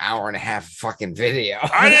like an hour and a half fucking video.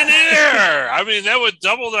 I didn't either. I mean, that would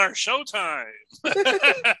double our showtime.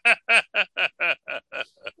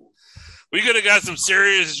 We could have got some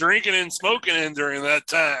serious drinking and smoking in during that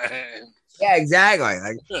time. Yeah, exactly.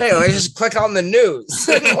 Like, hey, let's just click on the news.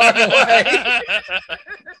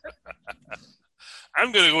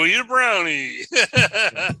 I'm gonna go eat a brownie.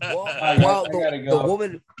 Well, the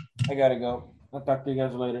woman. I gotta go. I'll talk to you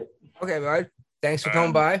guys later. Okay, bud. Thanks for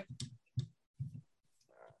coming by.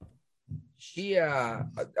 She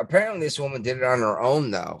apparently this woman did it on her own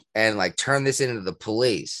though, and like turned this into the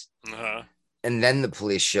police. Uh-huh. And then the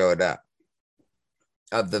police showed up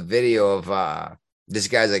of the video of this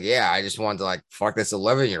guy's like, yeah, I just wanted to like fuck this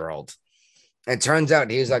 11-year-old. And it turns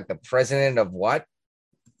out he was like the president of what?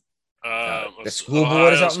 The school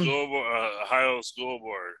board or something? Ohio School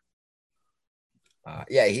Board.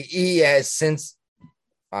 Yeah, he has since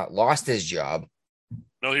lost his job.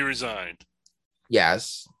 No, he resigned.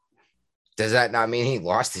 Yes. Does that not mean he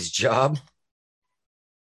lost his job?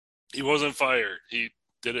 He wasn't fired. He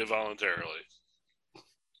did it voluntarily.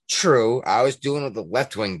 True. I was doing what the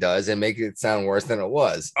left wing does and making it sound worse than it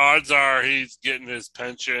was. Odds are he's getting his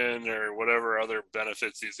pension or whatever other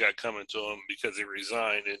benefits he's got coming to him because he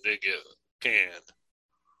resigned and did get canned.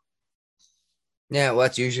 Yeah, well,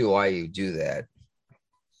 that's usually why you do that.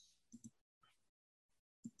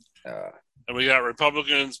 And we got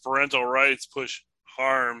Republicans' parental rights push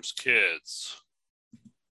harms kids.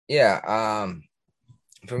 Yeah,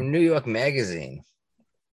 from New York Magazine,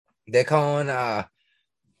 they're calling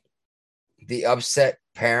the upset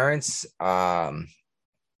parents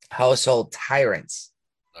household tyrants.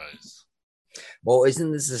 Nice. Well,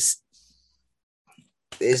 isn't this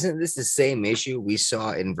the same issue we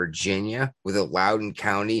saw in Virginia with a Loudoun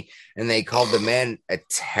County, and they called the man a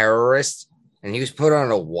terrorist, and he was put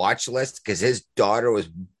on a watch list because his daughter was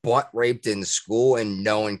butt raped in school and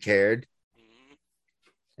no one cared.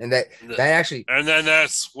 And that actually, and then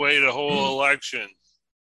that swayed a whole election.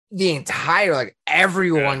 The entire, like,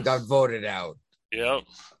 everyone got voted out. Yep.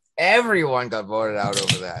 Everyone got voted out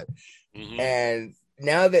over that. Mm-hmm. And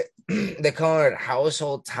now that they're calling it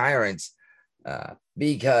household tyrants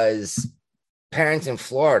because parents in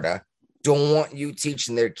Florida don't want you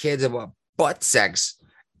teaching their kids about butt sex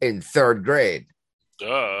in 3rd grade.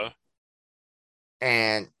 Duh.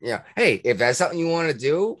 And, hey, if that's something you want to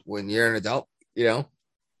do when you're an adult,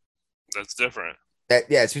 that's different.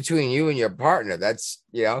 It's between you and your partner. That's,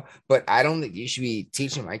 but I don't think you should be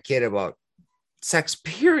teaching my kid about sex,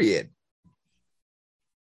 period.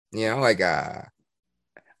 I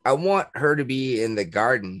want her to be in the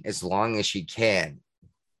garden as long as she can.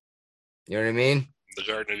 You know what I mean? The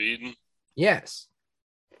Garden of Eden? Yes.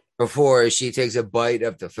 Before she takes a bite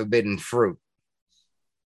of the forbidden fruit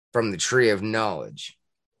from the tree of knowledge.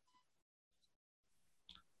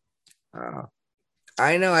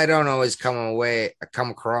 I know I don't always come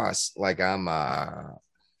across like I'm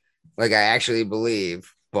like I actually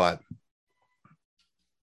believe, but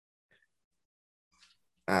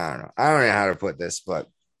I don't know. I don't know how to put this, but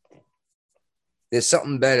there's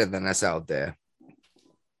something better than us out there.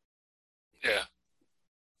 Yeah.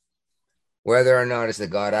 Whether or not it's the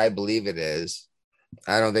God I believe it is,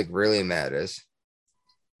 I don't think really matters.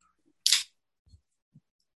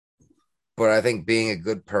 But I think being a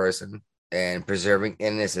good person and preserving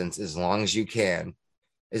innocence as long as you can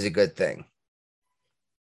is a good thing.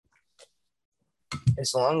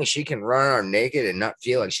 As long as she can run around naked and not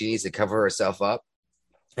feel like she needs to cover herself up,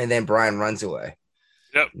 and then Brian runs away.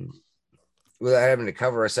 Yep. Without having to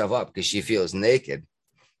cover herself up because she feels naked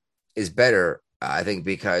is better I think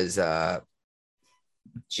because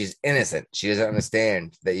she's innocent. She doesn't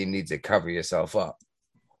understand that you need to cover yourself up.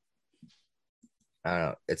 I don't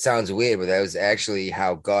know. It sounds weird, but that was actually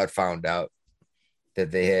how God found out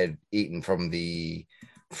that they had eaten from the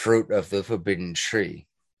fruit of the forbidden tree,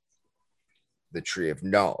 the tree of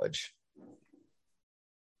knowledge.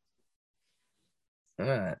 All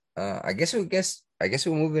right. I guess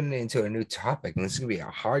we're moving into a new topic, and this is gonna be a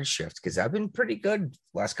hard shift because I've been pretty good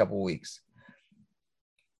last couple of weeks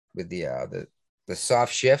with the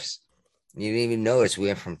soft shifts. You didn't even notice we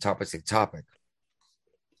went from topic to topic.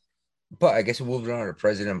 But I guess we're moving on to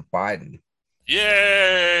President Biden.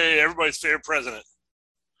 Yay! Everybody's favorite president.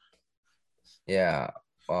 Yeah.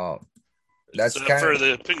 Well, that's except for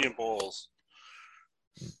the opinion polls.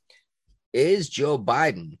 Is Joe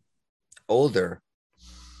Biden older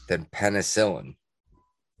than penicillin?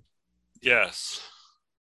 Yes.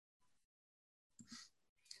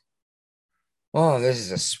 Oh, this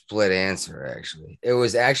is a split answer, actually. It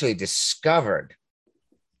was actually discovered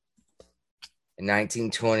in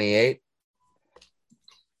 1928,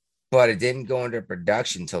 but it didn't go into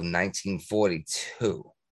production until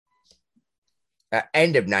 1942.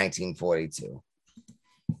 End of 1942.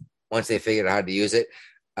 Once they figured out how to use it.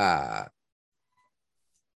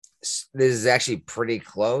 This is actually pretty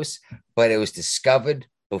close, but it was discovered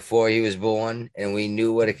before he was born, and we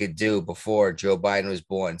knew what it could do before Joe Biden was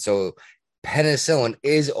born. So penicillin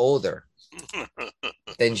is older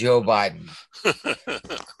than Joe Biden.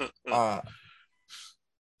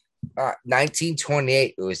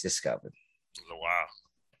 1928 it was discovered. Oh, wow.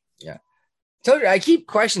 Yeah. Told you I keep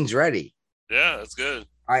questions ready. Yeah, that's good.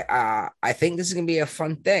 I think this is gonna be a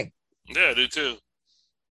fun thing. Yeah, I do too.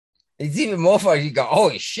 It's even more fun. You go,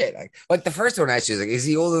 holy shit! Like the first one, actually, was like, is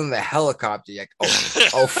he older than the helicopter? You're like,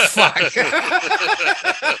 oh fuck.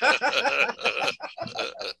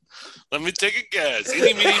 Let me take a guess.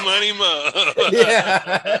 Eeny, meeny, miny, mo.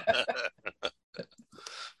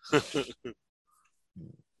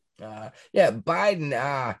 Yeah.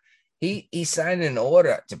 Biden. He signed an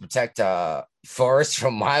order to protect forests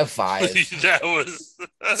from wildfires. That was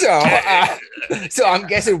so I'm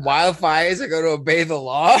guessing wildfires are going to obey the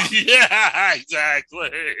law. Yeah, exactly.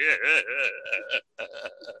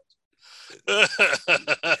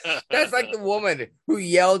 That's like the woman who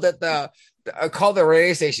yelled at called the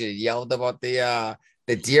radio station and yelled about the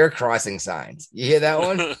deer crossing signs. You hear that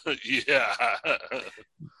one? Yeah.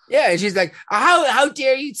 Yeah, and she's like, how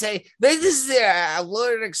dare you say this is a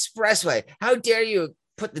Lord Expressway? How dare you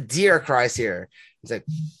put the deer across here? He's like,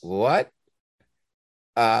 what?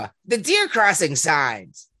 The deer crossing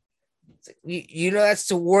signs. Like, you know that's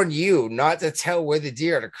to warn you, not to tell where the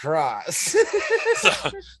deer to cross.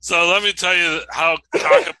 so let me tell you how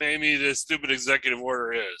cockamamie this stupid executive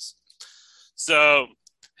order is. So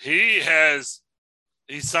he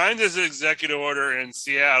signed his executive order in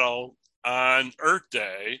Seattle on Earth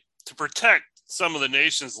Day to protect some of the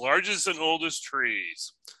nation's largest and oldest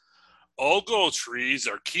trees. Old growth trees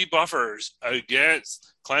are key buffers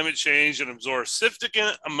against climate change and absorb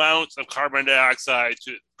significant amounts of carbon dioxide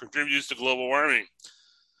to contribute to global warming.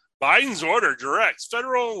 Biden's order directs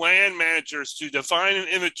federal land managers to define and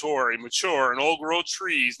inventory mature and old growth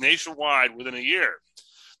trees nationwide within a year.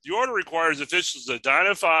 The order requires officials to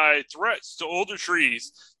identify threats to older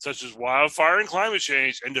trees, such as wildfire and climate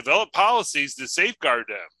change, and develop policies to safeguard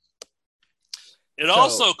them. It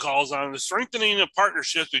also calls on the strengthening of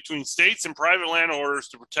partnerships between states and private landowners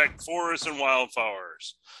to protect forests and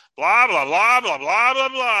wildflowers. Blah, blah, blah, blah, blah, blah,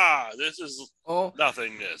 blah. This is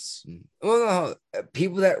nothingness. Well, no,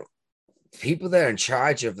 people that are in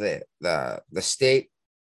charge of the state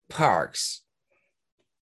parks,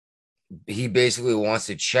 he basically wants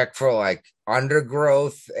to check for like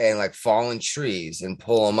undergrowth and like fallen trees and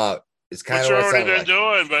pull them out. It's kind of what already been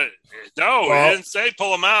doing, but no, he didn't say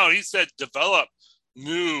pull them out. He said develop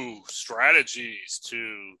new strategies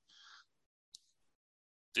to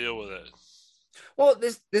deal with it. Well,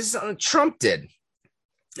 this is something Trump did,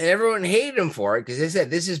 and everyone hated him for it because they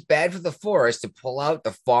said this is bad for the forest to pull out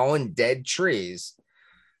the fallen dead trees.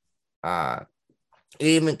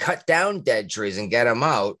 Even cut down dead trees and get them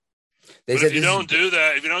out. They said if you don't do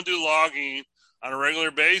that, if you don't do logging on a regular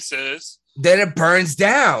basis, then it burns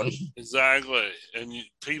down. Exactly. And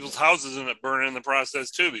people's houses end up burning in the process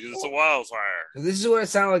too because it's a wildfire. This is what it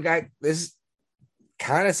sounded like. This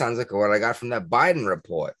kind of sounds like what I got from that Biden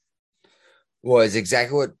report. Was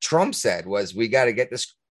exactly what Trump said was we got to get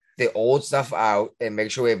the old stuff out and make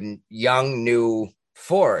sure we have young, new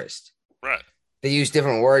forest. Right. They use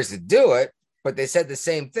different words to do it, but they said the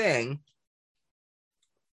same thing.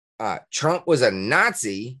 Trump was a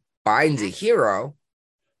Nazi. Biden's a hero.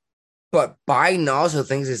 But Biden also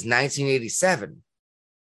thinks it's 1987.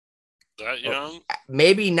 That young?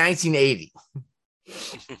 Maybe 1980.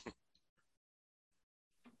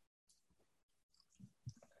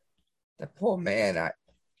 That poor man. I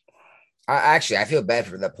actually I feel bad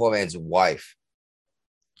for that poor man's wife.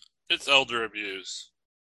 It's elder abuse.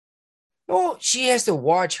 Well, she has to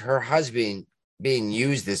watch her husband being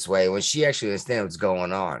used this way when she actually understands what's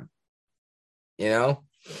going on. You know?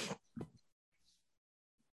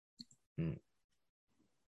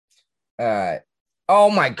 Oh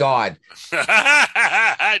my God.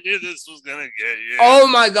 I knew this was gonna get you. Oh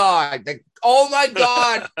my God. Oh my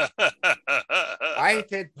God. I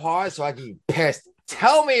hit pause so I can be pissed.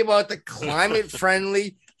 Tell me about the climate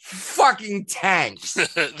friendly fucking tanks.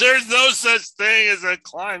 There's no such thing as a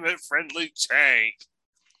climate friendly tank.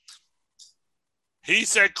 He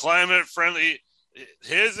said climate friendly.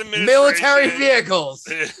 His administration military vehicles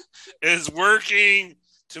is working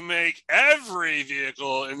to make every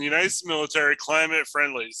vehicle in the United States military climate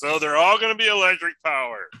friendly. So they're all going to be electric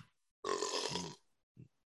powered.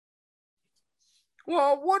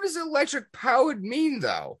 Well, what does electric powered mean,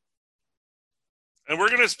 though? And we're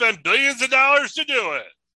going to spend billions of dollars to do it.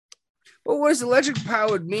 But what does electric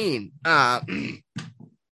powered mean?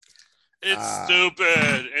 It's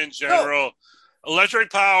stupid in general. No.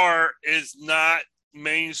 Electric power is not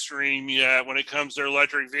mainstream yet when it comes to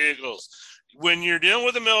electric vehicles. When you're dealing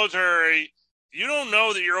with the military, you don't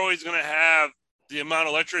know that you're always going to have the amount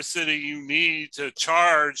of electricity you need to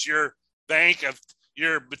charge your bank of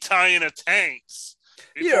your battalion of tanks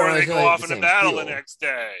before they go off into battle the next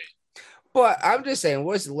day. But I'm just saying,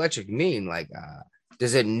 what does electric mean? Like,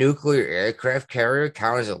 does a nuclear aircraft carrier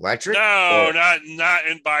count as electric? No, not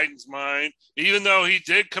in Biden's mind. Even though he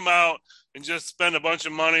did come out and just spend a bunch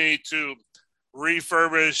of money to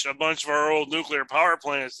refurbish a bunch of our old nuclear power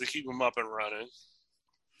plants to keep them up and running.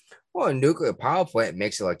 Well, a nuclear power plant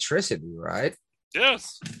makes electricity, right?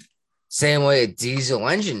 Yes. Same way a diesel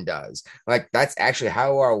engine does. Like, that's actually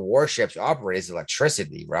how our warships operate, is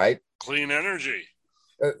electricity, right? Clean energy.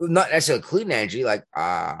 Not necessarily clean energy. Like,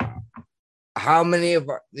 how many of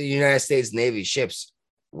the United States Navy ships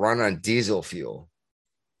run on diesel fuel?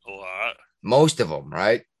 A lot. Most of them,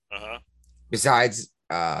 right? Uh-huh. Besides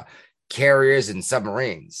carriers and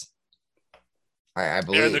submarines, I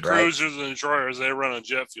believe. And the cruisers and destroyers, they run on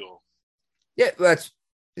jet fuel. Yeah,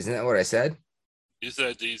 isn't that what I said? You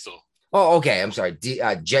said diesel. Oh, okay. I'm sorry.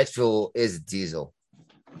 Jet fuel is diesel.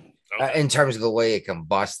 Okay. In terms of the way it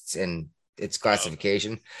combusts and its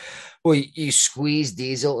classification. Well, you squeeze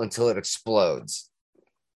diesel until it explodes.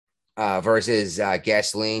 Versus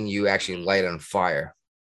gasoline, you actually light on fire.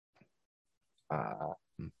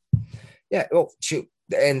 Yeah. Oh, shoot.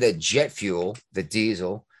 And the jet fuel, the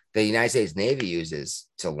diesel, the United States Navy uses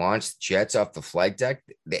to launch jets off the flight deck,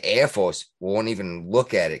 the Air Force won't even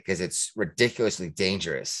look at it because it's ridiculously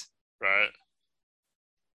dangerous. Right.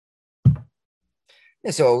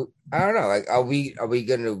 Yeah, so I don't know. Like, are we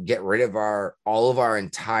going to get rid of all of our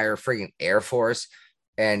entire freaking Air Force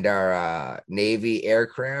and our Navy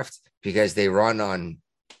aircraft because they run on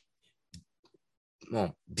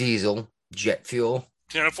diesel, jet fuel?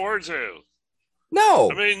 Can't afford to.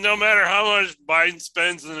 No. I mean, no matter how much Biden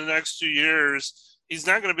spends in the next 2 years, he's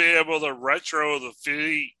not going to be able to retro the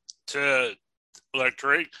fleet to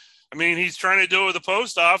electric. I mean, he's trying to do it with the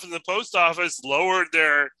post office, and the post office lowered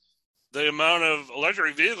the amount of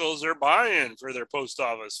electric vehicles they're buying for their post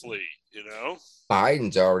office fleet, you know?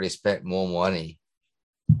 Biden's already spent more money.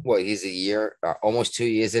 What, he's almost 2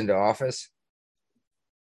 years into office?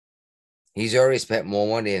 He's already spent more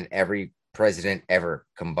money than every president ever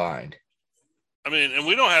combined. I mean, and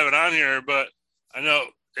we don't have it on here, but I know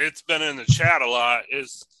it's been in the chat a lot,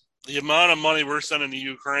 is the amount of money we're sending to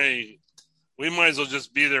Ukraine. We might as well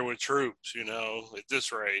just be there with troops, you know, at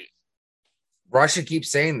this rate. Russia keeps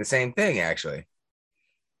saying the same thing, actually.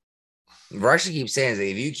 Russia keeps saying that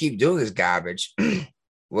if you keep doing this garbage,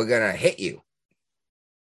 we're going to hit you.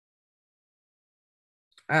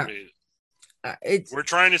 I mean, we're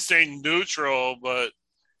trying to stay neutral, but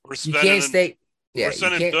we're spending, we're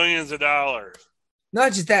sending billions of dollars.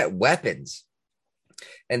 Not just that, weapons.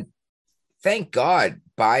 And thank God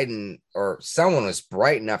Biden or someone was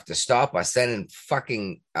bright enough to stop us sending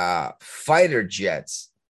fucking fighter jets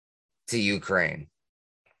to Ukraine.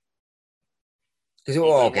 Because they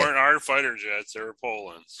weren't our fighter jets, they were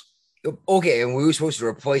Poland's. Okay, and we were supposed to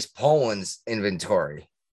replace Poland's inventory,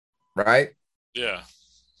 right? Yeah.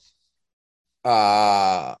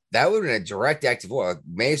 That would have been a direct act of war.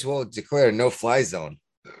 May as well declare a no-fly zone.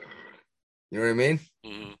 You know what I mean?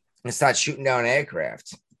 Mm-hmm. And start shooting down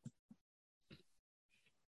aircraft.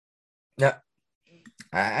 No,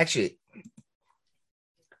 actually,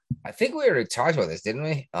 I think we already talked about this, didn't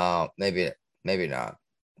we? Maybe not.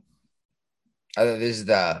 This is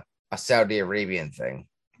a Saudi Arabian thing.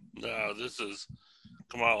 No, this is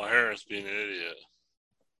Kamala Harris being an idiot.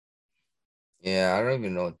 Yeah, I don't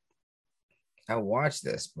even know. I watched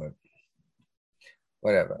this, but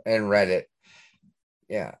whatever. And read it.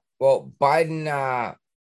 Yeah. Well, Biden.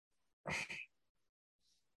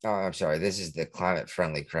 Oh, I'm sorry. This is the climate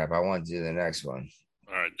friendly crap. I want to do the next one.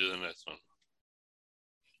 All right, do the next one.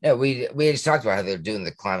 Yeah, we just talked about how they're doing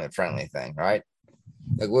the climate friendly thing, right?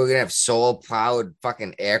 Like we're gonna have solar plowed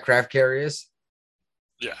fucking aircraft carriers.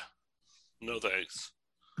 Yeah. No thanks.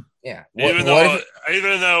 Yeah. Even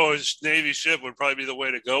though a Navy ship would probably be the way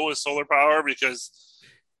to go with solar power because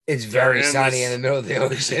it's very sunny in the middle of the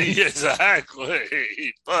ocean. Exactly.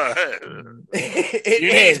 But it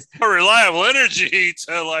need more reliable energy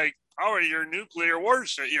to like power your nuclear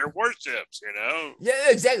warships, you know? Yeah,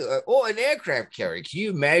 exactly. Well, an aircraft carrier. Can you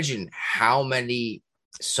imagine how many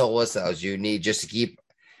solar cells you need just to keep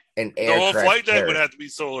an aircraft? The whole flight deck carrier? would have to be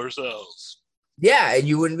solar cells. Yeah, and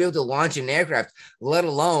you wouldn't be able to launch an aircraft, let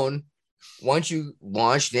alone once you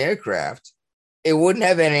launched an aircraft, it wouldn't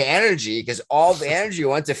have any energy because all the energy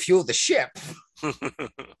went to fuel the ship.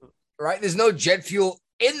 Right? There's no jet fuel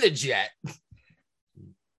in the jet.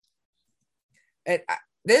 And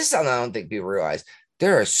this is something I don't think people realize.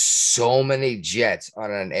 There are so many jets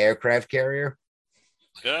on an aircraft carrier.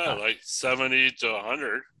 Yeah, like 70 to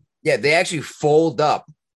 100. Yeah, they actually fold up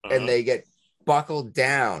and they get buckled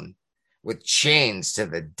down with chains to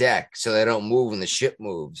the deck so they don't move when the ship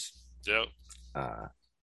moves. Yep.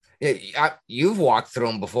 Yeah, you've walked through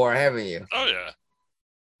them before, haven't you? Oh, yeah.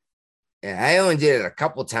 Yeah, I only did it a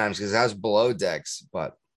couple times because I was below decks,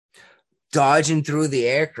 but dodging through the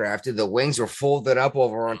aircraft and the wings were folded up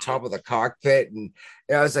over on top of the cockpit. And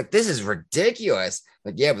I was like, this is ridiculous.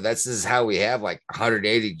 Like, yeah, but this is how we have like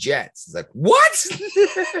 180 jets. It's like, what?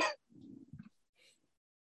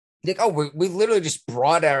 Like, oh, we literally just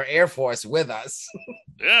brought our Air Force with us.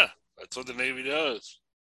 Yeah, that's what the Navy does.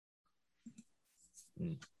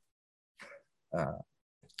 All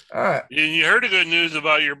right. You heard the good news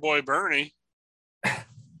about your boy Bernie.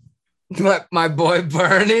 My boy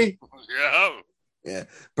Bernie. Yeah. Yeah.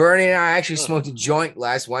 Bernie and I actually smoked a joint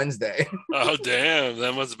last Wednesday. Oh, damn.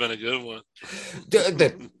 That must have been a good one.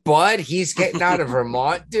 The bud he's getting out of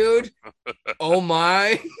Vermont, dude. Oh,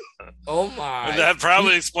 my. Oh, my. And that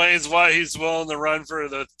probably explains why he's willing to run for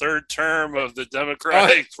the third term of the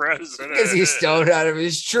Democratic president. Because he's stoned out of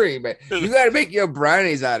his tree, man. You got to make your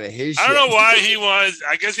brownies out of his shit. I don't know why he wants.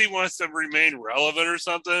 I guess he wants to remain relevant or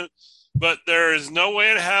something. But there is no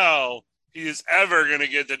way in hell he is ever going to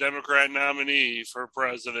get the Democrat nominee for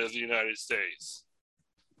president of the United States.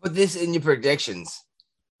 Put this in your predictions.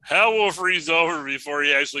 Hell will freeze over before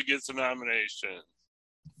he actually gets the nomination.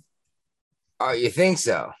 Oh, you think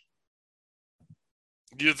so?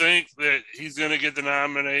 Do you think that he's going to get the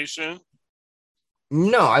nomination?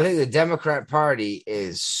 No, I think the Democrat Party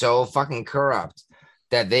is so fucking corrupt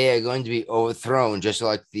that they are going to be overthrown, just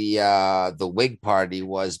like the Whig Party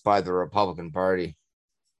was by the Republican Party.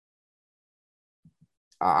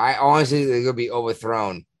 I honestly think they're going to be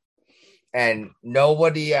overthrown, and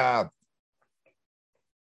nobody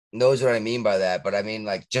knows what I mean by that. But I mean,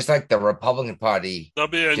 like, just like the Republican Party,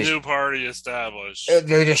 there'll be a new party established.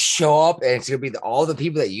 They just show up, and it's going to be all the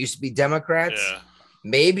people that used to be Democrats. Yeah.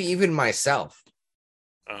 Maybe even myself.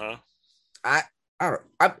 I don't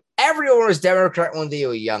know. Everyone was Democrat when they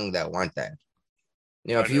were young, though, weren't they?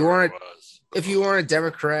 You know, if you weren't a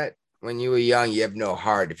Democrat when you were young, you have no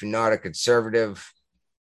heart. If you're not a conservative,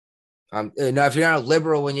 if you're not a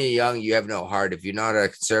liberal when you're young, you have no heart. If you're not a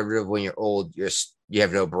conservative when you're old, you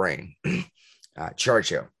have no brain.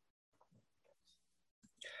 Churchill.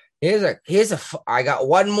 I got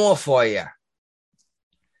one more for you.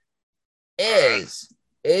 Is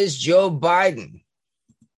Joe Biden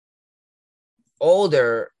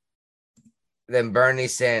older than Bernie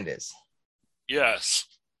Sanders? Yes.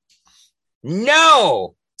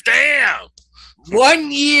 No. Damn.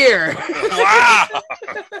 1 year. Wow.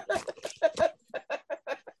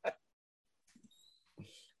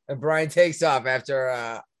 And Brian takes off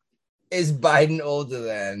after is Biden older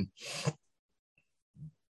than?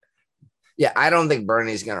 Yeah, I don't think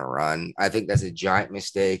Bernie's gonna run. I think that's a giant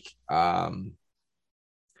mistake. Oh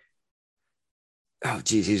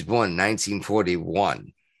geez, he was born in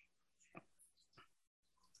 1941.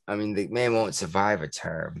 I mean, the man won't survive a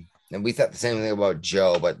term. And we thought the same thing about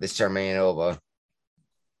Joe, but this term ain't over.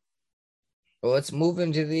 Well, let's move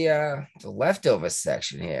into the leftover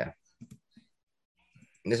section here.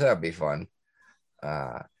 This ought to be fun.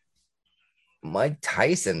 Mike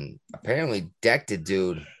Tyson apparently decked a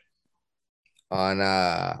dude on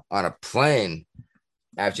a plane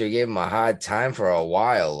after he gave him a hard time for a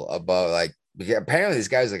while about like because apparently this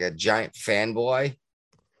guy's like a giant fanboy,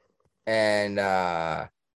 and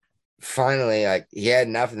finally like he had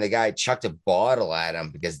enough, and the guy chucked a bottle at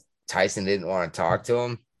him because Tyson didn't want to talk to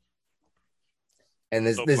him. And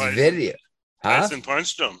this video, Tyson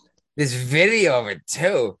punched him. This video of it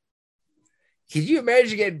too. Could you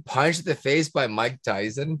imagine getting punched in the face by Mike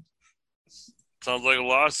Tyson? Sounds like a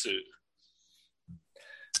lawsuit.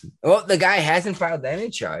 Well, the guy hasn't filed any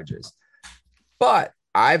charges, but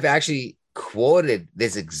I've actually quoted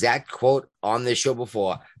this exact quote on this show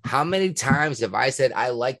before. How many times have I said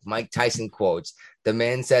I like Mike Tyson quotes? The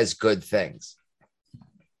man says good things.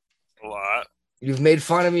 A lot. You've made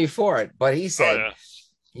fun of me for it, but he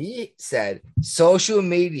said, social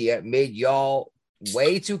media made y'all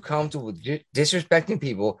way too comfortable with disrespecting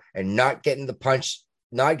people and not getting punched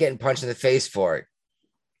in the face for it.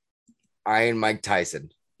 Iron Mike Tyson.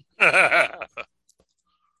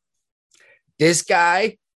 This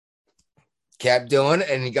guy kept doing it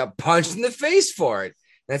and he got punched in the face for it.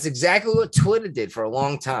 That's exactly what Twitter did for a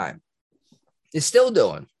long time. It's still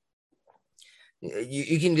doing.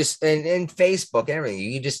 You can just, and Facebook and everything,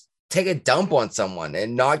 you can just take a dump on someone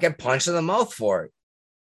and not get punched in the mouth for it.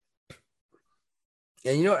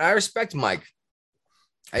 And you know what? I respect Mike.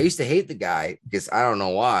 I used to hate the guy because I don't know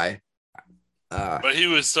why. But he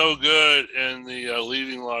was so good in the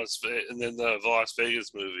Leaving Las Vegas and then the Las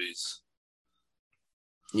Vegas movies.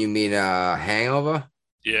 You mean Hangover?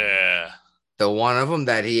 Yeah. The one of them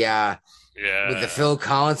that he with the Phil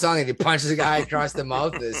Collins song and he punches a guy across the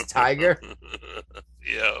mouth, this tiger.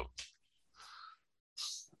 Yeah.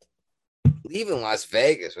 Leaving Las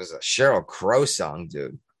Vegas was a Sheryl Crow song,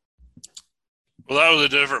 dude. Well, that was a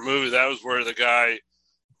different movie. That was where the guy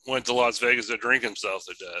went to Las Vegas to drink himself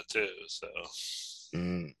to death, too. So,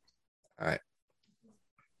 all right.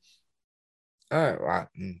 Well,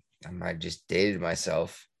 I might just dated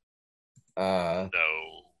myself. No.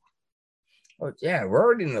 Oh, yeah, we're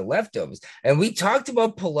already in the leftovers. And we talked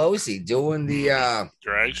about Pelosi doing the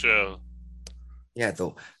drag show. Yeah,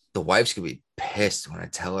 the wife's gonna be pissed when I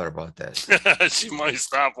tell her about this. She might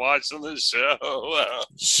stop watching the show.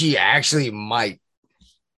 She actually might.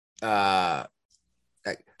 I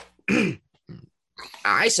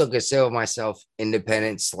still consider myself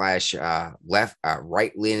independent / left,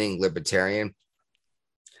 right leaning libertarian.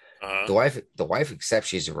 The wife accepts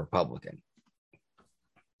she's a Republican.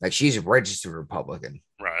 Like she's a registered Republican.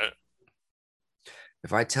 Right.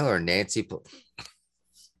 If I tell her Nancy,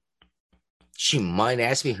 she might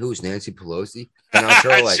ask me who's Nancy Pelosi. And I'll show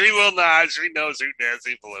her, like, she will not. She knows who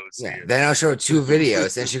Nancy Pelosi is. Then I'll show her 2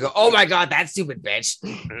 videos, and she'll go, "Oh my god, that stupid bitch."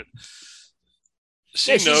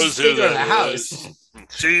 She knows who that is.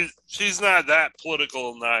 She's not that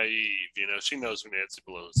political naive, you know. She knows who Nancy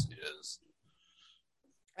Pelosi is.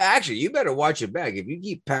 Actually, you better watch it back. If you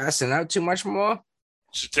keep passing out too much more,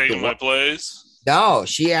 she's taking my place. No,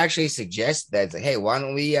 she actually suggests that. Hey, why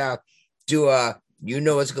don't we do a? You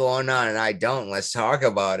know what's going on, and I don't. Let's talk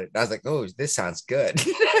about it. And I was like, oh, this sounds good.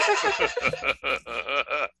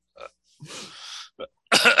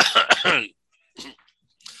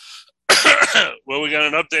 Well, we got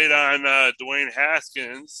an update on Dwayne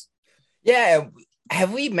Haskins. Yeah,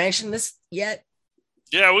 have we mentioned this yet?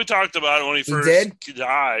 Yeah, we talked about it when he first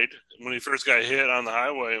died, when he first got hit on the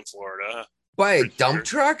highway in Florida. By a dump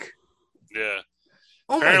truck? Yeah.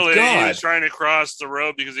 Oh Apparently, my God. he was trying to cross the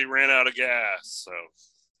road because he ran out of gas. So,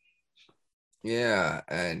 yeah,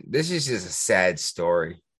 and this is just a sad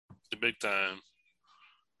story. The big time.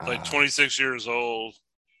 Like 26 years old.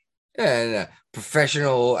 And a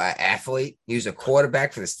professional athlete. He was a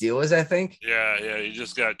quarterback for the Steelers, I think. Yeah, he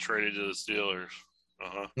just got traded to the Steelers.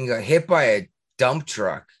 He got hit by a dump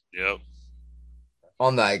truck. Yep.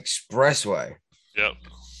 On the expressway. Yep.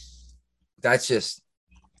 That's just.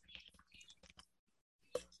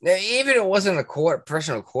 Now, even if it wasn't a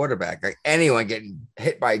professional quarterback, like anyone getting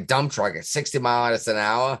hit by a dump truck at 60 miles an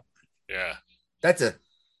hour. Yeah. That's a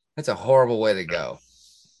horrible way to go.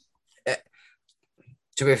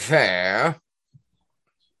 To be fair,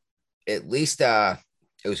 at least it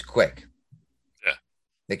was quick. Yeah.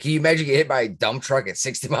 Like, can you imagine getting hit by a dump truck at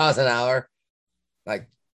 60 miles an hour? Like,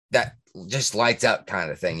 that just lights up kind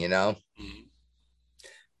of thing, you know? Mm-hmm.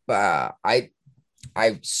 But I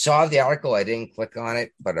saw the article. I didn't click on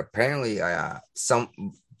it, but apparently a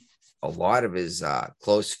lot of his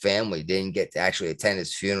close family didn't get to actually attend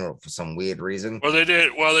his funeral for some weird reason. Well, they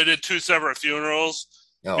did 2 separate funerals.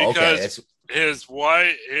 Oh, okay. His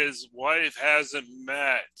wife hasn't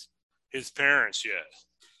met his parents yet.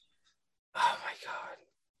 Oh my God.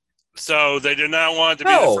 So they did not want to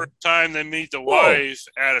be the first time they meet the wife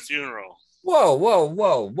at a funeral. Whoa.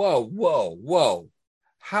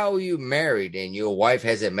 How are you married and your wife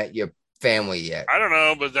hasn't met your family yet? I don't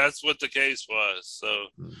know, but that's what the case was. So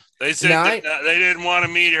they said they didn't want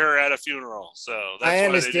to meet her at a funeral. So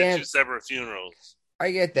that's why they did 2 separate funerals.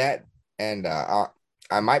 I get that. And I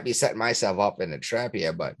might be setting myself up in a trap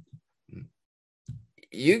here, but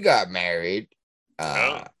you got married.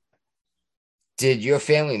 Did your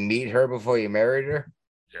family meet her before you married her?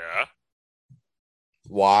 Yeah.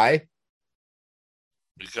 Why?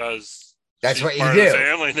 Because that's what you part do. Of the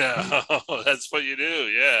family now. That's what you do.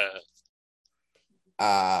 Yeah.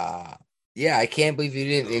 Yeah. I can't believe you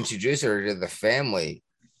didn't introduce her to the family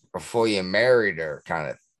before you married her.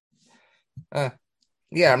 Kind of.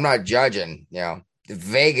 Yeah, I'm not judging. You know, the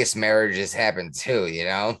Vegas marriages happen too. You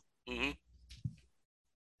know. Mm-hmm.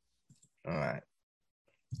 All right.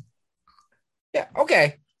 Yeah.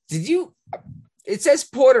 Okay. Did you? It says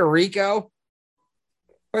Puerto Rico.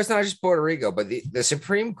 Well, it's not just Puerto Rico, but the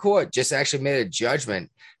Supreme Court just actually made a judgment.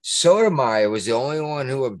 Sotomayor was the only one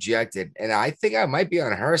who objected, and I think I might be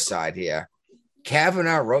on her side here.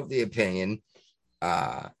 Kavanaugh wrote the opinion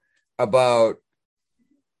about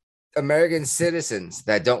American citizens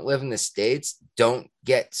that don't live in the States don't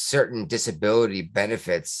get certain disability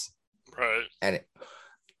benefits. Right. And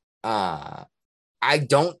I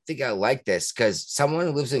don't think I like this because someone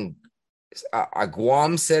who lives in a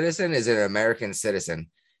Guam citizen is an American citizen.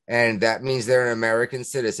 And that means they're an American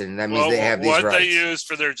citizen. That means they have these rights. What they used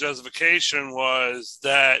for their justification was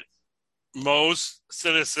that most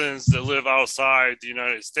citizens that live outside the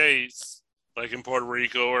United States, like in Puerto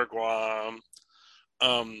Rico or Guam,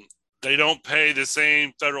 they don't pay the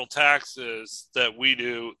same federal taxes that we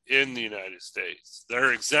do in the United States.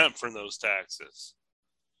 They're exempt from those taxes.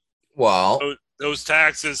 Well, those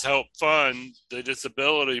taxes help fund the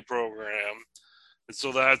disability program. And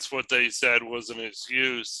so that's what they said was an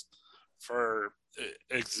excuse for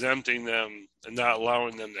exempting them and not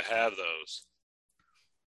allowing them to have those.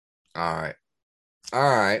 All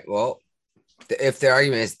right. Well, if the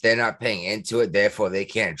argument is they're not paying into it, therefore they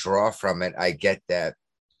can't draw from it, I get that.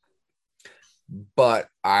 But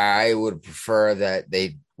I would prefer that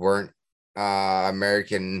they weren't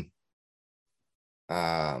American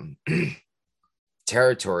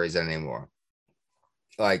territories anymore.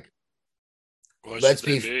 Like, let's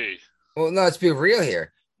be real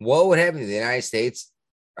here. What would happen if the United States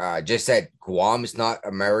just said Guam is not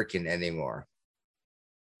American anymore?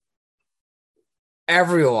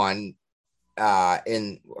 Everyone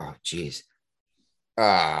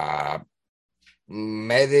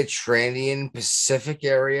Mediterranean Pacific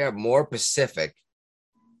area, more Pacific,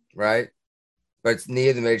 right? But it's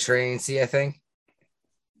near the Mediterranean Sea, I think.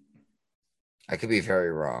 I could be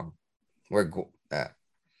very wrong.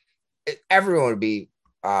 Everyone would be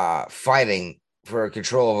fighting for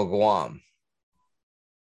control of Guam.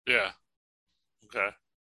 Yeah. Okay.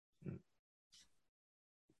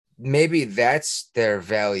 Maybe that's their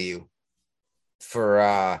value for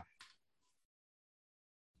I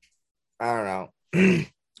don't know,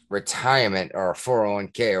 retirement or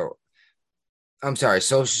 401k or I'm sorry,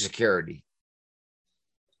 Social Security.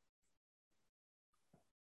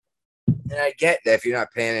 And I get that if you're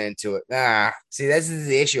not paying into it. See, this is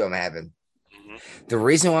the issue I'm having. Mm-hmm. The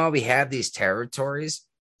reason why we have these territories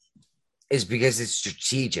is because it's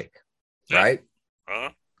strategic, right?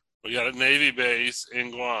 We got a Navy base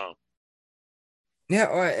in Guam. Yeah,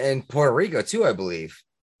 and Puerto Rico too, I believe.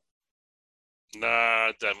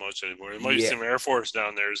 Not that much anymore. There might be some Air Force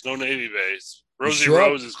down there. There's no Navy base. Rosie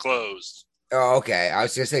Rose is closed. Oh, okay. I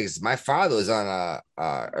was going to say, because my father was on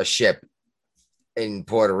a ship in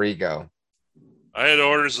Puerto Rico. I had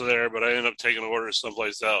orders there, but I ended up taking orders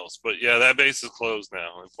someplace else. But yeah, that base is closed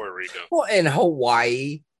now in Puerto Rico. Well, in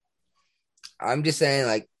Hawaii, I'm just saying,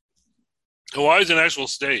 like, Hawaii's an actual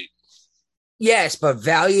state. Yes, but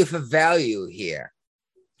value for value here.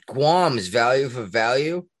 Guam's value for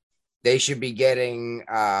value. They should be getting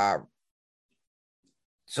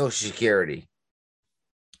Social Security.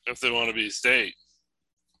 If they want to be a state.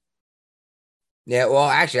 Yeah, well,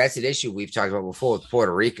 actually, that's an issue we've talked about before with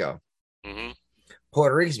Puerto Rico. Mm-hmm.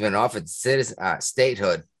 Puerto Rico's been offered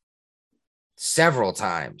statehood several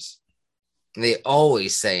times. And they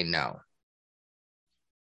always say no.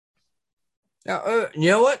 Now, you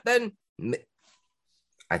know what, then?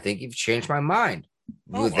 I think you've changed my mind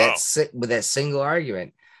with that single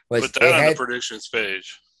argument. Put that on the predictions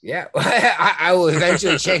page. Yeah, I will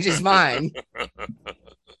eventually change his mind.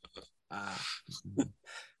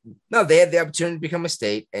 No, they had the opportunity to become a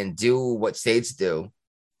state and do what states do.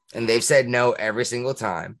 And they've said no every single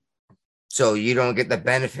time. So you don't get the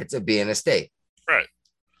benefits of being a state. Right.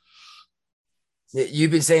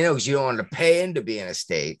 You've been saying no because you don't want to pay in to be in a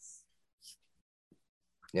state.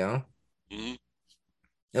 You know? Mm-hmm.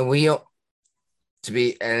 And we don't,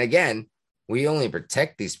 and again, we only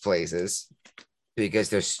protect these places because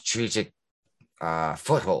they're strategic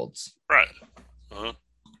footholds. Right. Uh-huh.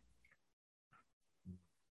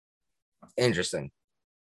 Interesting.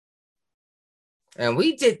 And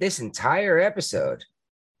we did this entire episode.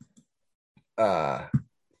 By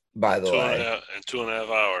the way, 2.5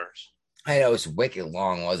 hours. I know it's wicked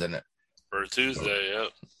long, wasn't it? For a Tuesday, yep.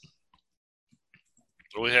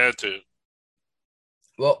 We had to.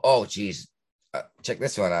 Well, oh geez, check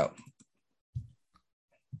this one out.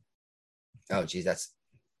 Oh geez,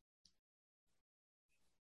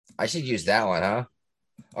 I should use that one, huh?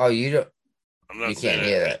 Oh, you don't. You can't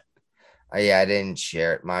hear that. Oh, yeah, I didn't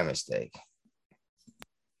share it. My mistake.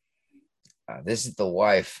 This is the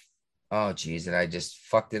wife. Oh geez, and I just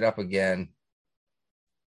fucked it up again.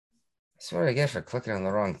 That's what I get for clicking on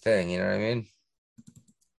the wrong thing. You know what I mean?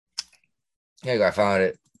 Here you go. I found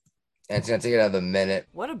it. And it's gonna take another minute.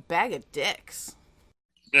 What a bag of dicks.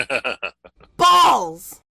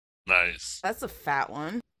 Balls. Nice. That's a fat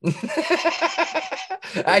one. Actually,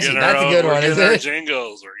 that's a good one, isn't it?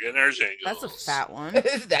 Jingles. We're getting our jingles. That's a fat one.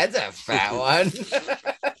 That's a fat one.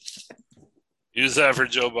 Use that for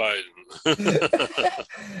Joe Biden.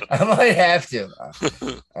 I might have to.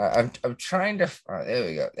 I'm trying to. There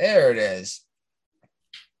we go. There it is.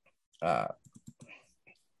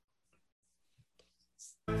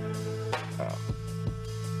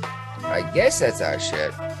 I guess that's our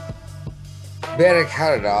shit. Better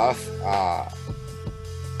cut it off.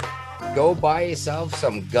 Go buy yourself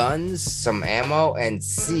some guns, some ammo, and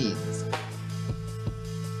seeds.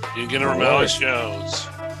 You can get them from Alex Jones.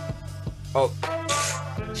 Oh.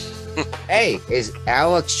 Hey, is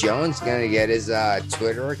Alex Jones gonna get his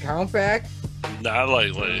Twitter account back? Not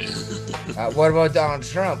likely. What about Donald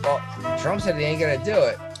Trump? Well, Trump said he ain't gonna do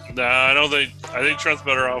it. Nah, I don't think. I think Trump's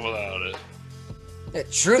better off without it. Yeah,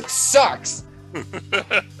 truth sucks.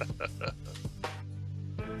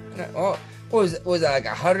 Oh, what was that like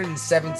 117